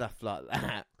lot of stuff like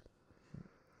that.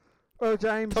 Well,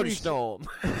 James, Toni Storm.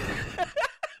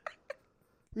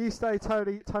 You say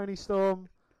Toni Storm,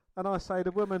 and I say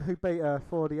the woman who beat her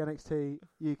for the NXT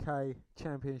UK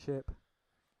Championship.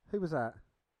 Who was that?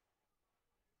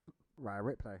 Rhea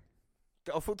Ripley.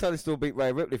 I thought Toni Storm beat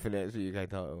Rhea Ripley for the NXT UK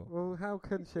title. Well, how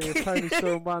can she if Toni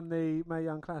Storm won the Mae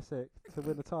Young Classic to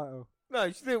win the title? No,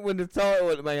 she didn't win the title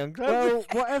at the Mae Young Classic.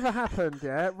 Well, whatever happened,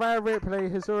 Rhea Ripley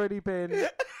has already been...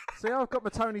 See, I've got my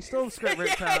Toni Storm script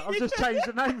ripped out. I've just changed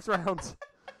the names round.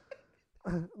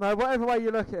 No, whatever way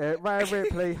you look at it, Rhea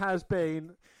Ripley has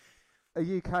been a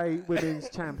UK Women's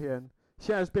Champion.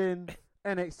 She has been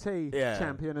NXT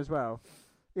Champion as well.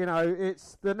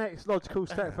 It's the next logical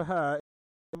step for her.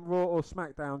 Raw or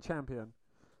SmackDown Champion.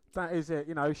 That is it.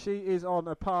 She is on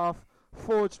a path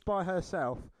forged by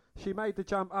herself. She made the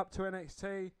jump up to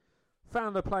NXT,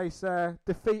 found a place there,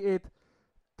 defeated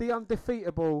the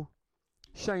undefeatable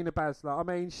Shayna Baszler. I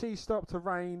mean, she stopped a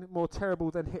reign more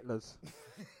terrible than Hitler's.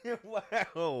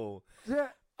 Wow. Yeah.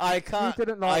 I can't. You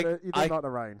didn't like the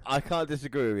reign. I can't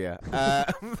disagree with you.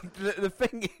 The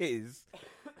thing is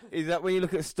that when you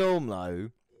look at Storm, though,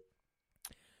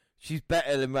 she's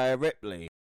better than Rhea Ripley.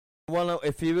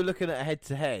 If you were looking at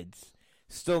head-to-heads,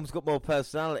 Storm's got more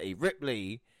personality.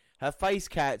 Ripley, her face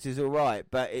character is all right,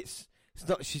 but it's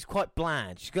not. She's quite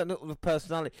bland. She's got no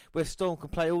personality. Where Storm can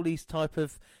play all these type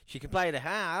of. She can play the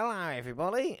hello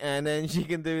everybody, and then she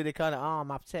can do the kind of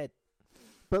I'm upset.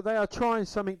 But they are trying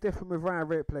something different with Rhea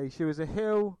Ripley. She was a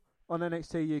heel on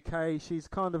NXT UK. She's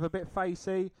kind of a bit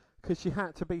facey because she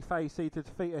had to be facey to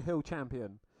defeat a heel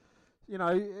champion. You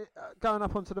know, going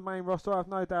up onto the main roster, I have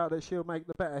no doubt that she'll make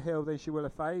the better heel than she will a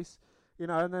face. You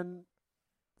know, and then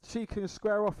she can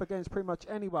square off against pretty much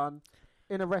anyone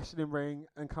in a wrestling ring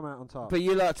and come out on top. But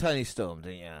you like Toni Storm,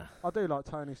 don't you? I do like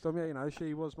Toni Storm. Yeah, you know,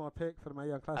 she was my pick for the Mae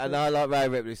Young Classic. And I like Rhea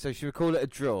Ripley, so should we call it a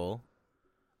draw?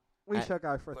 We shall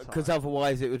go for a tie. Because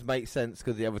otherwise it would make sense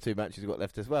because the other two matches we've got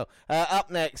left as well.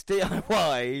 Up next,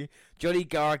 DIY, Johnny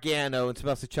Gargano and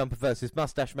Tommaso Ciampa versus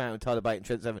Mustache Mountain, Tyler Bate and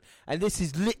Trent Seven. And this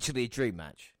is literally a dream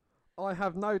match. I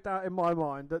have no doubt in my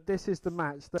mind that this is the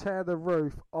match that tear the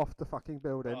roof off the fucking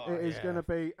building. It is going to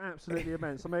be absolutely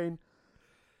immense. I mean,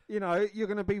 you know, you're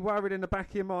going to be worried in the back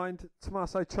of your mind,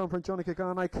 Tommaso Ciampa and Johnny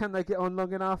Gargano, can they get on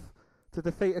long enough to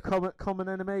defeat a common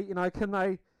enemy? You know, can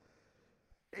they...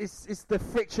 Is the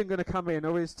friction going to come in,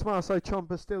 or is Tommaso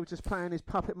Ciampa still just playing his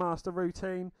puppet master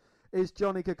routine? Is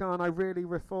Johnny Gargano really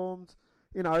reformed?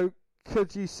 You know,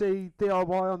 could you see DIY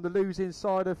on the losing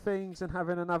side of things and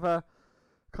having another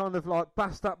kind of like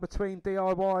bust up between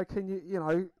DIY? Can you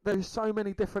know, there's so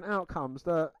many different outcomes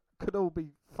that could all be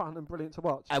fun and brilliant to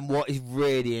watch. And what is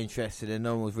really interesting, and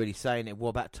no one was really saying it, what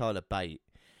about Tyler Bate?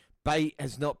 Bate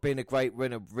has not been a great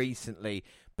winner recently,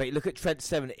 but look at Trent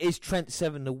Seven. Is Trent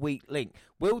Seven the weak link?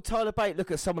 Will Tyler Bate look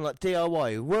at someone like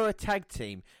DIY, who were a tag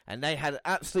team, and they had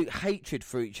absolute hatred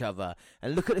for each other,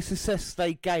 and look at the success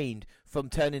they gained from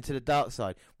turning to the dark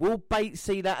side? Will Bate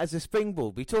see that as a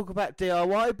springboard? We talk about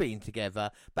DIY being together,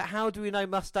 but how do we know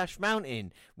Mustache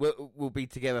Mountain will be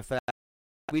together for that?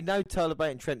 We know Tyler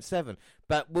Bate and Trent Seven,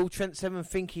 but will Trent Seven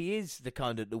think he is the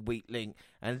kind of the weak link?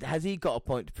 And has he got a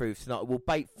point to prove tonight? Will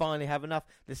Bate finally have enough?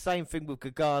 The same thing with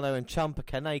Gargano and Ciampa.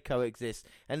 Can they coexist?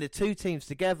 And the two teams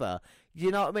together,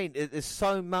 you know what I mean? There's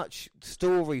so much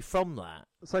story from that.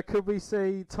 So could we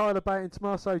see Tyler Bate and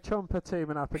Tommaso Ciampa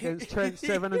teaming up against Trent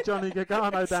Seven and Johnny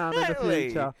Gargano down in the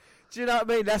future? Do you know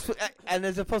what I mean? That's and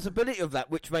there's a possibility of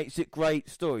that, which makes it great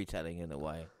storytelling in a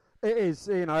way. It is,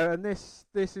 you know, and this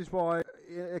is why,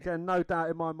 again, no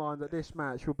doubt in my mind that this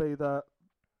match will be the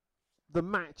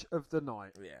match of the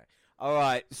night. Yeah. All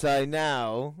right, so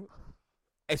now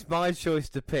it's my choice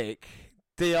to pick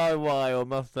DIY or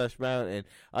Mustache Mountain.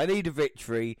 I need a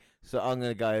victory, so I'm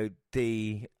going to go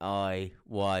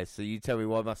DIY. So you tell me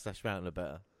why Mustache Mountain are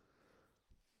better.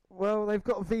 Well, they've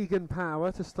got vegan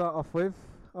power to start off with.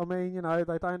 I mean, you know,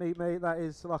 they don't eat meat. That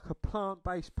is like a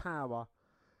plant-based power.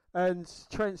 And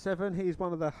Trent Seven, he's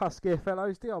one of the huskier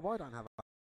fellows. DIY don't have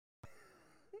a...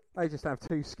 They just have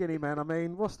two skinny men. I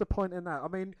mean, what's the point in that? I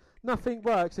mean, nothing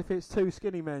works if it's two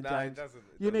skinny men, James. No, it doesn't.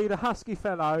 You need a husky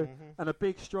fellow and a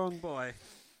big, strong boy.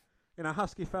 You know, a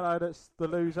husky fellow that's the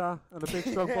loser and a big,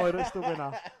 strong boy that's the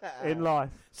winner in life.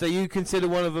 So you consider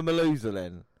one of them a loser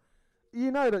then? You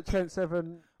know that Trent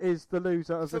Seven is the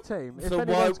loser of the team. If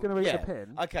anyone's going to eat the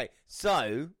pin... Okay,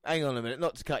 so, hang on a minute,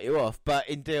 not to cut you off, but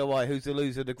in DIY, who's the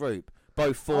loser of the group?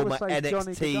 Both former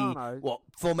NXT... What?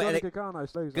 Former Johnny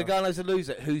Gargano's loser. Gargano's a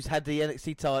loser who's had the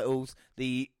NXT titles,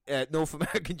 the North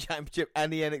American Championship,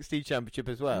 and the NXT Championship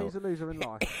as well. He's a loser in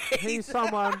life. He's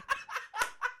someone...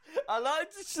 I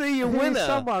like to see a winner. He's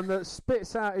someone that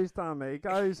spits out his dummy,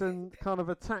 goes and kind of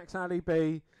attacks Ali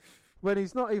B when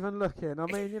he's not even looking. I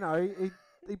mean, you know,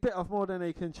 he bit off more than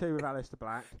he can chew with Aleister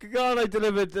Black. Gargano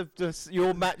delivered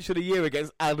your match of the year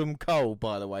against Adam Cole,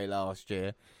 by the way, last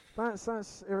year. That's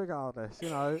irregardless, you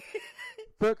know.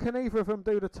 But can either of them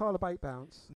do the Tyler Bate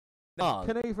bounce? No.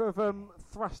 Can either of them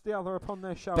thrust the other upon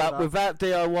their shoulder? But without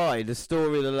DIY, the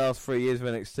story of the last 3 years of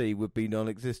NXT would be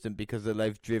non-existent because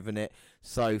they've driven it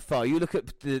so far. You look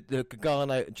at the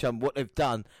Gargano and Ciampa, what they've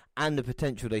done, and the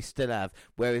potential they still have,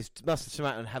 whereas Mustache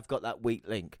Mountain have got that weak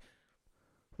link.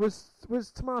 Was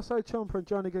Tommaso Ciampa and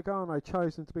Johnny Gargano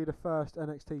chosen to be the first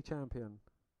NXT champion?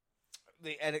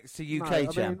 The NXT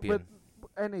UK champion?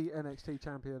 Any NXT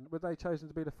champion, were they chosen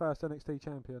to be the first NXT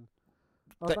champion?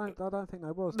 I don't think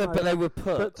they was. No, but they were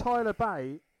put. But Tyler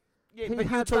Bate, yeah, but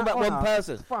you're talking about one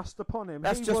person thrust upon him.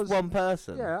 That's just one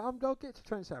person. Yeah, I'll get to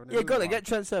Trent Seven. Yeah, got it. Get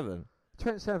Trent Seven.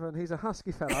 Trent Seven. He's a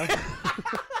husky fellow.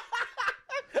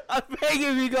 I think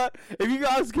if you got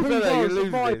us Who you're was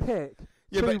losing my this. pick?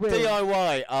 Yeah, to but win.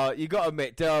 DIY, you got to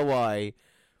admit, DIY.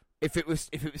 If it was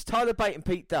Tyler Bate and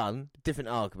Pete Dunne, different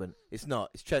argument. It's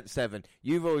not. It's Trent Seven.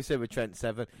 You've always said with Trent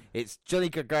Seven. It's Johnny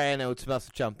Gargano to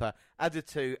Muscle Jumper. As a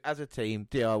team,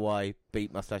 DIY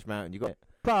beat Mustache Mountain. You got it.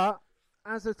 But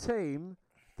as a team,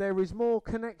 there is more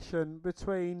connection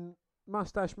between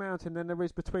Mustache Mountain than there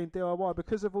is between DIY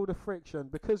because of all the friction,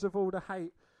 because of all the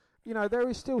hate. You know, there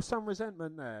is still some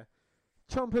resentment there.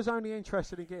 Ciampa's only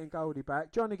interested in getting Goldie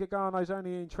back. Johnny Gargano's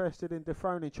only interested in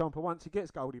dethroning Ciampa once he gets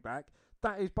Goldie back.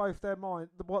 That is both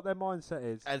what their mindset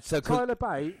is. And so Tyler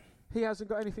Bate, he hasn't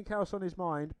got anything else on his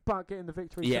mind but getting the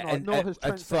victory tonight. And, nor has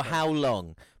Trent for Seven. how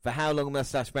long? For how long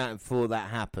Mustache Mountain before that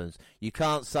happens? You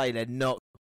can't say they're not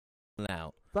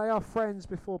out. They are friends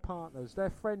before partners.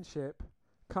 Their friendship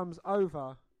comes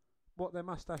over what their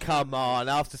mustache. Come on!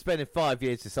 After spending 5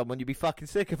 years with someone, you'd be fucking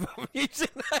sick of them using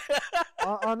that.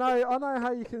 I know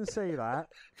how you can see that,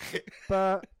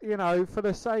 but you know, for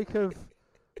the sake of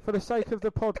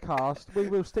the podcast, we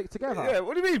will stick together. Yeah,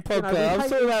 what do you mean podcast? You know, we I'm hate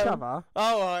sorry each about... other.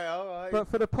 All right. But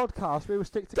for the podcast, we will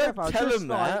stick together. Don't tell them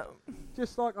that.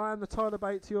 Just like I am the Tyler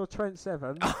Bate to your Trent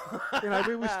Seven. You know,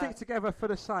 we will stick together for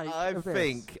the sake of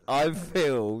this. I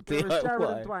feel Whereas DIY. Jared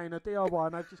and Dwayne are DIY,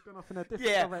 and they've just gone off in a different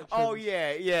direction. Oh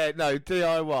yeah. No,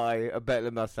 DIY are better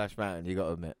than Mustache Mountain. You got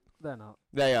to admit. They're not.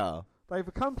 They are. They've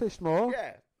accomplished more.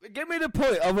 Yeah. Give me the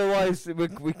point. Otherwise,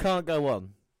 we can't go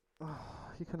on.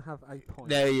 You can have 8 points.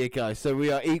 There you go. So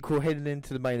we are equal heading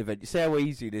into the main event. You see how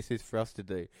easy this is for us to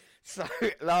do. So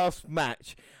last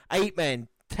match, 8-man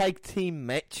tag team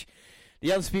match.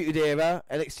 The Undisputed Era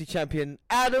NXT champion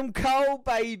Adam Cole,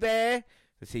 baby.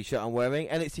 The t-shirt I'm wearing.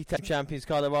 NXT tag champions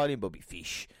Kyle O'Reilly and Bobby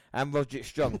Fish. And Roderick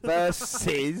Strong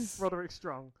versus... Roderick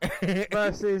Strong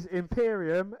versus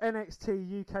Imperium,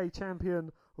 NXT UK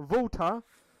champion Volta,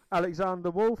 Alexander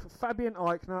Wolf, Fabian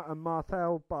Eichner and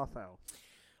Martel Barthel.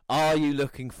 Are you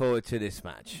looking forward to this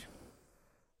match?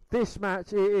 This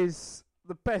match is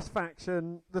the best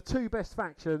faction, the two best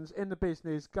factions in the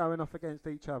business going off against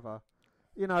each other.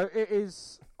 You know,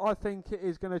 I think it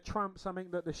is going to trump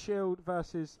something that the Shield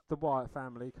versus the Wyatt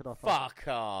family could offer. Fuck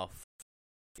off.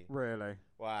 Really?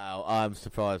 Wow, I'm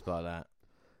surprised by that.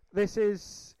 This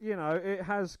is, you know, it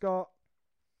has got,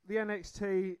 the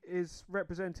NXT is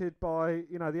represented by,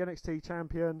 you know, the NXT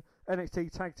champion,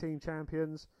 NXT tag team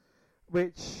champions,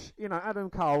 which, you know, Adam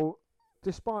Cole,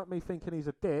 despite me thinking he's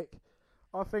a dick,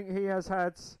 I think he has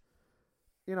had,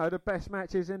 you know, the best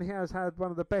matches and he has had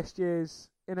one of the best years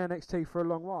in NXT for a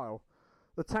long while.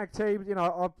 The tag team, you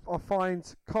know, I find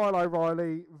Kyle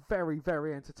O'Reilly very,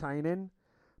 very entertaining.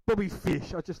 Bobby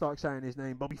Fish, I just like saying his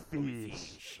name, Bobby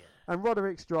Fish. And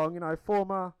Roderick Strong, you know,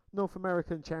 former North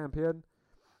American champion.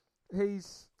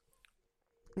 He's,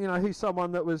 you know, he's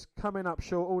someone that was coming up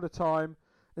short all the time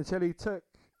until he took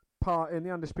part in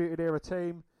the Undisputed Era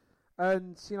team,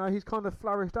 and you know, he's kind of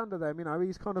flourished under them. You know,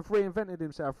 he's kind of reinvented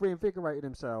himself, reinvigorated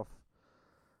himself,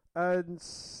 and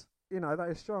you know, that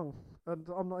is strong. And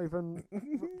I'm not even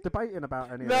debating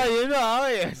about any of it. No, you're not,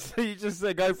 are you? So you just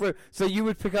go through. So you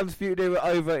would pick Undisputed Era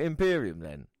over Imperium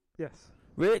then? Yes.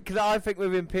 Really? Because I think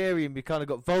with Imperium, you kind of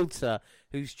got Volta,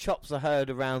 whose chops are heard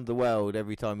around the world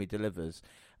every time he delivers.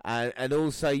 And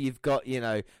also you've got, you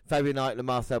know, Fabian Knight and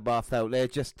Marcel Barthel. They're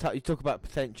just, you talk about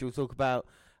potential, talk about,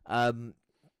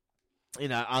 you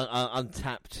know,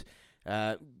 untapped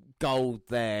gold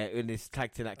there in this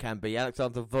tag team that can be.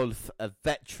 Alexander Wolf, a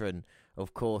veteran,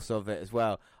 of course, of it as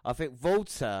well. I think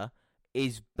Volta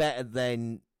is better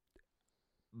than,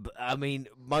 I mean,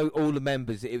 all the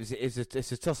members.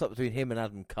 It's a toss-up between him and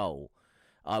Adam Cole,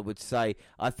 I would say.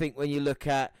 I think when you look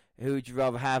at who would you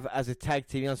rather have as a tag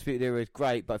team, the Undisputed Era is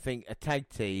great, but I think a tag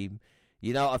team,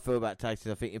 you know what I feel about tag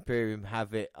teams, I think Imperium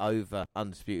have it over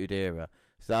Undisputed Era.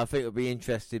 So I think it'll be an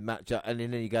interesting matchup. And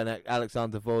then you go to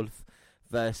Alexander Wolf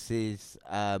versus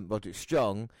Roderick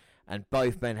Strong, and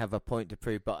both men have a point to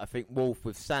prove, but I think Wolf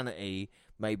with sanity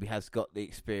maybe has got the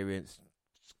experience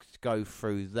to go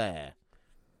through there.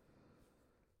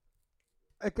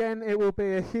 Again, it will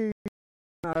be a huge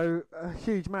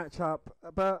matchup,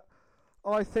 but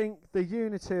I think the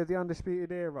unity of the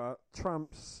Undisputed Era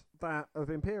trumps that of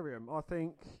Imperium. I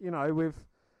think, you know, with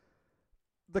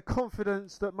the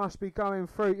confidence that must be going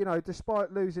through, you know,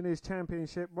 despite losing his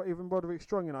championship, even Roderick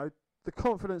Strong, you know, the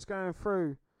confidence going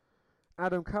through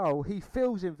Adam Cole, he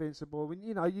feels invincible. And,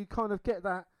 you know, you kind of get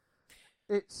that.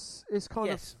 It's kind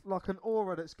of like an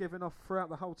aura that's given off throughout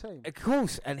the whole team. Of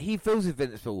course, and he feels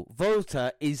invincible.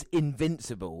 Volta is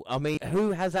invincible. I mean,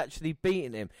 who has actually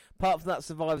beaten him? Apart from that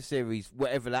Survivor Series,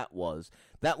 whatever that was,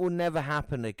 that will never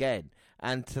happen again.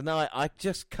 And tonight, I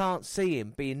just can't see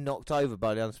him being knocked over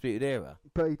by the Undisputed Era.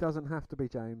 But he doesn't have to be,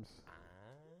 James.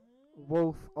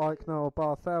 Wolf, Eichner or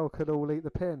Barthel could all eat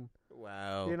the pin.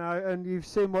 Wow. You know, and you've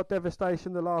seen what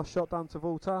devastation the last shot done to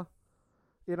Walter.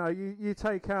 You know, you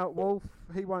take out Wolf,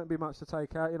 he won't be much to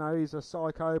take out. You know, he's a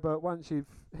psycho, but once you've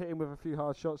hit him with a few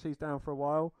hard shots, he's down for a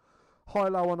while.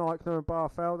 High-low on Eichner and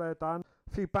Barthel, they're done.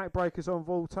 A few backbreakers on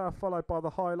Walter, followed by the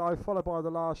high-low, followed by the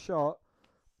last shot.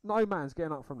 No man's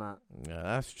getting up from that. Yeah,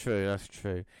 that's true, that's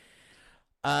true.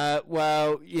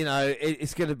 Well, you know,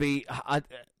 it's going to be...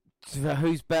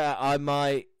 who's better? I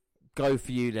might go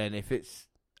for you then, if it's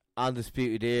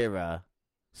Undisputed Era.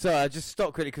 So I just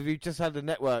stopped quickly, because we've just had the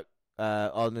network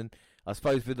on, and I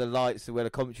suppose with the lights and where the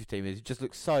commentary team is, it just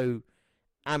looks so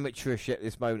amateurish at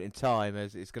this moment in time,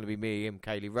 as it's going to be me and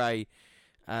Kaylee Ray,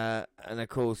 and of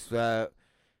course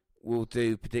we'll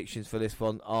do predictions for this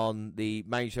one on the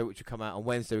main show, which will come out on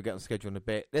Wednesday. We'll get on schedule in a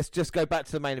bit. Let's just go back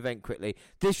to the main event quickly.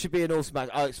 This should be an awesome match.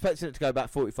 I'm expecting it to go about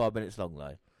 45 minutes long,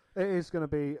 though. It is going to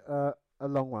be a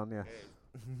long one, yes.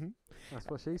 That's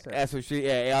what she said. That's what she.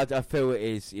 Yeah, I feel it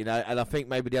is. You know, and I think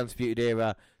maybe the Undisputed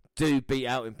Era do beat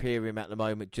out Imperium at the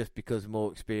moment just because of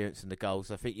more experience in the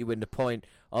goals. I think you win the point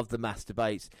of the mass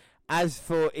debates. As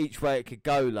for each way it could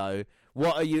go, Lo,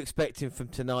 what are you expecting from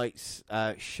tonight's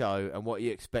show, and what are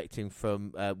you expecting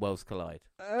from Worlds Collide?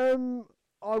 I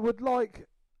would like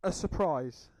a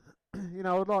surprise. You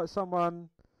know, I would like someone,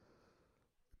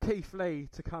 Keith Lee,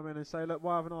 to come in and say, look,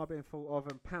 why haven't I been thought of,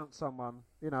 and pounce someone,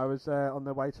 you know, as they're on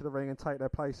their way to the ring and take their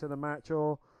place in the match,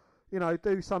 or, you know,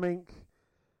 do something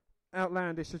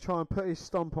outlandish to try and put his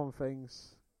stomp on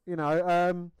things. You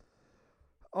know,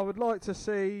 I would like to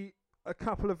see a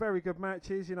couple of very good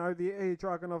matches. You know, the Ilya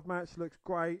Dragunov match looks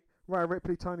great. Rhea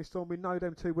Ripley, Toni Storm, we know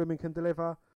them two women can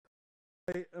deliver.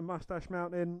 A Mustache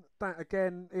Mountain, that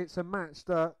again, it's a match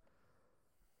that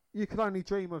you could only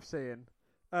dream of seeing.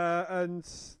 And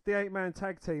the 8-man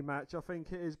tag team match, I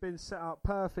think it has been set up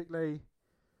perfectly,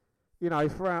 you know,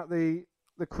 throughout the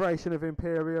creation of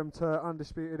Imperium to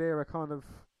Undisputed Era kind of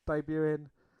debuting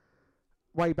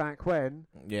way back when.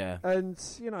 Yeah. And,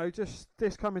 you know, just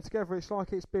this coming together, it's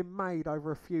like it's been made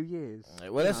over a few years.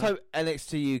 Well, let's hope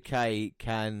NXT UK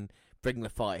can bring the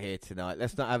fight here tonight.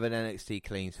 Let's not have an NXT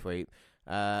clean sweep.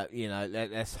 You know,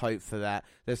 let's hope for that.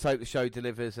 Let's hope the show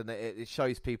delivers, and it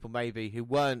shows people maybe who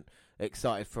weren't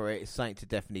excited for it. It's something to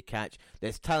definitely catch.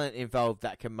 There's talent involved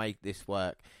that can make this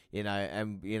work, you know,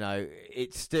 and, you know,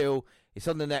 it's on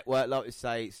the network, like we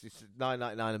say, it's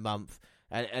 $9.99 a month.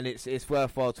 And it's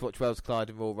worthwhile to watch Worlds Collide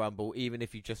and Royal Rumble, even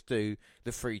if you just do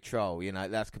the free trial. You know,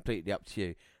 that's completely up to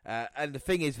you. And the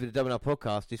thing is, with the WNR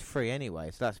podcast, it's free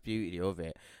anyway, so that's the beauty of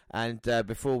it. And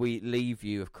before we leave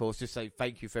you, of course, just say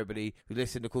thank you for everybody who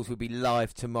listened. Of course, we'll be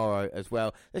live tomorrow as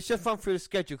well. Let's just run through the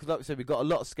schedule, because like I said, we've got a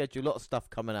lot of schedule, a lot of stuff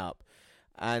coming up.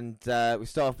 And we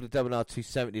start off with the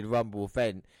WNR270, the Rumble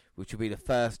event, which will be the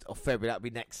 1st of February. That'll be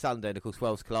next Sunday. And, of course,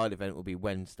 Worlds Collide event will be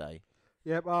Wednesday.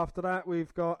 Yep, after that,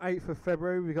 we've got 8th of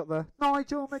February, we've got the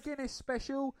Nigel McGuinness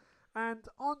special, and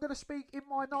I'm going to speak in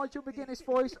my Nigel McGuinness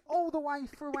voice all the way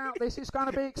throughout this. It's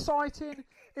going to be exciting.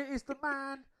 It is the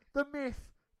man, the myth,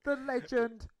 the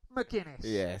legend, McGuinness.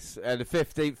 Yes, and the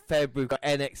 15th Feb, we've got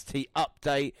NXT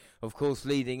Update, of course,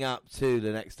 leading up to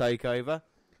the next TakeOver.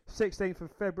 16th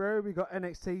of February, we've got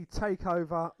NXT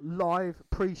TakeOver live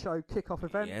pre-show kickoff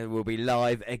event. Yeah, we'll be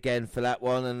live again for that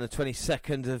one. And the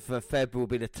 22nd of Feb will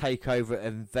be the TakeOver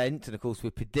event. And, of course,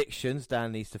 with predictions,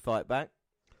 Dan needs to fight back.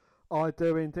 I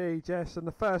do indeed, yes. And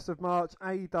the 1st of March,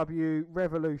 AEW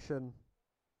Revolution.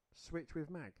 Switch with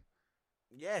Mag.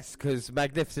 Yes, because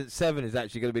Magnificent 7 is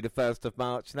actually going to be the 1st of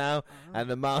March now. And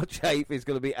the March 8th is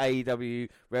going to be AEW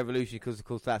Revolution, because, of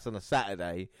course, that's on a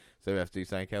Saturday. So we have to do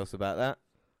something else about that.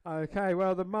 Okay,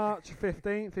 well, the March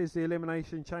 15th is the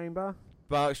Elimination Chamber.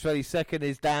 March 22nd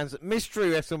is Dan's mystery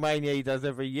WrestleMania he does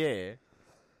every year.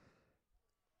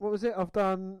 What was it? I've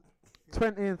done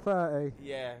 20 and 30.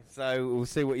 Yeah, so we'll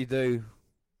see what you do.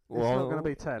 It's not going to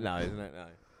be 10. No, isn't it? No.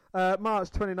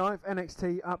 March 29th,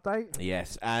 NXT Update.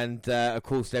 Yes, and of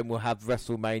course then we'll have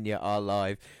WrestleMania, our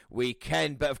live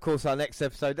weekend. But of course our next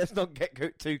episode, let's not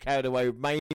get too carried away with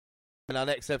main. And our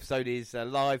next episode is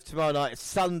live tomorrow night,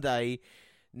 Sunday,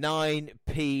 9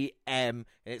 p.m.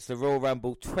 It's the Royal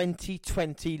Rumble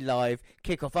 2020 live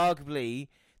kickoff, arguably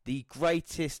the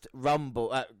greatest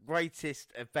Rumble,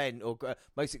 greatest event or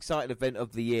most exciting event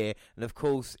of the year, and of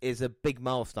course is a big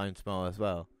milestone tomorrow as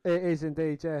well. It is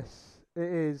indeed, yes. It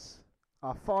is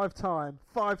a five-time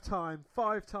of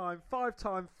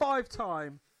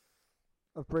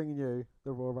bringing you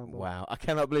the Royal Rumble. Wow, I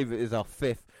cannot believe it is our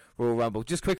 5th Royal Rumble.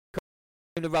 Just quick,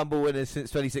 the Rumble winners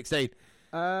since 2016.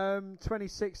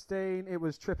 2016, it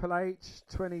was Triple H.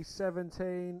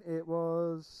 2017, it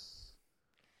was...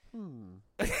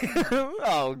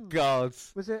 Oh, God.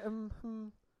 Was it...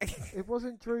 It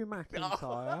wasn't Drew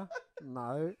McIntyre.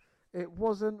 No. It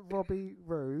wasn't Robbie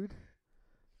Roode.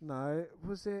 No.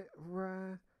 Was it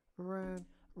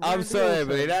I'm sorry,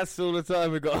 everybody. That's all the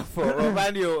time we've got for. Well,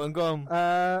 Randy Orton, go on.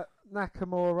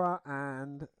 Nakamura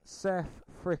and Seth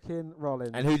frickin'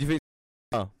 Rollins. And who do you think?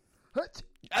 Oh. It's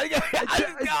going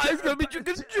to be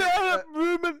chicken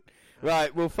Roman.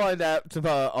 Right, we'll find out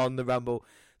tomorrow on the Rumble.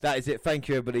 That is it. Thank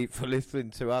you, everybody, for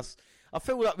listening to us. I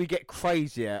feel like we get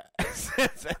crazier as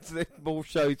the more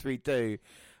shows we do.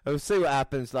 We'll see what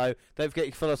happens, though. Don't forget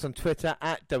you can follow us on Twitter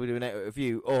at WNR267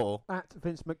 Review or at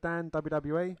Vince McMahon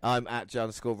WWE. I'm at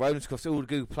John_Rollins across all the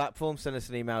Google platforms. Send us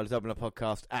an email to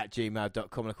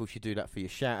WNRpodcast@gmail.com. And of course, you do that for your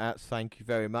shout-outs. Thank you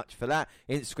very much for that.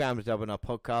 Instagram is WNR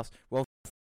Podcast. Well,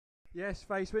 yes,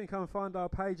 Facebook, you can come and find our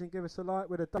page and give us a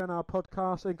like with a WNR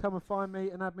Podcast. And come and find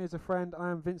me and add me as a friend. I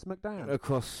am Vince McMahon. Of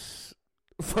course,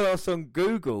 follow us on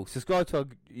Google. Subscribe to our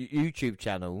YouTube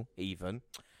channel, even.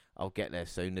 I'll get there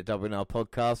soon. The WNR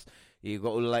Podcast. You've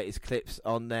got all the latest clips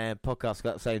on there. Podcasts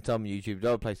at the same time on YouTube.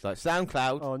 Other places like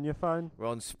SoundCloud. On your phone. We're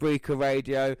on Spreaker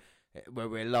Radio, where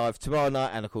we're live tomorrow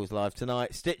night and, of course, live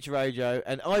tonight. Stitcher Radio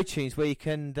and iTunes, where you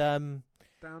can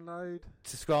download,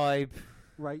 subscribe,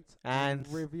 rate, and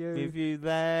review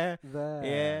there.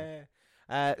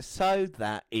 Yeah. So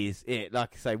that is it.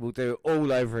 Like I say, we'll do it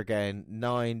all over again,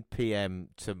 9 p.m.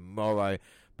 tomorrow.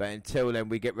 But until then,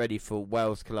 we get ready for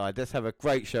Worlds Collide. Let's have a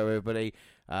great show, everybody.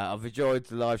 I've enjoyed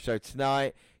the live show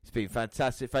tonight. It's been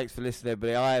fantastic. Thanks for listening,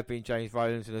 everybody. I have been James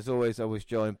Rowlands, and as always, I was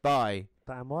joined by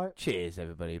Dan White. Cheers,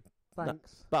 everybody.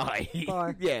 Thanks. Bye.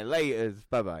 Bye. Yeah, laters.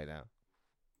 Bye-bye now.